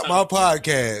just stopped my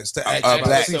podcast to ask about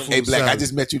Black, seafood hey, Black, I salad.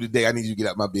 just met you today. I need you to get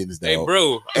out my business, dog. Hey,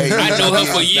 bro, Hey, I know her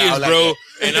for years, like bro.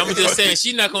 that. And I'm just saying,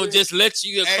 she's not going to just let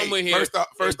you Hey, come in here first off,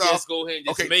 and just go ahead and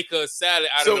just okay. make a salad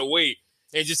out So- of the way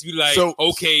and just be like, so-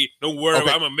 okay, no worry,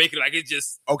 okay. I'm going to make it like it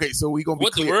just... Okay, so we gonna be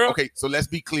What the clear. world? Okay, so let's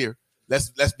be clear. Let's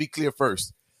be clear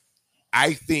first.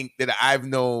 I think that I've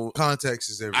known. Context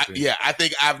is everything. I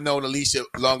think I've known Alicia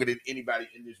longer than anybody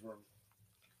in this room.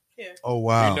 Oh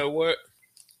wow. You know what?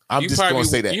 I'm You just probably, gonna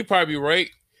say that. You probably right.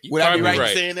 You Would I be probably right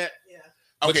in saying that? Yeah.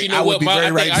 But Okay, you know I would what, be Ma? very I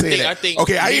right think- in saying I that. think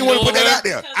Okay, I me didn't want to put knowing that her- out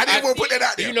there. I didn't want to put that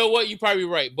out there. You know what? You probably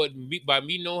right. But by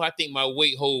me knowing, I think my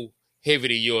weight hold heavier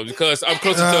than yours because I'm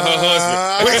closer to her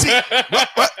husband. Wait, see,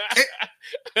 what?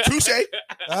 Touche,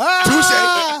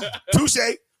 Ah! touche.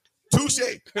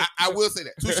 I will say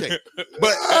that. Touche.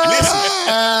 But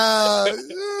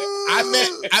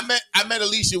listen, I met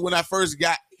Alicia when I first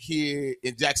got here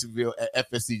in Jacksonville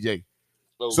at FSCJ.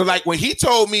 So like when he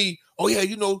told me, oh yeah,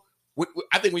 you know,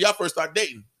 I think when y'all first started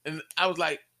dating, and I was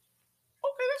like,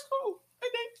 okay, that's cool.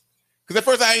 Because at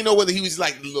first I didn't know whether he was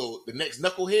like the next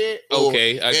knucklehead.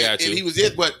 Okay, I got you. And he was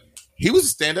it, but he was a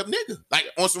stand-up nigga, like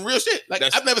on some real shit. Like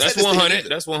that's, I've never said that's this 100. to him either.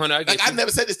 That's 100. I get Like you. I've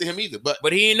never said this to him either, but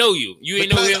But he ain't know you. You ain't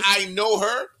know because him. I know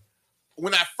her.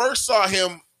 When I first saw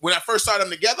him, when I first saw them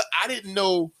together, I didn't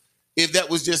know if that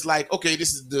was just like, okay,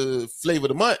 this is the flavor of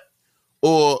the month,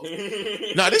 or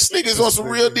no, this nigga's on some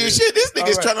real deal shit. This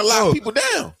nigga's All right. trying to lock Oh. people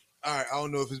down. All right, I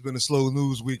don't know if it's been a slow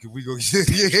news week. If we go,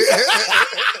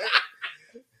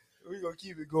 we gonna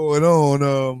keep it going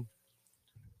on.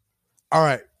 All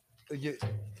right,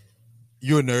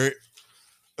 you're a nerd,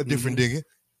 a different digger.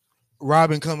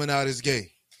 Robin coming out as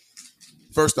gay.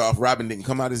 First off, Robin didn't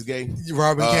come out as gay.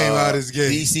 Robin came out as gay.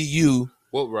 DCU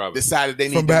What Robin? decided they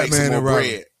need From to make some Batman more and Robin.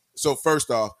 bread. So first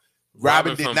off,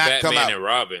 Robin did from not Batman come out. And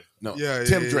Robin. No, Yeah,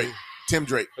 Tim yeah, Drake. yeah. Tim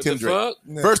Drake. What Tim the Drake. fuck?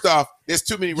 No. First off, there's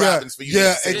too many Yeah, Robins for you.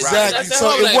 yeah, to say exactly. Robin. That's So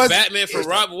so it like wasn't- Batman for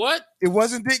Robin. What? It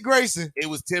wasn't Dick Grayson. It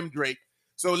was Tim Drake.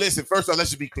 So listen, first off, let's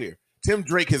just be clear. Tim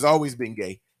Drake has always been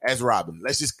gay as Robin.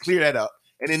 Let's just clear that up.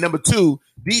 And then number two,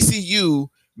 DCU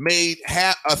made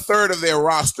a third of their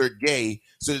roster gay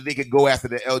so that they could go after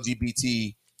the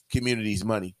LGBT community's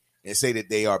money and say that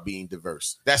they are being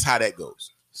diverse. That's how that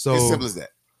goes. So As simple as that.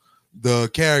 the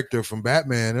character from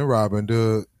Batman and Robin,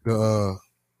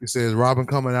 it says Robin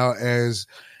coming out as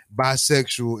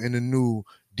bisexual in the new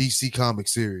DC comic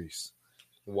series.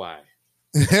 Why?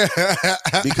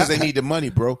 Because they need the money,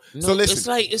 bro. No, So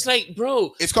listen, it's like,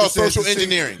 bro. it's called It says social the six-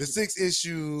 engineering. The 6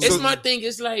 issues. It's my thing.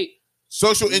 It's like,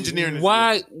 Social engineering. is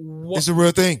why? It's a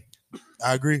real thing.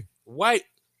 I agree. Why?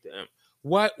 Damn.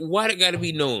 Why it got to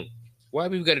be known? Why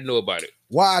people got to know about it?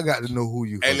 Why I got to know who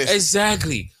you? Hey, fuck? listen.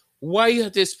 Exactly. Why you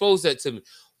have to expose that to me?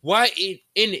 Why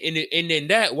and then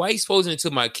that? Why you exposing it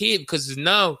to my kid? Because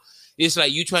now it's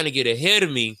like you trying to get ahead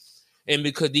of me And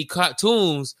because the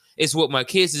cartoons is what my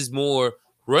kids is more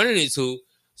running into,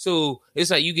 so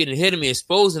it's like you getting ahead of me,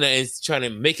 exposing that, and trying to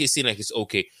make it seem like it's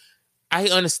okay. I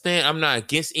understand. I'm not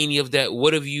against any of that.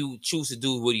 Whatever you choose to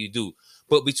do, what do you do?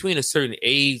 But between a certain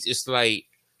age, it's like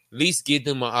at least give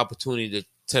them an opportunity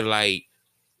to like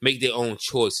make their own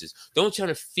choices. Don't try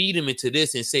to feed them into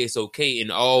this and say it's okay in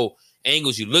all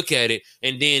angles you look at it,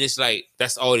 and then it's like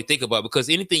that's all they think about, because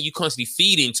anything you constantly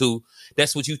feed into,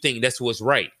 that's what you think that's what's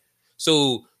right.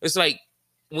 So it's like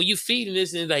when you feeding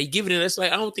this and like giving it, that's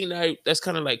like I don't think that's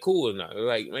kind of like cool or not.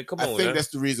 Like, man, come on. I think that's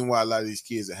the reason why a lot of these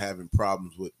kids are having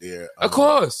problems with their of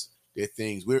course their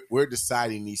things. We're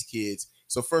deciding these kids.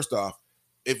 So first off,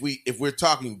 if we're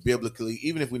talking biblically,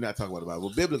 even if we're not talking about the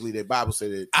Bible, biblically, the Bible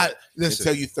said that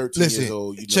until you 13 years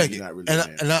old, you know you're not really a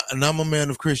man. And I'm a man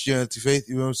of Christianity faith.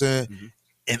 You know what I'm saying? Mm-hmm.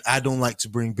 And I don't like to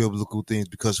bring biblical things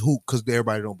because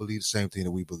everybody don't believe the same thing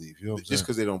that we believe. You know what I'm saying? Just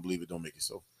because they don't believe it, don't make it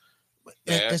so.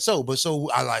 So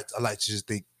I like to just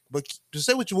think, but just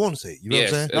say what you want to say. You know what I'm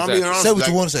saying? Exactly. No, I'm being honest, say what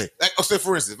you want to say. Like, say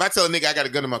for instance, if I tell a nigga I got a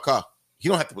gun in my car, he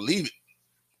don't have to believe it.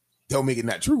 Don't make it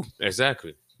not true.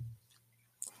 Exactly.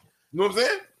 You know what I'm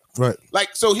saying? Right.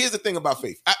 Like, so here's the thing about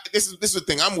faith. This is the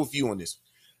thing. I'm with you on this.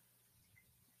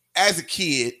 As a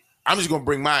kid, I'm just gonna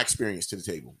bring my experience to the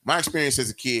table. My experience as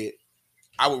a kid,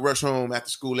 I would rush home after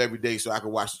school every day so I could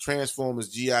watch the Transformers,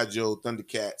 G.I. Joe,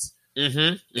 Thundercats, in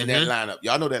that lineup.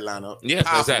 Y'all know that lineup. Yeah,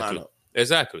 Powerful exactly. lineup.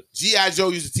 Exactly. G.I. Joe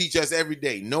used to teach us every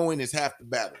day. Knowing is half the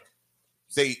battle.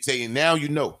 Saying now you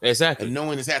know. Exactly. And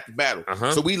knowing is half the battle.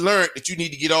 Uh-huh. So we learned that you need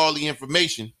to get all the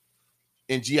information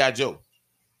in G.I. Joe.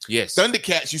 Yes.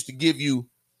 Thundercats used to give you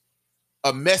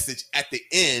a message at the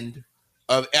end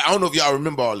of. I don't know if y'all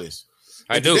remember all this.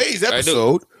 In today's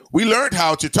episode, we learned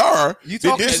how Chitara. You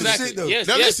talking exactly. shit though? Yes,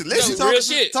 Now yes. listen. No, real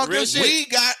shit. Real shit. We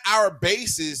got our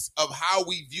basis of how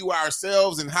we view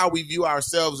ourselves and how we view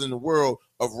ourselves in the world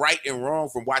of right and wrong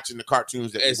from watching the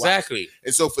cartoons that we watch. Exactly.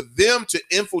 And so for them to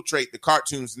infiltrate the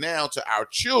cartoons now to our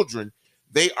children,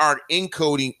 they are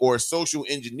encoding or social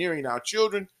engineering our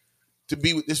children to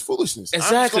be with this foolishness.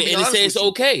 Exactly. And they say it's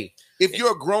okay. If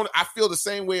you're a grown, I feel the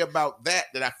same way about that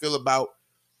I feel about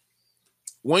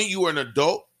when you are an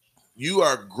adult, you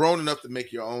are grown enough to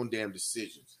make your own damn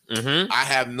decisions. Mm-hmm. I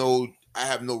have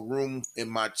no room in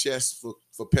my chest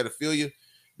for pedophilia,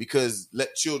 because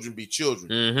let children be children.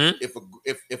 Mm-hmm.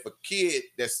 If a kid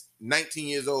that's 19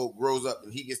 years old grows up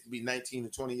and he gets to be 19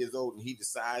 and 20 years old and he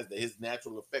decides that his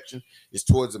natural affection is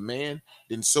towards a man,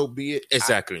 then so be it.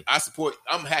 Exactly. I support.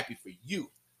 I'm happy for you.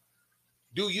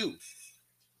 Do you?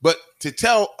 But to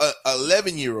tell a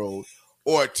 11-year-old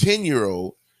or a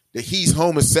 10-year-old that he's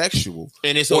homosexual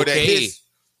and it's or okay. that his,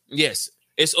 yes,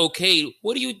 it's okay.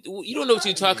 What do you don't know what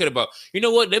you're talking about. You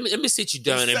know what? Let me sit you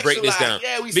down and break this down.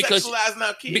 Yeah, we because sexualizing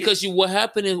our kids. Because what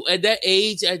happened at that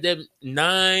age, at that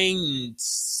 9,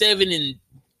 7, and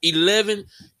 11,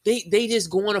 they just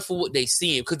going off for what they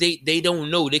seeing because they don't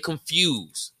know. They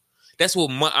confused. That's what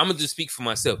I'm gonna just speak for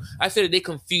myself. I feel that they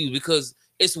confused because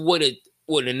it's what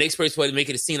the next person probably make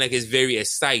it seem like it's very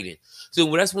exciting. So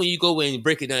that's when you go in and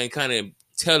break it down and kind of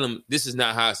tell them this is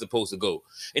not how it's supposed to go.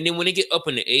 And then when they get up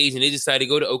in the age and they decide to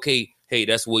go to, okay, hey,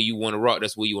 that's where you want to rock.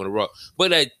 That's where you want to rock.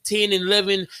 But at 10 and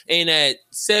 11 and at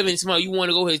 7, somehow you want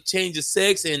to go ahead and change the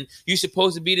sex and you're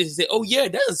supposed to be this and say, oh, yeah,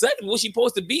 that's exactly what you're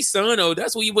supposed to be, son. Or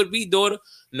that's what you would be, daughter.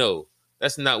 No,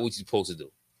 that's not what you're supposed to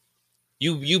do.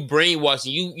 You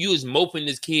brainwashing. You is moping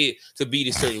this kid to be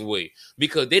this certain way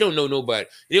because they don't know nobody.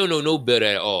 They don't know no better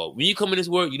at all. When you come in this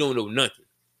world, you don't know nothing.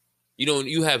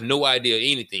 You have no idea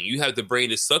anything. You have the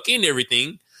brain to suck in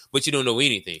everything, but you don't know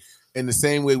anything. In the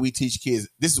same way we teach kids,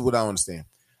 this is what I understand.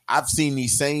 I've seen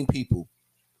these same people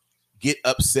get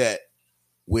upset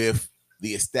with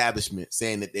the establishment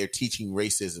saying that they're teaching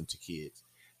racism to kids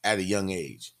at a young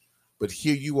age. But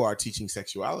here you are teaching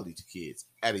sexuality to kids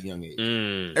at a young age.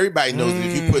 Everybody knows that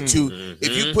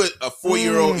if you put a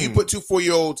 4-year-old, you put 2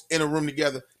 4-year-olds in a room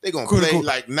together, they're gonna play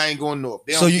like nine going north.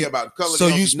 They don't care about color. So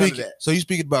you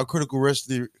speaking about critical race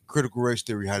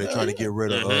theory, how they're trying to get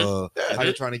rid of how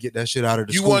they're trying to get that shit out of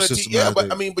the school system.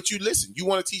 But you listen, you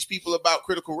want to teach people about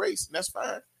critical race, and that's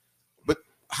fine. But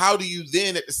how do you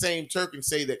then at the same token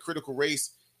say that critical race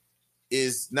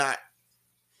is not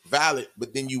valid,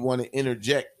 but then you want to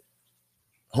interject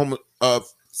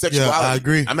sexuality? Yeah, I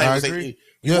agree. I'm not even saying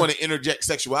you want to interject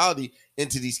sexuality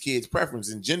into these kids' preference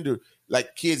and gender.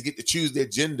 Like kids get to choose their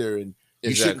gender, and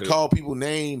you shouldn't call people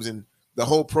names and the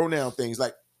whole pronoun things.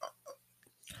 Like,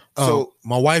 so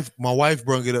my wife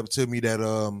brought it up to me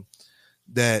that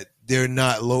that they're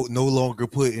not no longer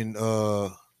putting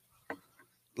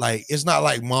like it's not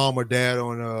like mom or dad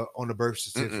on the birth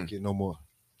certificate no more.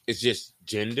 It's just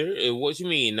gender. What you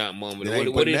mean, not mama? They What ain't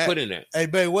did putting they that. put in that? Hey,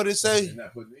 babe, what did it say? They're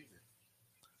not putting anything.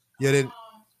 Yeah, then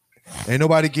ain't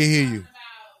nobody can hear you.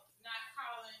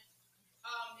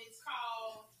 It's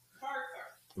called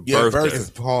birther. Yeah, Birther. birther. It's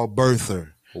called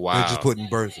birther. Wow. They're just putting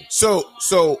birther.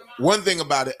 So one thing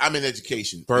about it, I'm in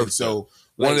education. Birther. And so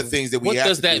one of the things that we what have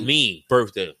does to that do, mean?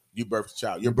 Birthday. you birth the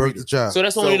child. You You're birth the child. So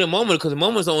that's only So- the moment because the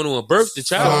moment's the only one birth the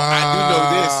child.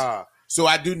 So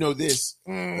I do know this.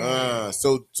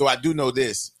 So I do know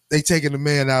this. They taking the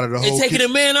man out of the They whole. taking the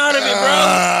man out of it,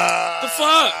 bro. The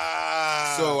fuck?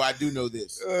 So I do know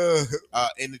this.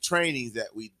 In the trainings that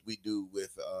we do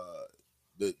with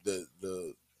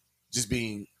the just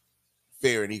being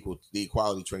fair and equal, the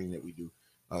equality training that we do,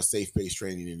 safe-based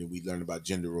training, and then we learn about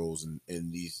gender roles and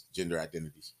these gender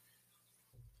identities.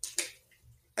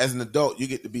 As an adult, you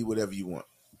get to be whatever you want.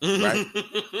 Right?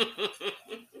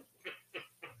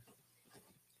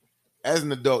 As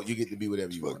an adult, you get to be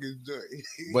whatever you want.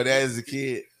 But as a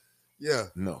kid, yeah,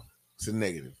 no, it's a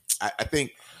negative. I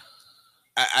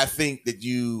think that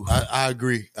you. I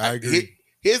agree. I agree.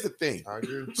 Here's the thing. I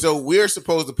agree. So we're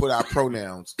supposed to put our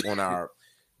pronouns on our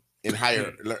in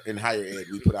higher ed.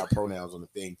 We put our pronouns on the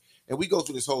thing, and we go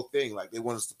through this whole thing. Like they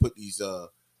want us to put these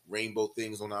rainbow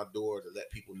things on our door to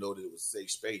let people know that it was a safe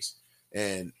space,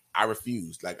 and I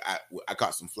refused. Like I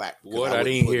got some flack. What? I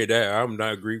didn't hear that. I'm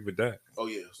not agreeing with that. Oh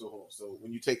yeah. So hold on. So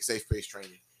when you take safe space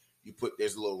training,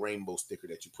 there's a little rainbow sticker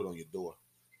that you put on your door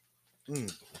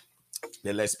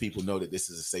that lets people know that this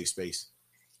is a safe space.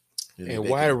 And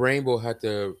why the rainbow have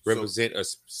to represent a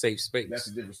safe space? That's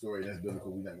a different story. That's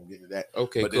biblical. We're not gonna get into that.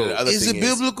 Okay, But cool. the other Is it thing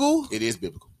biblical? It is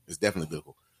biblical. It's definitely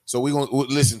biblical. So we gonna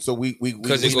listen. So we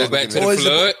Because it we go not back to gonna- the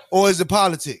flood. Or is it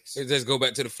politics? Let's go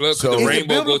back to the flood. So- Because the Is it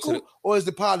rainbow go biblical to the, or is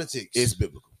it politics? It's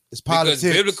biblical. It's because politics.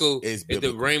 biblical It's is the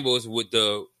biblical. rainbows with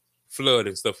the flood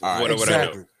and stuff. All right, Whatever I know.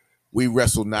 Exactly. We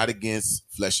wrestle not against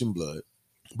flesh and blood,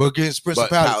 But against but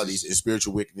principalities. principalities and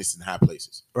spiritual wickedness in high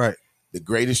places. Right. The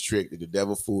greatest trick that the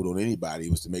devil fooled on anybody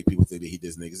was to make people think that he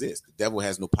doesn't exist. The devil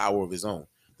has no power of his own.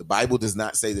 The Bible does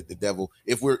not say that the devil.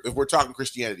 If we're talking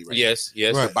Christianity, right? Yes.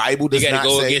 Right. The Bible You does got to not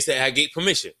go say. against that. I get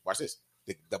permission. Watch this.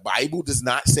 The Bible does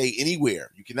not say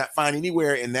anywhere. You cannot find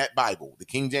anywhere in that Bible, the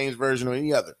King James Version or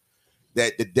any other,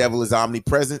 that the devil is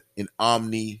omnipresent and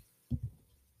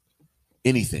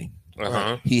anything.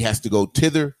 Uh-huh. He has to go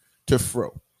thither to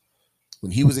fro.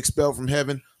 When he was expelled from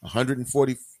heaven,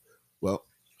 140. Well,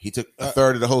 he took a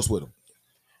third of the host with him.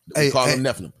 We Hey, call hey, him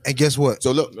Nephilim. And guess what?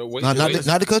 So look, No, wait, not, wait.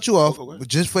 not to cut you off, Go ahead. but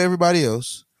just for everybody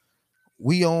else,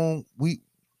 we a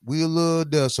little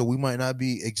there, so we might not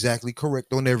be exactly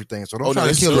correct on everything. So don't Oh, no, try to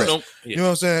it's kill correct. us. You know what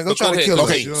I'm saying? Don't But go try to ahead, kill go us.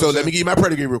 okay. You know So what let I'm me give you my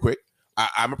pedigree real quick.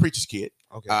 I'm a preacher's kid.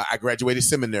 Okay. I graduated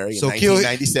seminary in So kill him.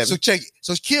 1997. So check it.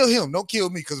 So kill him. Don't kill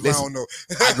me because I Listen, don't know.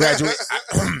 I graduated.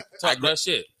 Talk that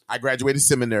shit. I graduated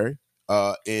seminary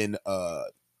in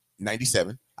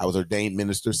 97. I was ordained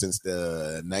minister since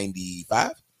the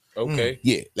 95. Okay.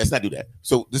 Yeah, let's not do that.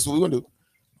 So this is what we're gonna do.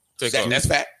 Take off. That's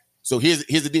fact. So here's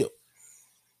the deal.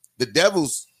 The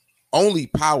devil's only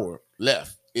power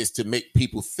left is to make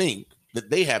people think that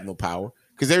they have no power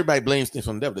because everybody blames things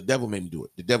on the devil. The devil made me do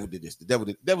it. The devil did this. The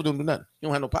devil don't do nothing. He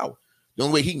don't have no power. The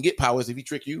only way he can get power is if he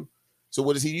trick you. So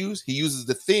what does he use? He uses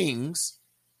the things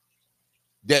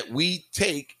that we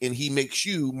take and he makes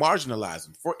you marginalize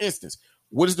them. For instance,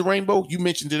 what is the rainbow? You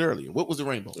mentioned it earlier. What was the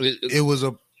rainbow? It was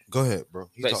a. Go ahead, bro.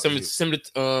 He Like talking to similar, you.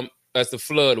 similar as the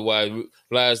flood. Why it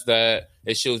realized that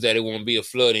it shows that it won't be a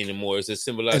flood anymore. It's a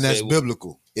symbolize And that's that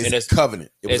biblical. It's and a that's-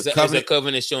 covenant. It was it's a covenant. a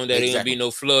covenant showing that it won't Exactly. be no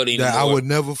flood anymore. That I would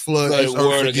never flood Flood this the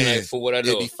world earth again, again. like, for what I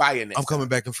It'd know. be fire next I'm coming time.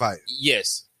 back and fight.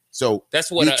 Yes, So that's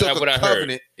what you I took what a I heard.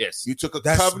 covenant. Yes, You took a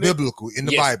That's covenant. biblical in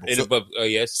the Yes, Bible. In the Bible,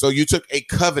 yes. So you took a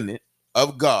covenant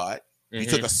of God. You Mhm.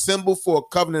 took a symbol for a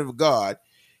covenant of God,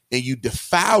 and you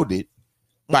defiled it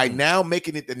by now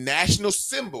making it the national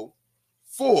symbol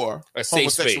for A safe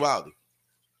homosexuality.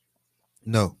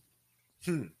 No.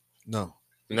 Hmm. No.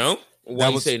 No, why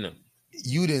you was- say no?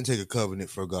 You didn't take a covenant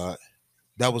for God.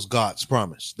 That was God's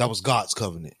promise. That was God's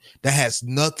covenant. That has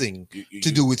nothing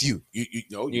to do with you.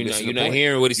 No, You're missing not the point.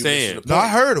 hearing what he's You missing saying. the No, I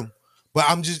point. heard him, but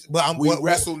I'm. We what-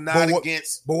 wrestle not but what-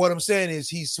 against. But what I'm saying is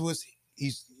he's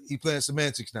playing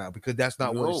semantics now because that's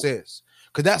not what No. it says.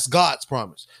 Because that's God's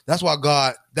promise. That's why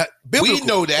God biblical. We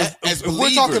know that as if we're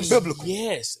talking believers. biblical,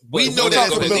 Yes, We but- know that as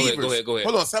go ahead, believers. Go ahead. Go ahead.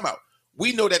 Hold on, time out.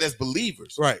 We know that as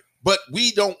believers, right? but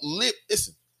we don't live.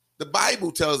 Listen, the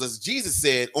Bible tells us. Jesus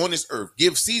said, "On this earth,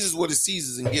 give Caesar's what is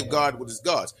Caesar's, and give God what is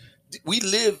God's." We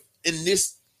live in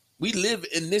this. We live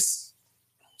in this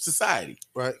society.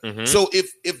 Right. Mhm. So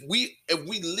if we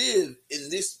live in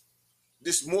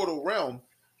this mortal realm,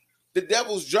 The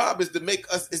devil's job is to make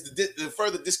us to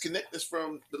further disconnect us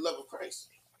from the love of Christ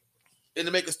and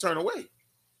to make us turn away.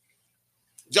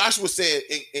 Joshua said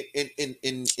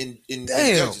in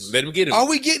Judges. Let him get him. Are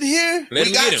we getting here? Let We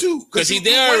him got get him. you Because he you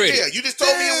there weren't already. there. You just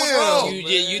told me it was wrong.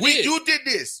 You did. You did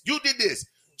this. You did this.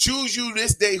 Choose you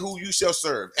this day who you shall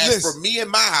serve. As Listen. for me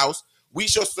and my house, we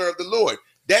shall serve the Lord.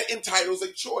 That entitles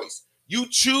a choice. You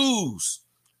choose.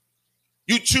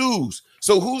 You choose.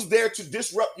 So who's there to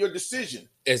disrupt your decision?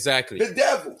 Exactly. The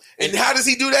devil. And how does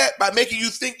he do that? By making you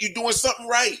think you're doing something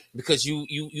right. Because you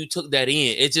took that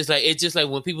in. It's just like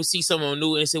when people see someone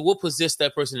new and they say, "What possessed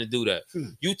that person to do that?"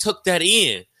 You took that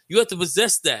in. You have to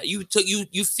possess that. You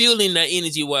feeling that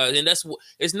energy wise, and that's what.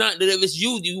 It's not that if it's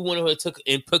you want to took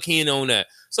and put in on that.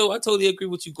 So I totally agree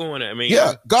with you going at. I mean,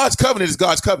 Yeah, God's covenant is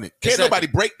God's covenant. Can't Exactly. nobody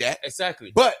break that.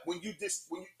 exactly. But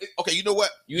okay, you know what?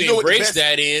 You know what the embrace best-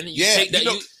 that in. You Yeah, take that. you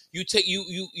know-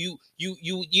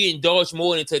 You indulge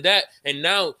more into that, and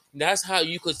now that's how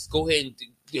you could go ahead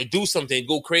and do something,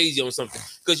 go crazy on something,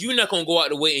 because you're not gonna go out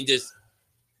the way and just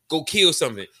go kill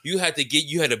something. You had to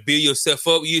build yourself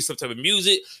up. You hear some type of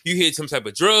music, you hear some type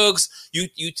of drugs, you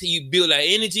build that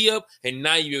energy up, and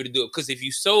now you're able to do it. Because if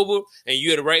you sober and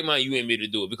you're the right mind, you ain't able to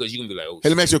do it because you can be like, oh, Hey,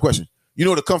 let me ask you a question. You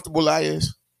know what a comfortable lie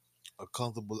is? A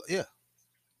comfortable, yeah,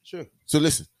 sure. So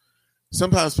listen,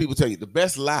 sometimes people tell you the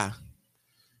best lie,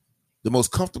 the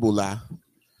most comfortable lie,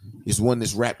 is one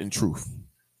that's wrapped in truth.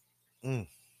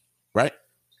 Right?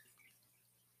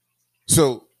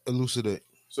 So Elucidate.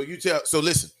 so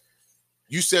listen,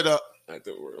 you set up,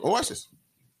 watch this.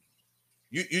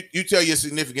 You tell your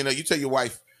significant other, you tell your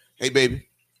wife, hey baby,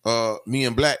 me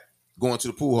and Black going to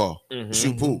the pool hall,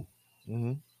 shoot pool.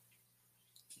 Mm-hmm.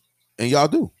 And y'all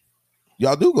do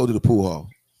go to the pool hall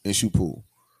and shoot pool.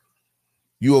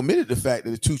 You omitted the fact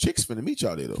that the two chicks finna meet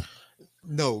y'all there though.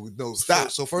 No.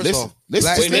 Stop. So first Listen. off, Listen.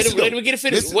 black wait, men- let him get it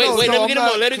finished. Listen. Wait, No, let no, him get him I'm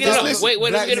on. not- Let him get it on. listen, Wait,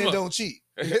 let black him get him men on. don't cheat.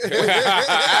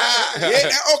 Yeah,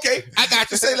 okay, I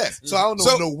got you. Say less. So I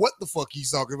don't know what the fuck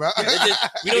he's talking about.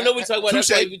 We don't know what we're talking about. That's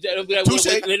Touche. why we don't be like, Touche.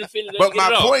 let him finish. But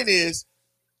my point is,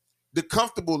 the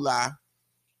comfortable lie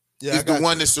Yeah, I is the got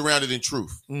one that's surrounded in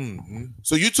truth. Mm-hmm.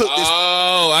 So you took this.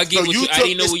 Oh, I get So what you you. I took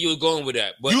didn't know this- where you were going with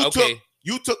that. But you okay.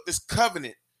 took this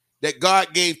covenant that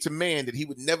God gave to man that he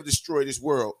would never destroy this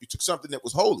world. You took something that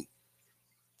was holy,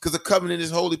 because the covenant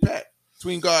is holy pact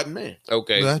between God and man.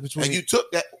 Okay. That's between And you took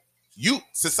that.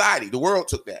 Society, the world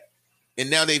took that,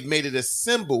 and now they've made it a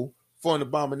symbol for an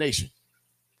abomination.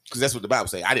 Because that's what the Bible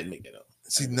say. I didn't make that up.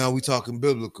 See, now we talking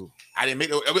biblical. I didn't make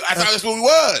it. I thought that's what we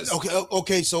was.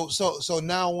 Okay. So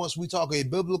now once we talk a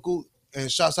biblical,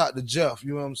 and shouts out to Jeff,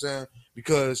 you know what I'm saying?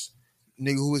 Because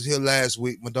nigga who was here last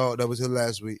week, my dog that was here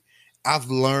last week,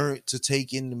 I've learned to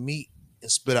take in the meat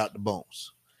and spit out the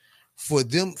bones. For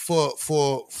them, for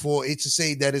it to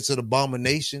say that it's an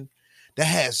abomination, that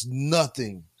has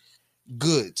nothing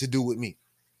good to do with me.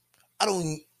 I don't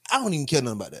even care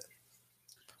nothing about that.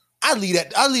 I leave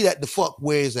that the fuck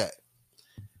where it's at.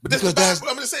 But that's Because the Bible.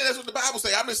 I'm gonna say that's what the Bible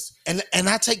say. And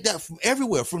I take that from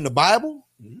everywhere, from the Bible,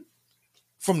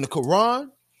 from the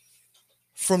Quran,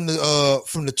 from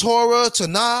the Torah,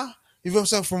 Tanakh, you know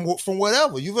what I'm saying? From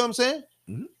whatever, you know what I'm saying?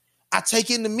 Mm-hmm. I take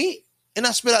in the meat and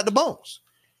I spit out the bones.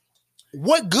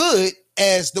 What good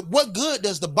does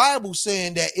the Bible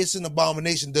saying that it's an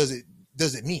abomination does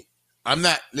it mean? I'm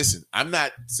not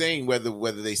saying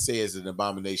whether they say it's an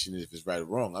abomination if it's right or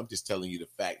wrong. I'm just telling you the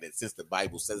fact that since the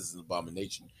Bible says it's an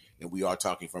abomination, and we are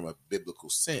talking from a biblical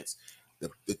sense,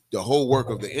 the whole work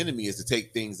of the enemy is to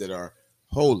take things that are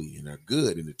holy and are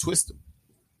good and to twist them.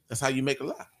 That's how you make a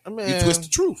lie. I mean, You twist the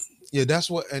truth. Yeah, that's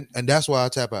what, and that's why I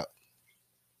tap out.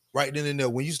 Right then and there,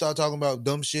 when you start talking about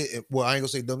dumb shit, well, I ain't gonna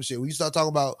say dumb shit. When you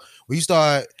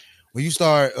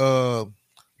start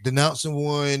denouncing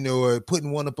one or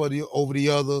putting one up over the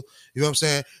other, you know what I'm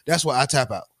saying? That's why I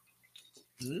tap out.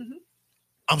 Mm-hmm.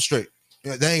 I'm straight.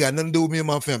 Yeah, that ain't got nothing to do with me and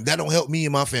my family. That don't help me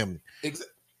and my family.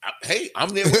 Hey, I'm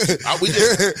there.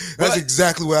 That's That's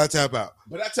exactly where I tap out.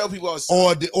 But I tell people all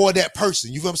the time, Or that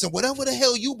person. You know what I'm saying? Whatever the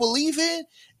hell you believe in,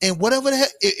 and whatever the hell,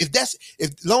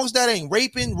 if long as that ain't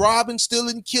raping, robbing,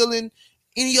 stealing, killing,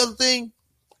 any other thing,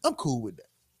 I'm cool with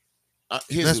that.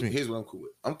 here's what I'm cool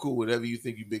with. I'm cool with whatever you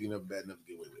think you're big enough, bad enough to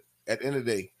get away with. At the end of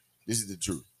the day, this is the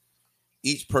truth.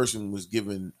 Each person was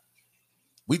given.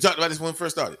 We talked about this when we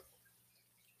first started.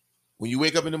 When you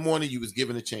wake up in the morning, you was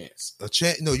given a chance. A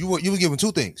chance? No, you were given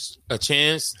two things: A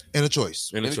chance and a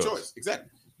choice. and a And a choice. choice. Exactly.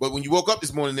 But when you woke up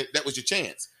this morning, that was your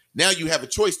chance. Now you have a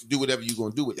choice to do whatever you're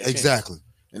going to do with that chance. Exactly.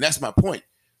 And that's my point.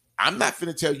 I'm not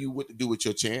going to tell you what to do with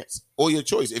your chance or your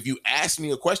choice. If you ask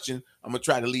me a question, I'm going to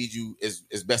try to lead you as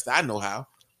best I know how.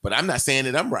 But I'm not saying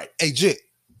that I'm right. Hey, Jit,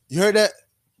 you heard that?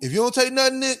 If you don't take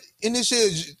nothing in this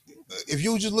shit, if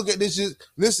you just look at this shit,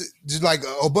 listen, just like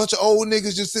a bunch of old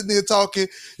niggas just sitting there talking,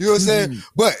 you know what I'm saying?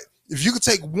 But if you could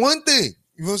take one thing,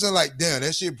 you know what I'm saying? Like, damn,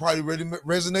 that shit probably really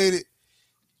resonated.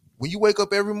 When you wake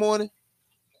up every morning,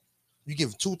 you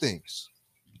give two things.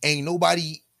 Ain't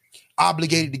nobody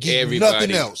obligated to give you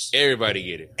nothing else. Everybody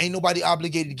get it. Ain't nobody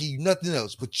obligated to give you nothing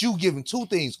else. But you giving two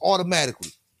things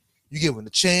automatically. You giving the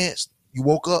chance, you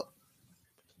woke up,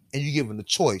 and you giving the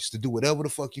choice to do whatever the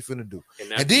fuck you finna do.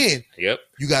 And then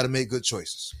you got to make good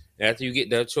choices. After you get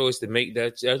that choice to make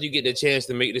that, after you get the chance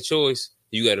to make the choice,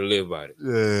 you got to live by it.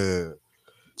 Yeah.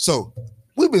 So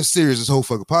we've been serious this whole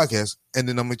fucking podcast, and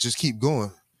then I'm gonna just keep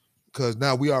going because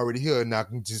now we already here, and I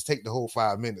can just take the whole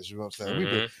 5 minutes. You know what I'm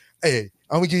saying? Hey,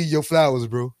 I'm gonna give you your flowers,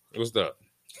 bro. What's up?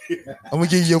 I'm gonna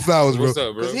give you your flowers, bro. What's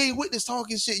up, bro? Because he ain't with this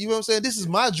talking shit. You know what I'm saying? This is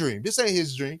my dream. This ain't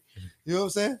his dream. You know what I'm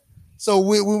saying? So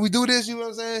when we do this, you know what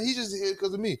I'm saying? He just here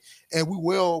because of me, and we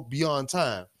well beyond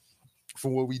time for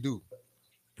what we do.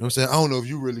 You know what I'm saying? I don't know if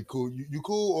you really cool. You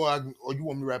cool or you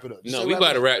want me to wrap it up? No, we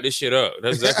about to wrap this shit up.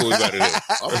 That's exactly what we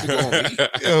about to do.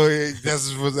 Oh, yeah,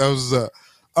 that was up.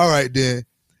 All right, then.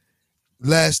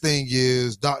 Last thing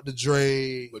is Dr.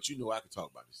 Dre. But you know I can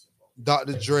talk about this.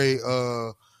 Dr. Dre,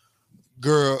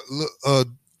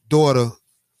 daughter,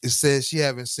 it says she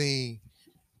haven't seen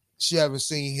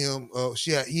him.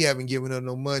 He haven't given her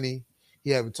no money. He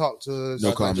haven't talked to her.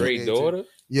 No comment. Dre daughter?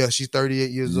 Yeah, she's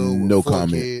 38 years old. No with 4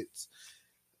 comment. Kids.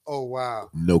 Oh wow.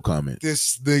 No comment.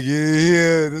 This nigga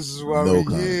here. This is why No we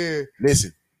comment. here.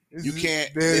 Listen, This you is-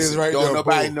 can't. there it is Listen, right don't there,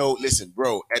 nobody boom. know. Listen,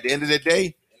 bro. At the end of the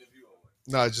day,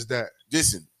 No, just that.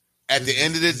 listen. At the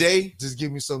end of the day, Just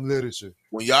give me some literature.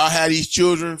 when y'all have these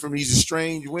children from these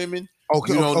estranged women,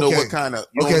 Okay, you don't know okay. what kind of.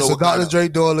 You Okay, don't know so what kind Dr. of- Dre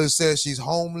daughter says she's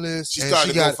homeless. She and started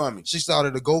she got GoFundMe. She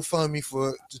started a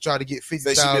GoFundMe to try to get Say she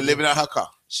been 50,000. living out her car.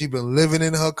 She been living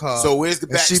in her car. So where's the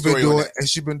and she been backstory on doing that? and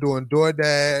she been doing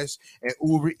DoorDash and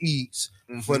Uber Eats.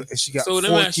 Mhm. And she got So let me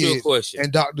 4 ask you a kids. question.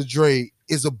 And Dr. Dre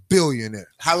is a billionaire.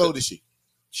 How old is she?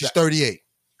 She's 38.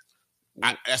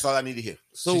 That's all I need to hear.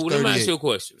 So She's let me ask 38. you a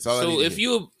question. That's all I So need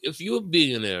to if you're a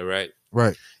billionaire, right,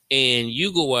 Right. and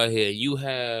you go out here, you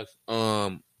have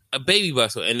a baby by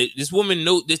so, and this woman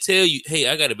they tell you, hey,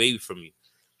 I got a baby from you.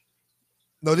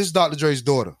 No, this is Dr. Dre's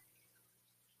daughter.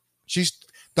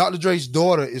 Dr. Dre's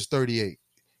daughter is 38.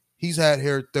 He's had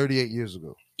her 38 years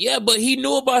ago. Yeah, but he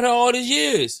knew about her all these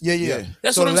years. Yeah. Yeah.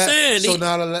 That's what I'm saying. So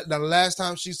now the last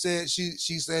time she said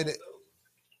that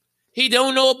He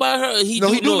don't know about her. He no,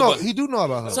 do he do know know. about her. He do know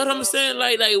about her. So I'm saying,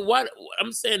 like what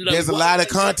I'm saying, like, There's a why- lot of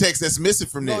context that's missing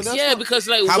from No, this. that's Yeah, not- because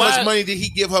like How why, much money did he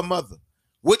give her mother?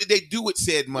 What did they do with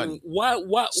said money? Why?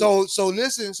 So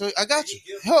listen. So I got you.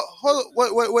 Hold,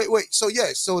 wait. So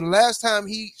yes. So the last time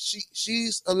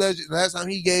she's alleged. The last time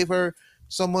he gave her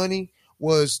some money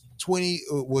was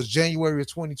January of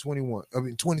 2021. I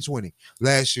mean 2020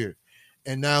 last year,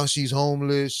 and now she's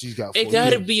homeless. She's got. It 4 got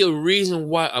to kids. be a reason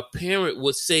why a parent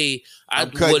would say, "I I'm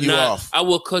cutting would you not. off. I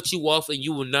will cut you off, and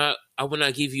you will not. I will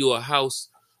not give you a house,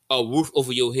 a roof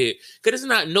over your head." Because there's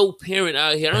not no parent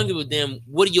out here. I don't give a damn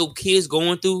what are your kids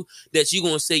going through that you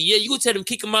gonna say, yeah, you gonna tell them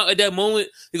kick them out at that moment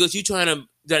because you trying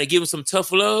to give them some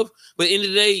tough love. But at the end of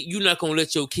the day, you're not gonna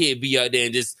let your kid be out there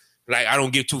and just like I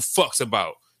don't give 2 fucks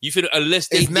about. You feel unless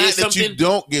they It's did not that something. you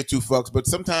don't give 2 fucks, but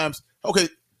sometimes, okay,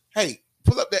 hey,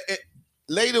 pull up that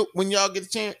later when y'all get a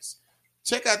chance.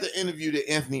 Check out the interview that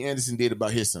Anthony Anderson did about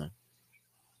his son.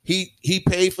 He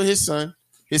paid for his son.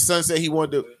 His son said he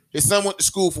wanted to. His son went to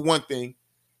school for one thing.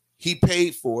 He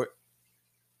paid for it,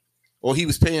 or he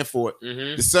was paying for it.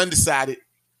 Mhm. The son decided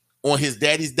on his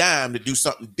daddy's dime to do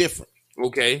something different.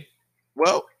 Okay,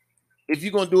 Well, if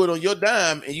you're gonna do it on your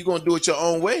dime and you're gonna do it your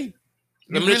own way,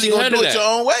 Let you me let really you gonna handle do it that. your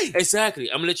own way. exactly.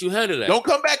 I'm gonna let you handle that. Don't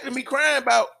come back to me crying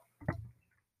about. I'm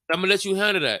gonna let you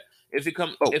handle that. If it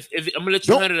come, Oh. if I'm gonna let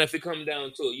you Don't- handle that. If it come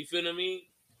down to it, you feel what I mean?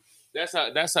 That's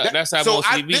how So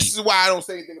mostly be. this is why I don't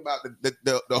say anything about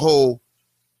the whole.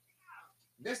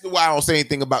 This is why I don't say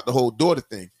anything about the whole daughter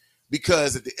thing,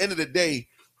 because at the end of the day,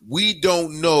 we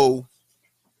don't know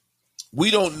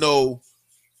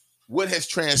what has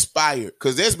transpired,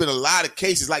 because there's been a lot of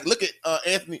cases. Like look at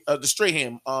Anthony the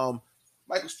Strahan,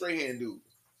 Michael Strahan dude.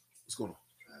 What's going on?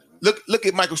 Look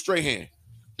at Michael Strahan.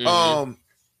 Mhm.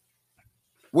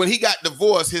 When he got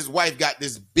divorced, his wife got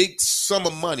this big sum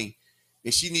of money,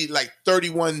 and she needed like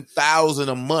 $31,000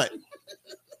 a month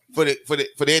for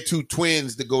their 2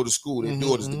 twins to go to school, their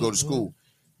daughters to go to school.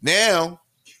 Now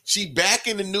she back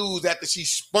in the news after she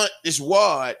spunt this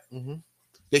wad Mhm.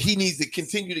 that he needs to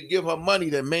continue to give her money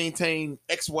to maintain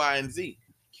X, Y, and Z.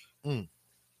 Mm.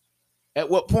 At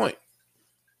what point?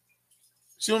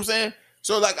 See what I'm saying?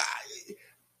 So like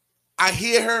I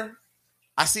hear her.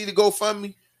 I see the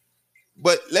GoFundMe,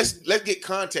 but let's get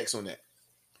context on that.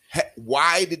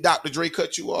 Why did Dr. Dre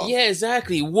cut you off? Yeah,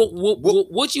 exactly.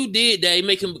 What you did that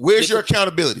make him? Where's your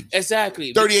accountability?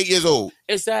 Exactly. 38 years old.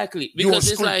 Exactly. You on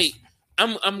Because it's streets.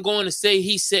 like I'm going to say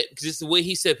he said just the way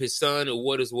he said his son or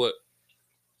what is what.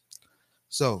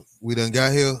 So we done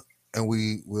got here and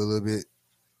we're a little bit.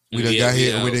 We done Yeah, got here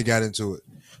yeah. and we done got into it.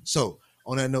 So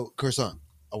on that note, Kersan,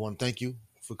 I want to thank you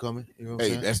for coming. You know what I'm Hey,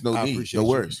 saying? that's no I need. appreciate No you.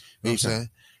 worries. You know what I'm Anytime. saying?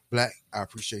 Black, I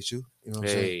appreciate you. You know what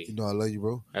I'm Hey. saying? You know I love you,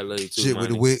 bro. I love you too. Shit with the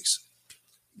Money. Wicks.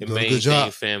 The Doing a main good job.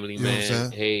 thing, family, You know what I'm man.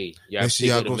 saying? Hey, y'all Make sure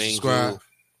y'all stick go with the main subscribe. jewel.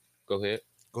 Go ahead.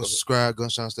 Go subscribe,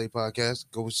 Gunshine State Podcast.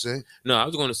 Go what you say. No, I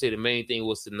was going to say the main thing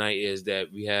was tonight is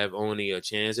that we have only a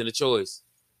chance and a choice.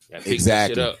 Gotta pick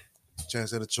Exactly. that shit up.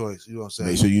 Chance and a choice. You know what I'm saying?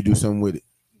 Make sure you do something with it.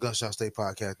 Gunshine State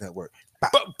Podcast Network.